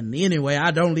 And anyway, I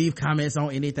don't leave comments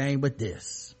on anything but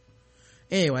this.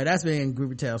 Anyway, that's been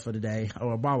Groupie Tales for today.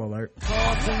 Or a ball alert.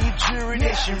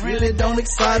 Really don't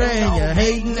excite her, and you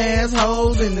hating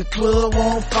assholes in the club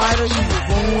won't fight her. You was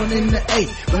born in the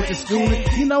 8 with the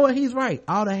student. You know what? He's right.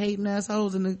 All the hating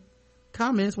assholes in the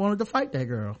comments wanted to fight that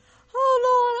girl.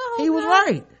 Oh Lord, he was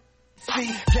right.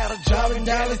 Got a job in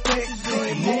Dallas, Texas,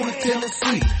 and move to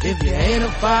Tennessee. If you ain't a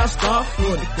 5-star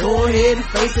for it, go ahead and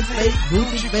face it. Fake,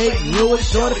 Gucci, fake, real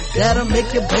short, that'll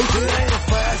make you basic. It ain't a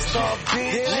 5-star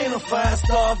bitch. It ain't a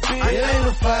 5-star bitch. It ain't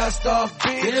a 5-star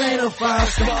bitch. It ain't a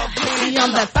 5-star bitch. See,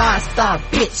 I'm that 5-star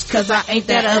bitch, cause I ain't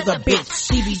that other bitch.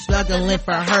 She be struggling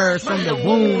for hers from the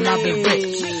wound I've been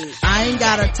rich. I ain't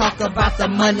gotta talk about the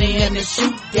money and the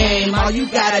shoot game. All you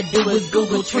gotta do is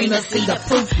Google Trina, see the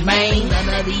proof, man. None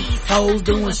of these hoes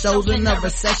doing shows in a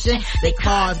recession. They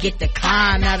cars get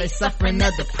declined, now they suffering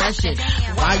of depression.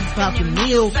 Why you popping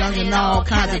meals, selling all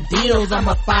kinds of deals? I'm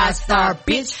a 5-star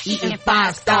bitch, eating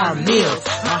 5-star meals.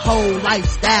 My whole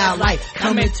lifestyle like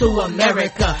coming to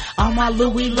America. All my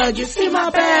Louis luggage, see my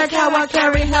bag, how I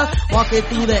carry her. Walking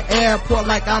through the airport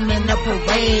like I'm in a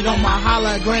parade on my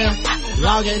hologram.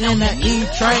 Logging in the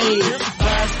E-Trade.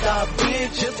 5-star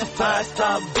bitch, just a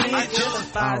 5-star bitch.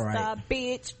 Just a 5-star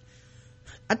bitch.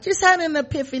 I just had an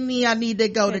epiphany. I need to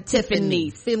go to Tiffany.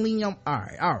 Feeling all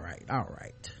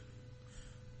right.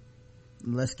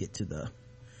 Let's get to the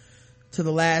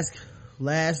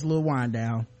last little wind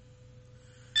down.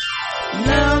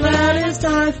 Now that it's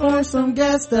time for some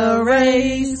guest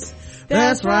race.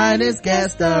 That's right, it's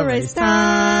guest race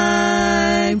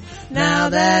time. Now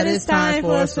that it's time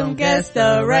for some guest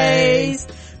race.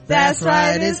 That's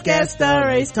right, it's Guess the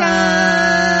Race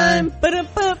time.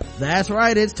 That's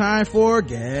right, it's time for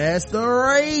Guess the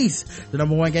Race, the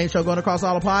number one game show going across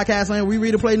all the podcast land. We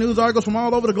read and play news articles from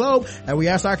all over the globe, and we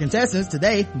ask our contestants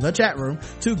today, the chat room,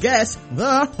 to guess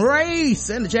the race.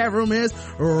 And the chat room is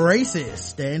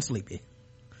racist and sleepy.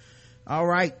 All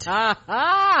right.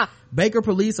 Baker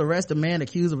police arrest a man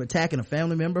accused of attacking a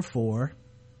family member for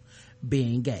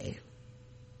being gay.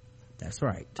 That's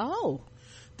right.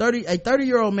 A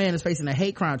 30-year-old man is facing a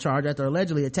hate crime charge after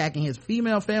allegedly attacking his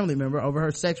female family member over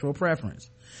her sexual preference.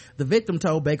 The victim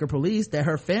told Baker police that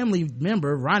her family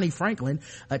member, Ronnie Franklin,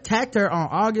 attacked her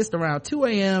on around 2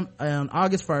 a.m. on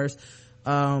August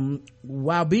 1st.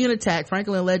 While being attacked,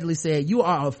 Franklin allegedly said, "You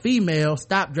are a female.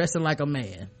 Stop dressing like a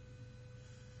man."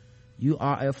 You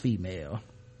are a female.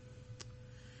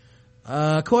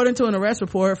 According to an arrest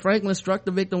report, Franklin struck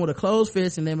the victim with a closed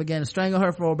fist and then began to strangle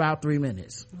her for about 3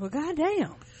 minutes. Well,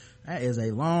 goddamn. That is a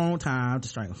long time to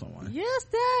strangle someone. Yes,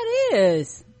 that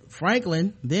is.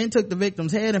 Franklin then took the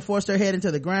victim's head and forced her head into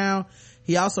the ground.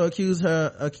 He's also accused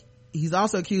of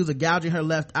gouging her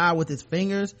left eye with his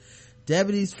fingers.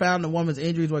 Deputies found the woman's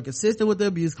injuries were consistent with the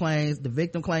abuse claims. The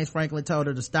victim claims Franklin told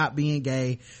her to stop being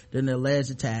gay during the alleged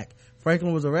attack.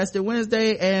 Franklin was arrested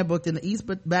Wednesday and booked in the East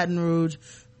Baton Rouge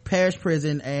Parish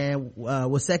Prison and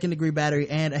with second-degree battery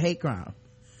and a hate crime.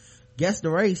 Guess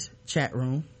the race, chat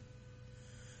room.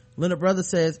 Leonard Brothers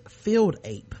says field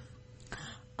ape.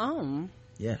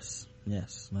 Yes.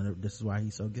 Leonard, this is why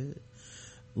he's so good.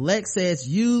 Lex says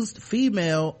used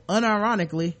female,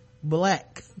 unironically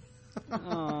black.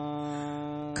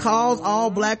 Calls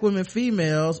all black women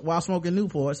females while smoking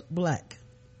Newports black.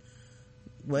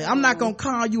 Well, I'm not gonna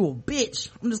call you a bitch.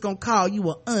 I'm just gonna call you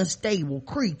an unstable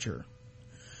creature.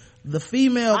 The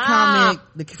female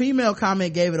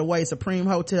comment gave it away. Supreme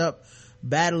Hotep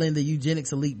battling the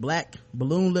eugenics elite black.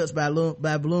 Balloon lips by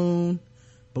balloon.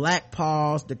 Black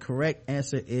paws. The correct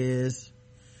answer is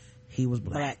he was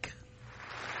black.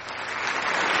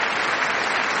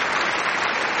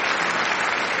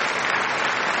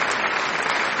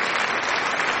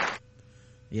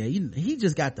 Yeah, he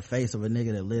just got the face of a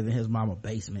nigga that live in his mama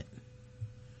basement.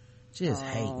 Just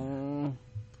hating.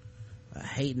 A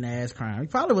hating ass crime. He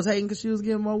probably was hating because she was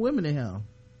getting more women than him.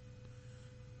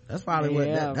 That's probably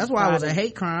that's why it was a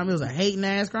hate crime. It was a hating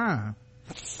ass crime.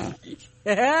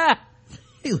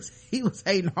 He was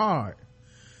hating hard.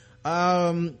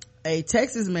 A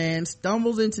Texas man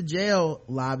stumbles into jail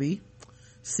lobby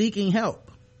seeking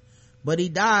help, but he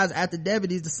dies after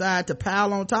deputies decide to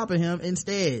pile on top of him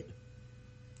instead.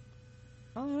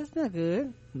 Oh, that's not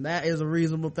good. That is a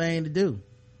reasonable thing to do.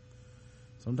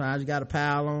 Sometimes you gotta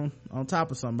pile on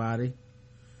top of somebody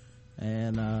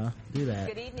and do that.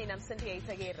 Good evening, I'm Cynthia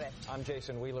Aguirre. I'm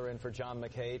Jason Wheeler in for John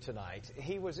McKay tonight.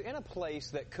 He was in a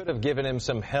place that could have given him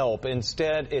some help.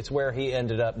 Instead, it's where he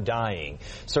ended up dying.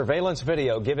 Surveillance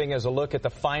video giving us a look at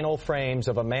the final frames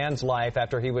of a man's life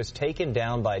after he was taken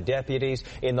down by deputies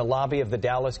in the lobby of the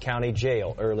Dallas County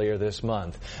Jail earlier this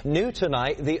month. New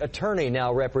tonight, the attorney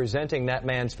now representing that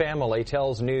man's family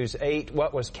tells News 8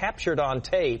 what was captured on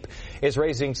tape is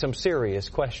raising some serious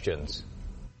questions.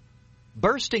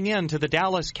 Bursting into the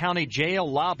Dallas County Jail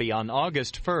lobby on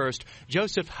August 1st,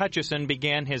 Joseph Hutchison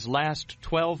began his last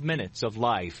 12 minutes of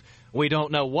life. We don't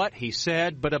know what he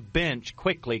said, but a bench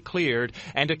quickly cleared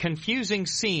and a confusing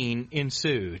scene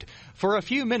ensued. For a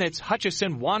few minutes,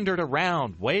 Hutchison wandered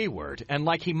around, wayward and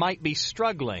like he might be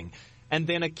struggling. And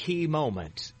then a key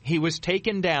moment. He was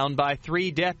taken down by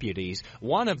 3 deputies,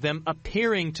 one of them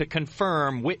appearing to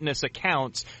confirm witness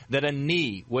accounts that a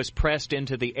knee was pressed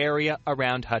into the area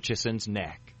around Hutchison's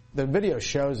neck. The video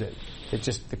shows it.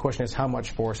 The question is how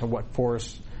much force and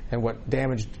what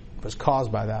damage was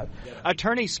caused by that.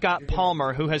 Attorney Scott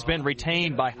Palmer, who has been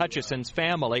retained by Hutchison's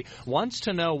family, wants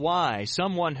to know why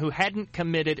someone who hadn't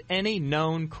committed any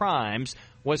known crimes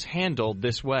was handled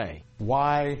this way.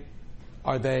 Why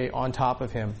are they on top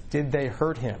of him? Did they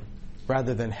hurt him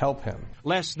rather than help him?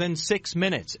 Less than 6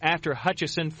 minutes after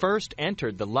Hutchison first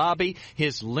entered the lobby,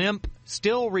 his limp,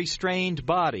 still restrained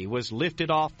body was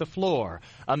lifted off the floor.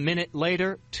 A minute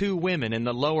later, 2 women in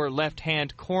the lower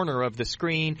left-hand corner of the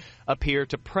screen appear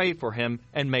to pray for him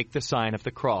and make the sign of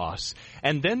the cross.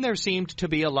 And then there seemed to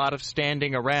be a lot of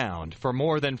standing around, for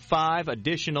more than 5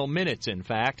 additional minutes, in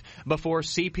fact, before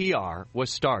CPR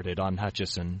was started on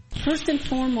Hutchison. First and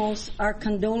foremost, our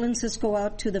condolences go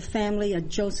out to the family of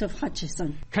Joseph Hutchison.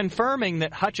 Hutchison. Confirming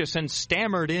that Hutchison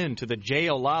stammered into the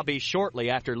jail lobby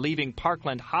shortly after leaving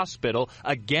Parkland Hospital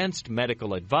against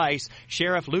medical advice,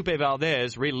 Sheriff Lupe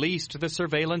Valdez released the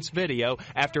surveillance video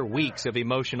after weeks of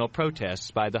emotional protests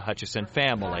by the Hutchison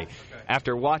family.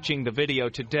 After watching the video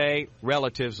today,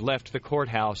 relatives left the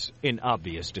courthouse in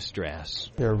obvious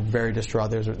distress. They were very distraught.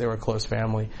 They were a close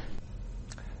family.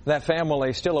 That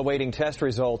family still awaiting test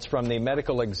results from the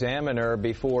medical examiner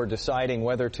before deciding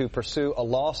whether to pursue a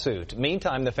lawsuit.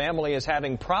 Meantime, the family is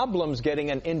having problems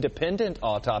getting an independent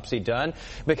autopsy done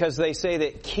because they say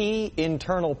that key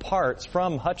internal parts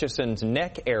from Hutchison's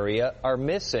neck area are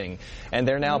missing, and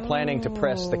they're now planning to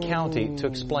press the county to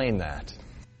explain that.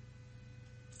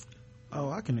 Oh,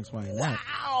 I can explain that.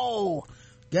 Wow!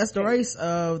 Guess the race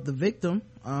of the victim,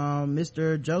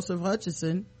 Mr. Joseph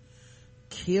Hutchison,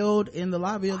 killed in the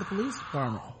lobby of the police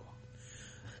department.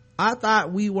 I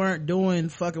thought we weren't doing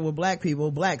fucking with black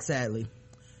people. Black, sadly.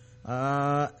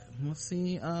 Let's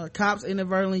see. Cops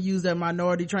inadvertently used their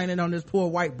minority training on this poor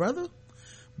white brother.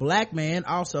 Black man,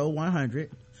 also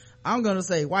 100. I'm gonna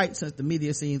say white since the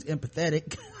media seems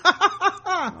empathetic.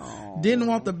 Didn't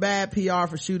want the bad PR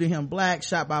for shooting him black.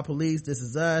 Shot by police. This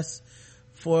is us.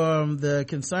 From the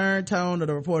concerned tone of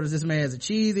the reporters, this man is a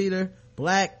cheese eater.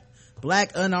 Black,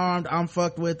 unarmed, I'm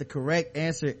fucked with. The correct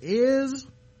answer is,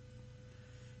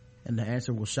 and the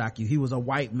answer will shock you, he was a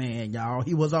white man, y'all.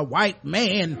 He was a white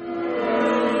man.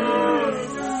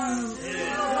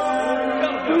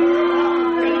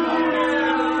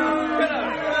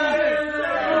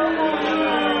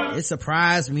 It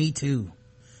surprised me too.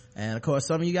 And of course,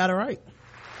 some of you got it right.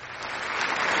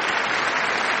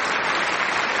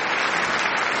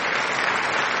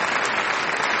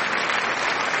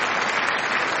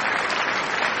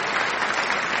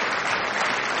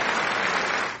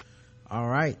 All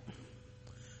right.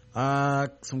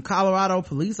 Some Colorado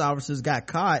police officers got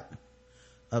caught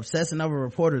obsessing over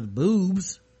reporters'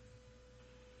 boobs.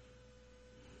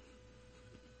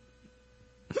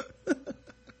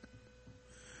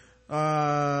 What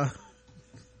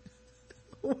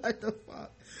the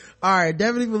fuck? All right,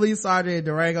 Deputy Police Sergeant in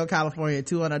Durango, California, and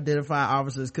two unidentified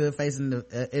officers could face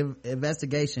an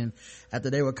investigation after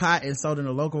they were caught insulting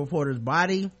a local reporter's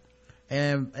body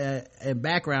and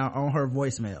background on her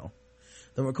voicemail.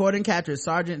 The recording captured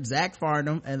Sergeant Zach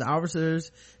Farnham and the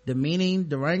officers demeaning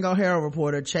Durango Herald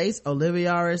reporter Chase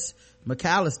Olivares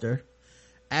McAllister.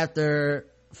 After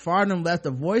Farnham left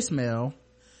a voicemail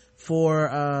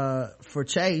for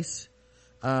Chase,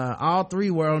 all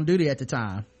three were on duty at the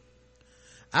time.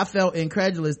 I felt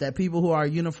incredulous that people who are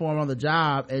uniformed on the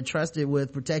job and trusted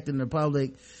with protecting the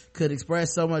public could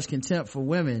express so much contempt for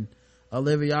women,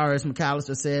 Olivares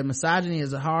McAllister said. Misogyny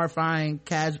is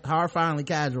horrifyingly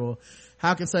casual.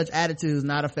 How can such attitudes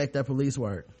not affect their police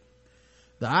work?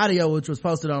 The audio, which was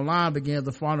posted online, begins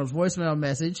with Farnham's voicemail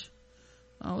message.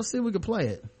 Let's see if we can play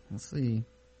it. Let's see.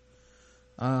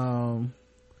 Followed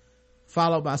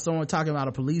by someone talking about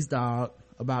a police dog.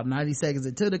 About 90 seconds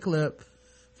into the clip,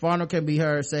 Farnham can be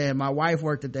heard saying, "My wife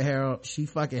worked at the Herald. She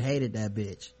fucking hated that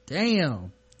bitch."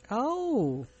 Damn.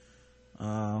 Oh.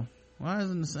 Why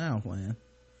isn't the sound playing?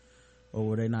 Or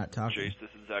were they not talking? Chase, this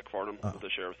is Zach Farnham with the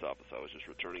Sheriff's Office. I was just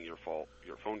returning your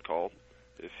phone call.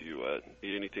 If you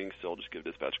need anything, still just give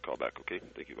dispatch a call back, okay?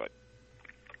 Thank you, bye.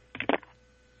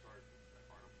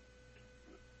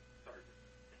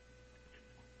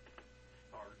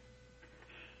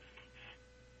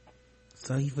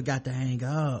 So he forgot to hang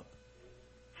up.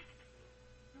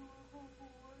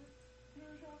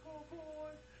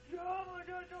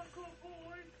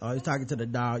 Oh, he's talking to the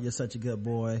dog. You're such a good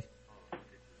boy.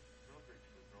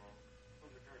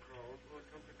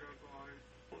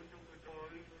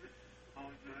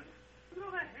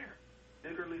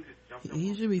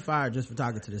 He should be fired just for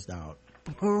talking to this dog.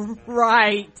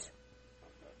 Right.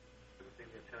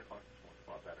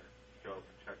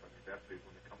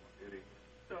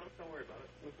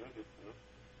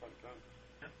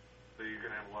 So you're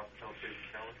going to have a lot of child safety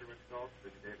challenger with yourself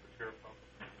that you gave the sheriff's office?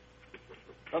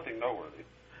 Nothing noteworthy.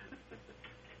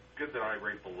 Good that I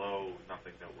rate below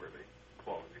nothing noteworthy.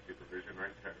 Quality supervision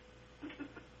right there.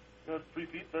 That's free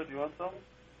pizza. Do you want some? I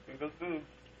think that's good.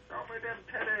 Oh, my damn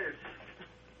titties.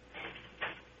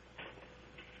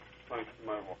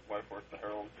 My wife works at the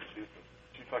Herald. She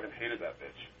fucking hated that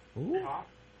bitch. Ooh. Hot?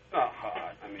 Not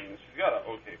hot. I mean, she's got an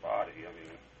okay body. I mean,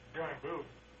 giant boobs.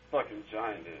 Fucking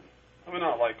giant, dude. I mean,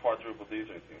 not like quadruple D's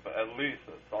or anything, but at least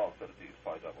a solid set of D's,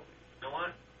 probably double D's. You know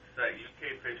what? Say,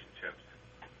 UK fish and chips.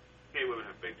 UK women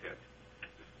have big tits.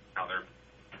 Just how they're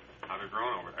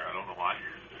growing over there. I don't know why.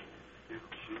 She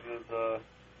is,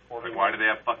 like, why do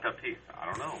they have fucked up teeth? I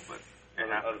don't know, but I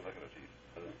didn't look at her teeth.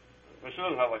 But she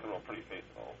doesn't have like a real pretty face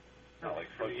at all. Not like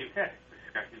from the UK.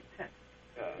 She's got huge tits.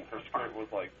 Yeah, and her skirt was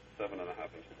like 7.5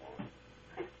 inches long.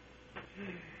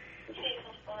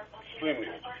 Extremely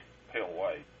pale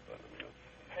white, but I mean,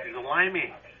 she's a limey.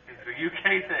 It's a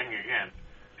UK thing again.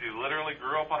 She literally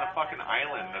grew up on a fucking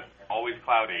island that's always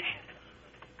cloudy.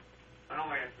 I don't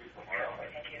want to be so hard on it.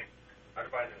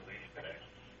 I'd buy the leash today.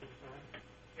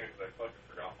 Yeah, because I fucking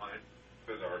forgot mine.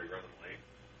 Because I already running late.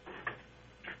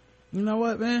 You know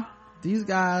what, man? These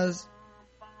guys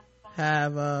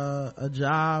have a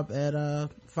job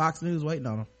at Fox News waiting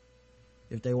on them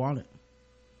if they want it.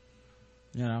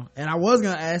 You know, and I was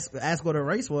gonna ask what her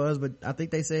race was, but I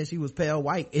think they said she was pale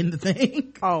white in the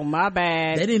thing. Oh, my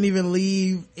bad. They didn't even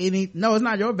leave any. No, it's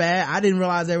not your bad. I didn't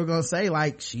realize they were gonna say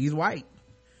like she's white.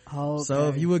 Okay. So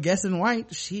if you were guessing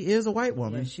white, she is a white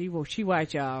woman. Yeah, she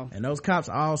white, y'all. And those cops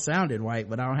all sounded white,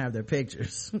 but I don't have their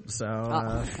pictures.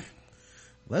 So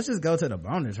let's just go to the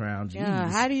bonus round. Jeez.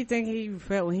 Yeah, how do you think he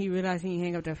felt when he realized he didn't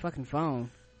hang up that fucking phone?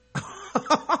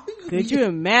 Could you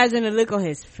imagine the look on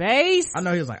his face? I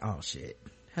know he was like, oh shit,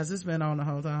 has this been on the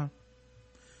whole time?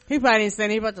 He probably didn't say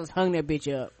anything, he about to hung that bitch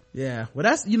up. Yeah, well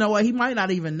that's, you know what, he might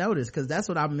not even notice, because that's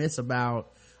what I miss about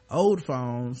old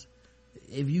phones.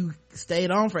 If you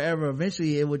stayed on forever,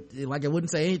 eventually it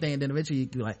wouldn't say anything, and then eventually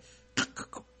you'd be like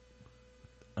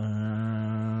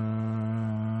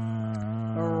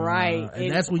right,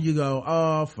 and that's when you go,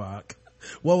 oh fuck,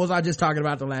 what was I just talking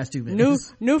about the last 2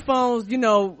 minutes? New phones, you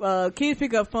know, kids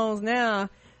pick up phones now,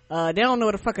 they don't know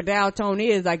what the fuck a dial tone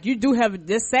is. Like, you do have,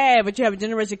 this sad, but you have a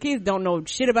generation of kids don't know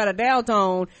shit about a dial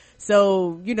tone.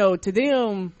 So, you know, to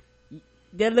them,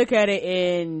 they look at it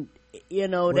and, you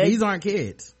know, these aren't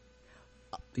kids.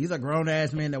 These are grown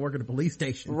ass men that work at the police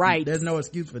station. Right. There's no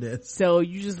excuse for this. So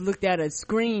you just looked at a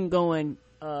screen going,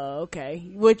 okay.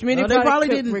 Which means they probably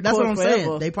didn't, that's what I'm forever.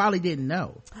 saying. They probably didn't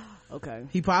know. Okay.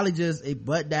 He probably just, it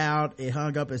butted out, it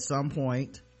hung up at some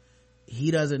point.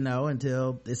 He doesn't know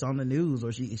until it's on the news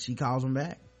or she calls him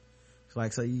back. It's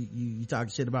like, so you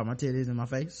talking shit about my titties in my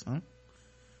face, huh?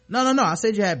 No, I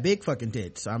said you had big fucking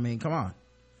tits. I mean, come on.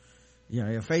 You know,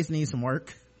 your face needs some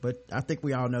work, but I think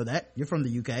we all know that. You're from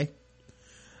the UK.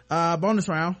 Bonus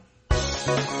round.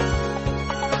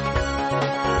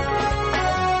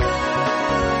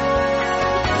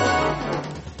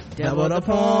 Double the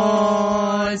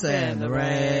points and the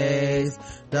raise.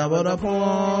 Double the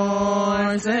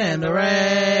points and the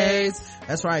raise.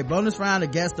 That's right. Bonus round to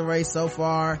guess the race so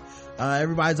far.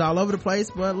 Everybody's all over the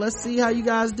place, but let's see how you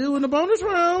guys do in the bonus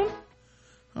round.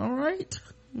 All right.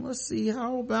 Let's see.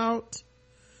 How about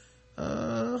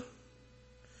let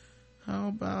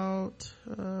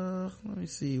me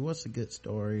see. What's a good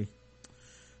story?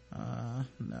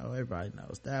 No, everybody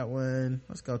knows that one.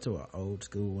 Let's go to an old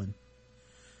school one.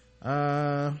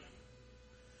 Oh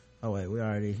wait, we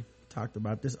already talked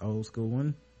about this old school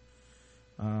one.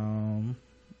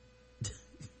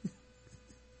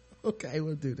 Okay,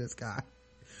 we'll do this guy.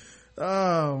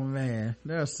 Oh man,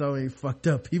 there are so many fucked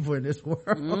up people in this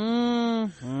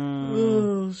world.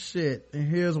 Oh shit. And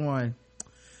here's one.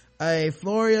 A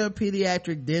Florida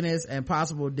pediatric dentist and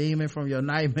possible demon from your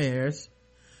nightmares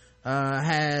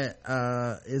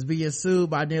is being sued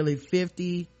by nearly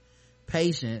 50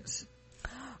 patients.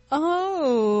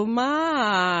 Oh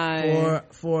my.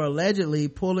 For allegedly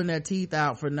pulling their teeth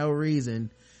out for no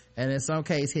reason, and in some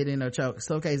cases hitting or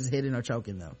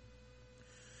choking them.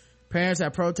 Parents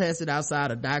have protested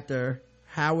outside of Dr.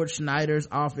 Howard Schneider's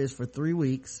office for 3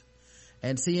 weeks,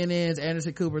 and CNN's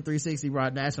Anderson Cooper 360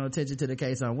 brought national attention to the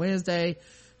case on Wednesday,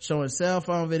 showing cell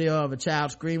phone video of a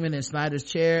child screaming in Schneider's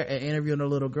chair and interviewing a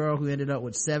little girl who ended up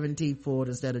with 7 teeth pulled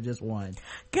instead of just 1.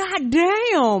 God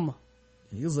damn.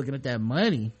 He was looking at that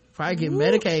money. Probably get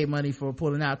Medicaid money for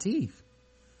pulling out teeth.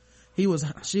 She was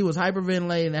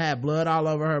hyperventilating and had blood all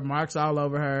over her, marks all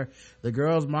over her. The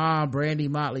girl's mom, Brandy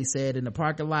Motley, said in the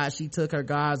parking lot she took her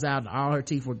gauze out and all her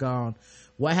teeth were gone.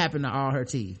 What happened to all her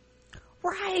teeth?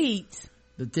 Right.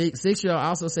 The 6-year-old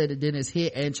also said the dentist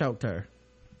hit and choked her.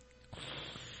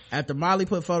 After Molly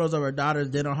put photos of her daughter's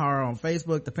dental horror on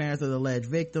Facebook, the parents of the alleged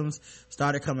victims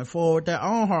started coming forward with their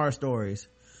own horror stories.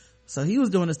 So he was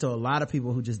doing this to a lot of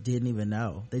people who just didn't even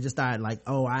know. They just thought like,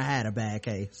 oh, I had a bad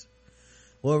case.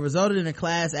 Well, it resulted in a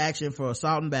class action for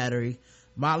assault and battery.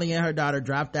 Motley and her daughter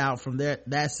dropped out from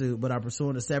that suit, but are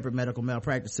pursuing a separate medical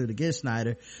malpractice suit against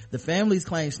Schneider. The families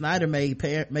claim Schneider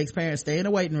makes parents stay in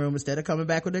the waiting room instead of coming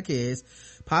back with their kids,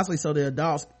 possibly so the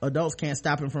adults can't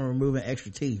stop him from removing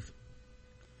extra teeth.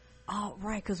 Oh,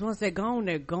 right, because once they're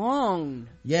gone.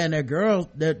 Yeah, and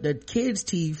they're kids'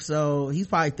 teeth, so he's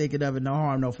probably thinking of it, no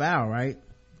harm, no foul, right?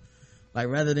 Like,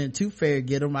 rather than tooth fairy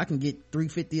get them, I can get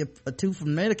 $350 a tooth from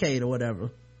Medicaid or whatever.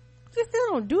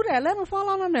 don't do that. Let them fall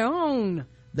out on their own.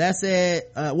 That said,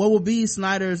 what will be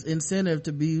Snyder's incentive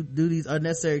to do these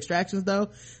unnecessary extractions though?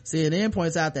 CNN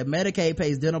points out that Medicaid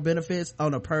pays dental benefits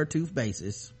on a per tooth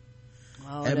basis.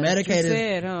 Oh, and that's what you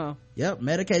said, huh? Yep,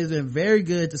 Medicaid has been very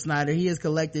good to Snyder. He has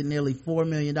collected nearly $4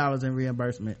 million in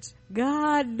reimbursements.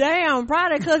 God damn,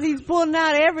 probably because he's pulling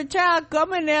out every child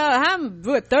coming there.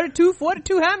 32,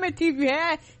 42, how many teeth you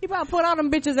had? He probably put all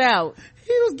them bitches out.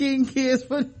 He was getting kids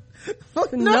for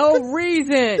no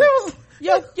reason.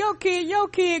 Your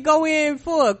kid go in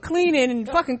for a cleaning and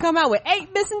fucking come out with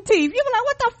 8 missing teeth. You be like,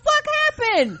 what the fuck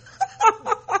happened?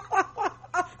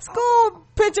 School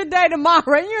picture day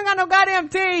tomorrow. You ain't got no goddamn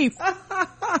teeth.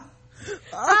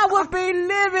 I would be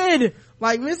livid.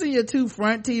 Like, missing your 2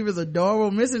 front teeth is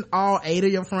adorable. Missing all 8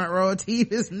 of your front row of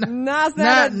teeth is not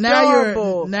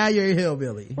adorable. Now you're a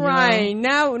hillbilly, right?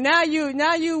 Now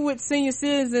you with senior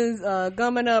citizens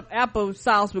gumming up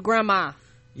applesauce with grandma.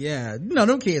 Yeah,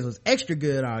 them kids was extra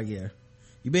good all year.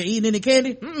 You been eating any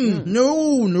candy?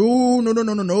 No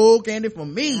candy for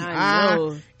me.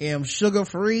 I am sugar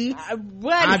free.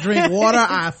 I drink water.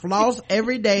 I floss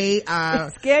every day. I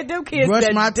scared them kids brush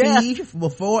my teeth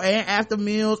before and after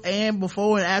meals and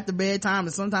before and after bedtime.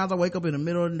 And sometimes I wake up in the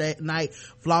middle of the night,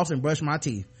 floss and brush my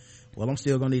teeth. Well, I'm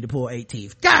still gonna need to pull 8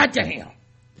 teeth. God damn.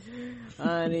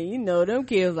 Them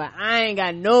kids like, I ain't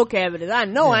got no cavities. I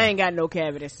know I ain't got no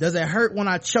cavities. Does it hurt when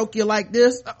I choke you like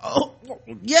this? Oh,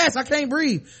 yes, I can't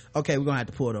breathe. Okay, we're gonna have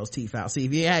to pull those teeth out. See,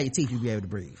 if you had your teeth, you'd be able to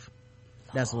breathe.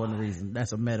 That's one reason.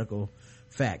 That's a medical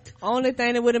fact. Only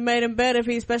thing that would have made him better if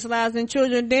he specialized in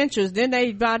children dentures. Then they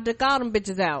about to call them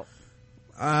bitches out.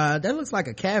 That looks like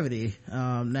a cavity.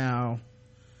 Now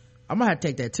I'm gonna have to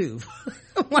take that too.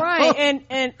 Right,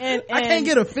 and I can't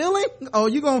get a feeling. Oh,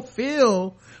 you gonna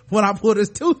feel when I pull this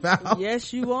tooth out?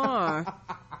 Yes, you are.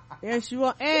 Yes, you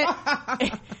are.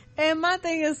 And my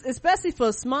thing is, especially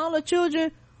for smaller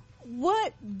children,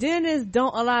 what dentists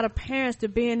don't allow the parents to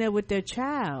be in there with their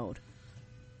child?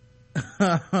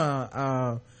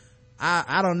 I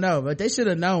don't know, but they should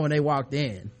have known when they walked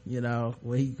in,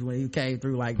 when he came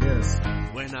through like this.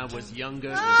 When I was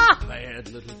younger, a bad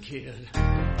little kid,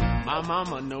 my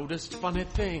mama noticed funny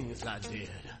things I did,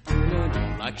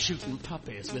 like shooting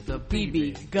puppies with a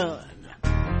BB gun.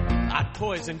 I'd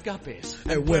poison guppies,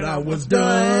 and when I was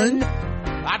done,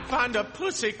 I'd find a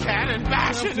pussy cat and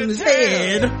bash it in his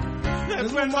head.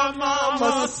 That's when my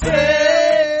mama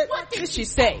said, what did she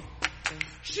say?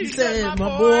 She said,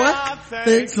 my boy,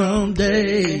 think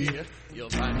someday you'll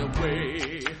find a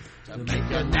way to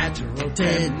make a natural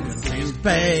tendencies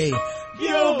pay.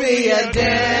 You'll be a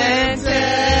dentist.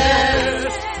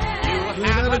 You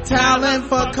have a talent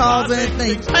for causing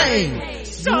things pain.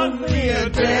 You'll be a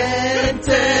dentist.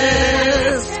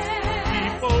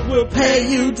 People will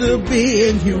pay you to be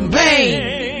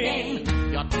inhumane.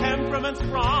 Your temperament's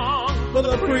wrong for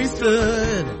the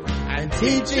priesthood, and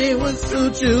teaching would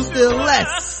suit you still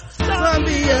less. So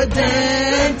be a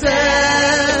dentist.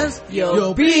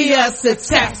 You'll be a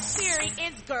success. Here he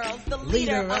is, girls, the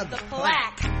leader of the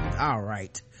pack. All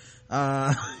right.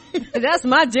 That's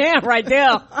my jam right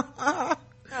there.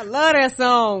 I love that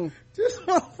song. This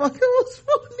motherfucker was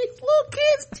fooling these little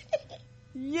kids' teeth.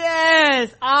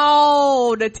 Yes,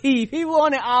 all the teeth. He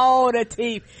wanted all the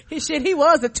teeth. He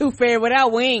was a tooth fairy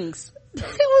without wings. He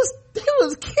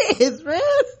was kids, man.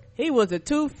 He was a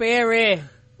tooth fairy.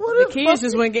 The kids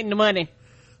just weren't getting the money.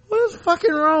 What is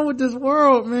fucking wrong with this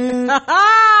world, man?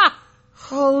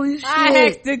 Holy shit. I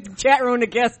asked the chat room to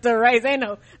guess the race. Ain't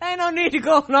no need to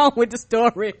go on with the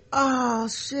story. Oh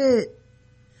shit.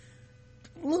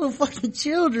 Little fucking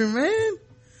children, man.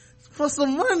 For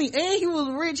some money. And he was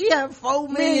rich. He had $4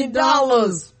 million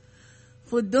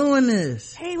for doing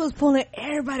this. He was pulling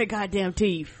everybody's goddamn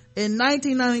teeth. In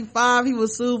 1995, he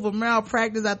was sued for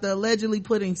malpractice after allegedly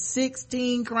putting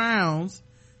 16 crowns,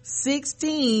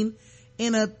 16,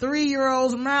 in a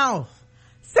 3-year-old's mouth.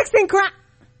 16 crowns?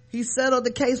 He settled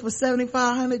the case for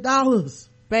 $7,500.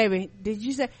 Baby, did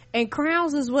you say? And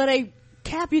crowns is where they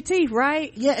cap your teeth,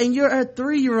 right? Yeah, and you're a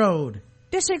 3-year-old.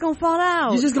 This shit gonna fall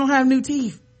out. You're just gonna have new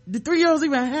teeth. The 3-year-olds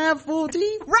even have full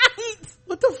teeth? Right.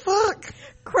 What the fuck?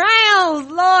 Crowns,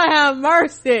 Lord have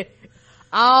mercy.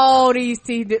 All these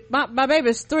teeth. My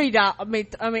baby's $3.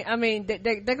 I mean,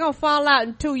 they're gonna fall out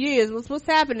in 2 years. What's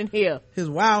happening here? His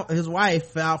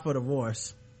wife filed for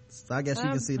divorce. So I guess you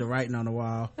can see the writing on the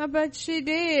wall. I bet she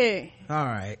did. All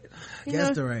right.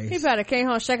 Guess the race. He probably came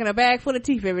home shaking a bag full of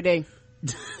teeth every day.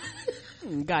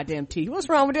 Goddamn teeth. What's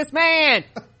wrong with this man?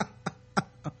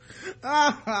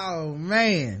 Oh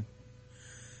man.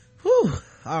 Whew.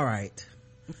 All right.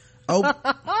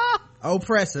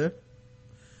 Oppressor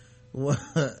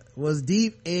was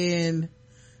deep in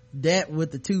Debt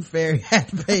with the Tooth Fairy had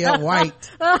to pay up White.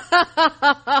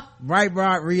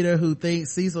 Breitbart reader who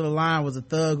thinks Cecil the Lion was a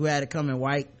thug who had to come in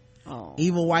white. Oh.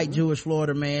 Evil white Jewish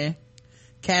Florida man.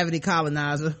 Cavity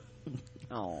colonizer.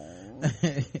 Oh.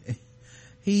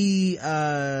 He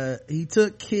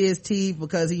took kids' teeth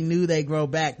because he knew they grow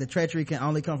back. The treachery can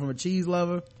only come from a cheese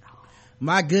lover.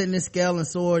 My goodness, Scale and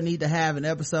Sword need to have an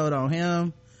episode on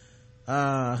him.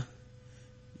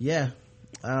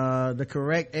 The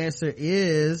correct answer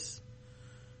is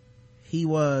he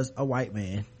was a white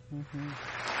man.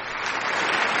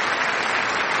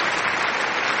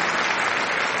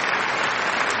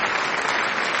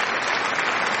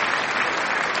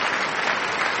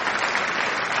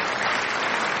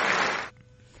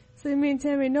 So you mean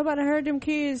tell me nobody heard them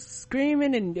kids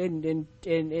screaming and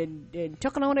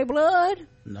tucking on their blood?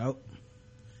 Nope.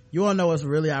 You wanna know what's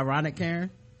really ironic, Karen?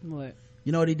 What?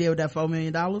 You know what he did with that $4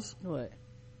 million? What?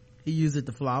 He used it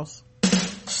to floss.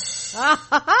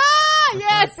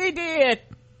 Yes, he did.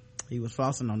 He was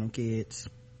flossing on them kids.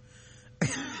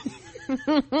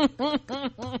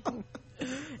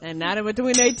 And not in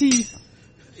between their teeth.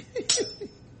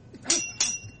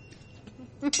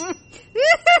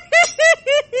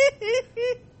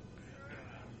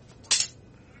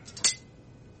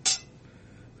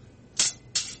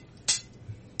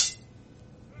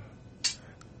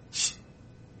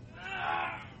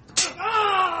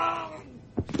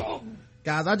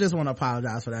 Guys, I just want to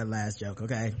apologize for that last joke,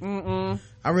 okay?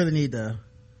 I really need to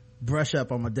brush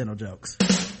up on my dental jokes.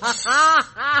 All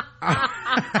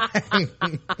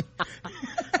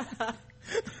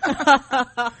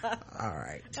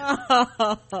right.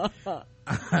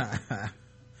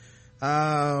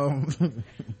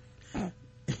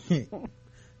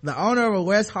 The owner of a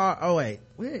West Hart. Oh wait,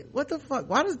 what the fuck?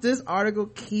 Why does this article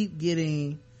keep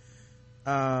getting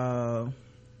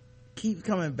keep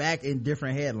coming back in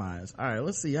different headlines? All right,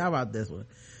 let's see. How about this one?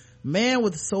 Man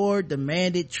with sword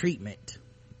demanded treatment.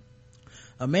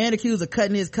 A man accused of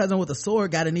cutting his cousin with a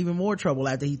sword got in even more trouble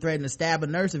after he threatened to stab a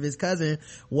nurse if his cousin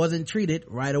wasn't treated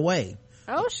right away.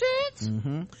 Oh shit.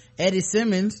 Eddie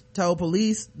Simmons told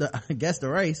police guess the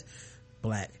race,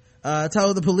 black,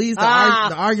 told the police the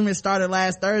argument started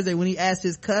last Thursday when he asked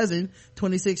his cousin,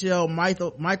 26-year-old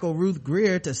Michael Ruth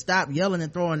Greer, to stop yelling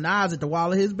and throwing knives at the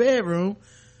wall of his bedroom.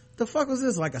 The fuck was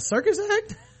this, like a circus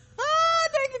act?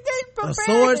 A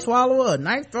sword swallower, a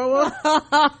knife thrower,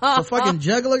 a fucking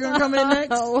juggler gonna come in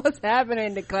next? What's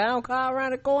happening? The clown car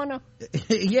around the corner?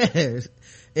 Yes.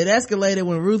 It escalated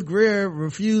when Ruth Greer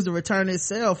refused to return his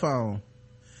cell phone.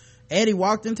 Eddie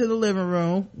walked into the living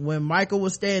room when Michael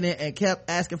was standing and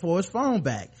kept asking for his phone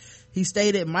back. He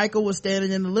stated Michael was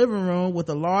standing in the living room with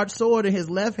a large sword in his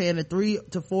left hand and 3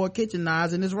 to 4 kitchen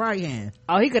knives in his right hand.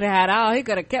 Oh, he could have had all. He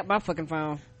could have kept my fucking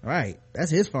phone. Right.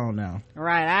 That's his phone now.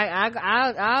 Right.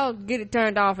 I'll get it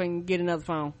turned off and get another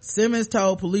phone. Simmons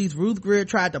told police Ruth Greer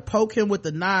tried to poke him with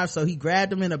the knife, so he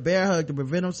grabbed him in a bear hug to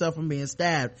prevent himself from being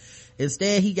stabbed.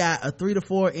 Instead, he got a 3 to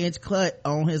 4 inch cut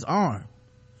on his arm.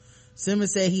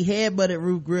 Simmons said he headbutted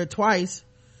Ruth Greer twice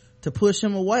to push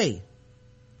him away.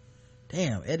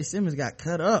 Damn, Eddie Simmons got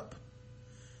cut up.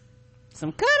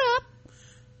 Some cut up?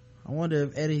 I wonder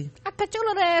if Eddie... I cut your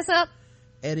little ass up.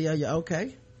 Eddie, are you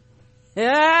okay?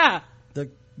 Yeah.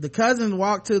 The cousin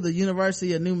walked to the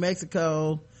University of New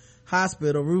Mexico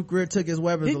hospital. Ruth Greer took his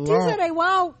weapons along. Did you say they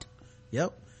walked?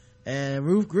 Yep. And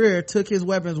Ruth Greer took his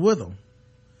weapons with him.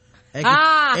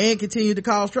 And continued to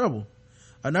cause trouble.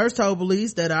 A nurse told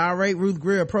police that irate Ruth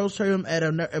Greer approached him at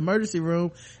an emergency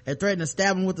room and threatened to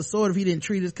stab him with a sword if he didn't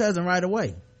treat his cousin right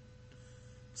away.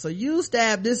 So you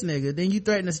stabbed this nigga, then you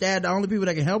threatened to stab the only people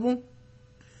that can help him?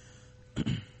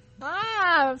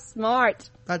 Smart.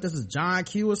 Thought this was John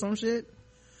Q or some shit.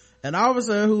 An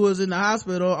officer who was in the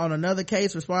hospital on another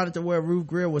case responded to where Ruth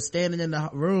Greer was standing in the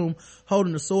room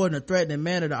holding the sword in a threatening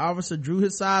manner. The officer drew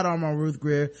his sidearm on Ruth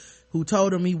Greer, who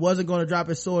told him he wasn't going to drop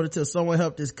his sword until someone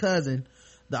helped his cousin.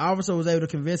 The officer was able to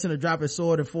convince him to drop his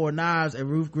sword and 4 knives, and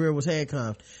Ruth Greer was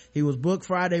handcuffed. He was booked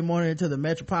Friday morning into the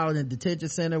Metropolitan Detention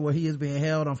Center, where he is being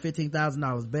held on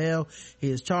 $15,000 bail. He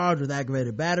is charged with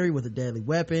aggravated battery with a deadly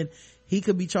weapon. He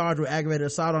could be charged with aggravated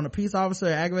assault on a peace officer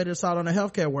and aggravated assault on a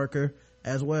healthcare worker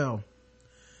as well.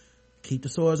 Keep the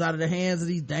swords out of the hands of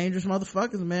these dangerous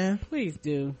motherfuckers, man. Please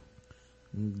do.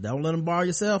 Don't let them borrow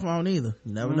your cell phone either.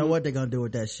 You never know what they're gonna do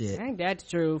with that shit. Ain't that the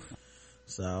truth?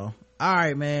 So, all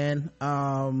right, man.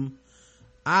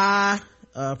 I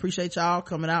appreciate y'all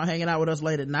coming out, hanging out with us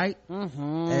late at night.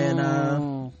 And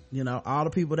all the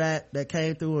people that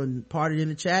came through and partied in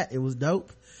the chat, it was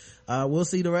dope. We'll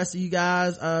see the rest of you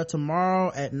guys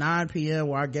tomorrow at 9 p.m.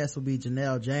 where our guest will be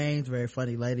Janelle James, very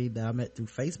funny lady that I met through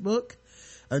Facebook.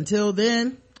 Until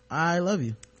then, I love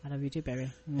you. I love you too,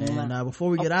 baby. And before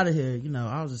we get out of here,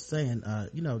 I was just saying,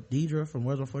 Deidre from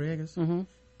Where's My 40 Acres? Mm-hmm.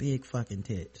 Big fucking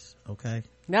tits, okay?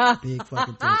 Nah. Big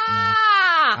fucking tits. No.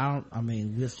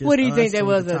 It's just what do you think there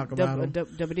was double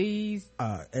D's?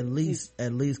 At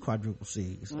least quadruple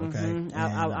C's, okay? Mm-hmm.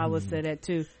 I would say that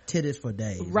too. Titties for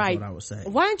days, right? Is what I would say.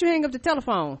 Why didn't you hang up the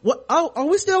telephone? What? Oh, are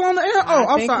we still on the air? Oh,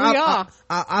 I'm sorry. We are.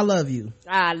 I love you.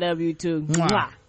 I love you too. Mwah.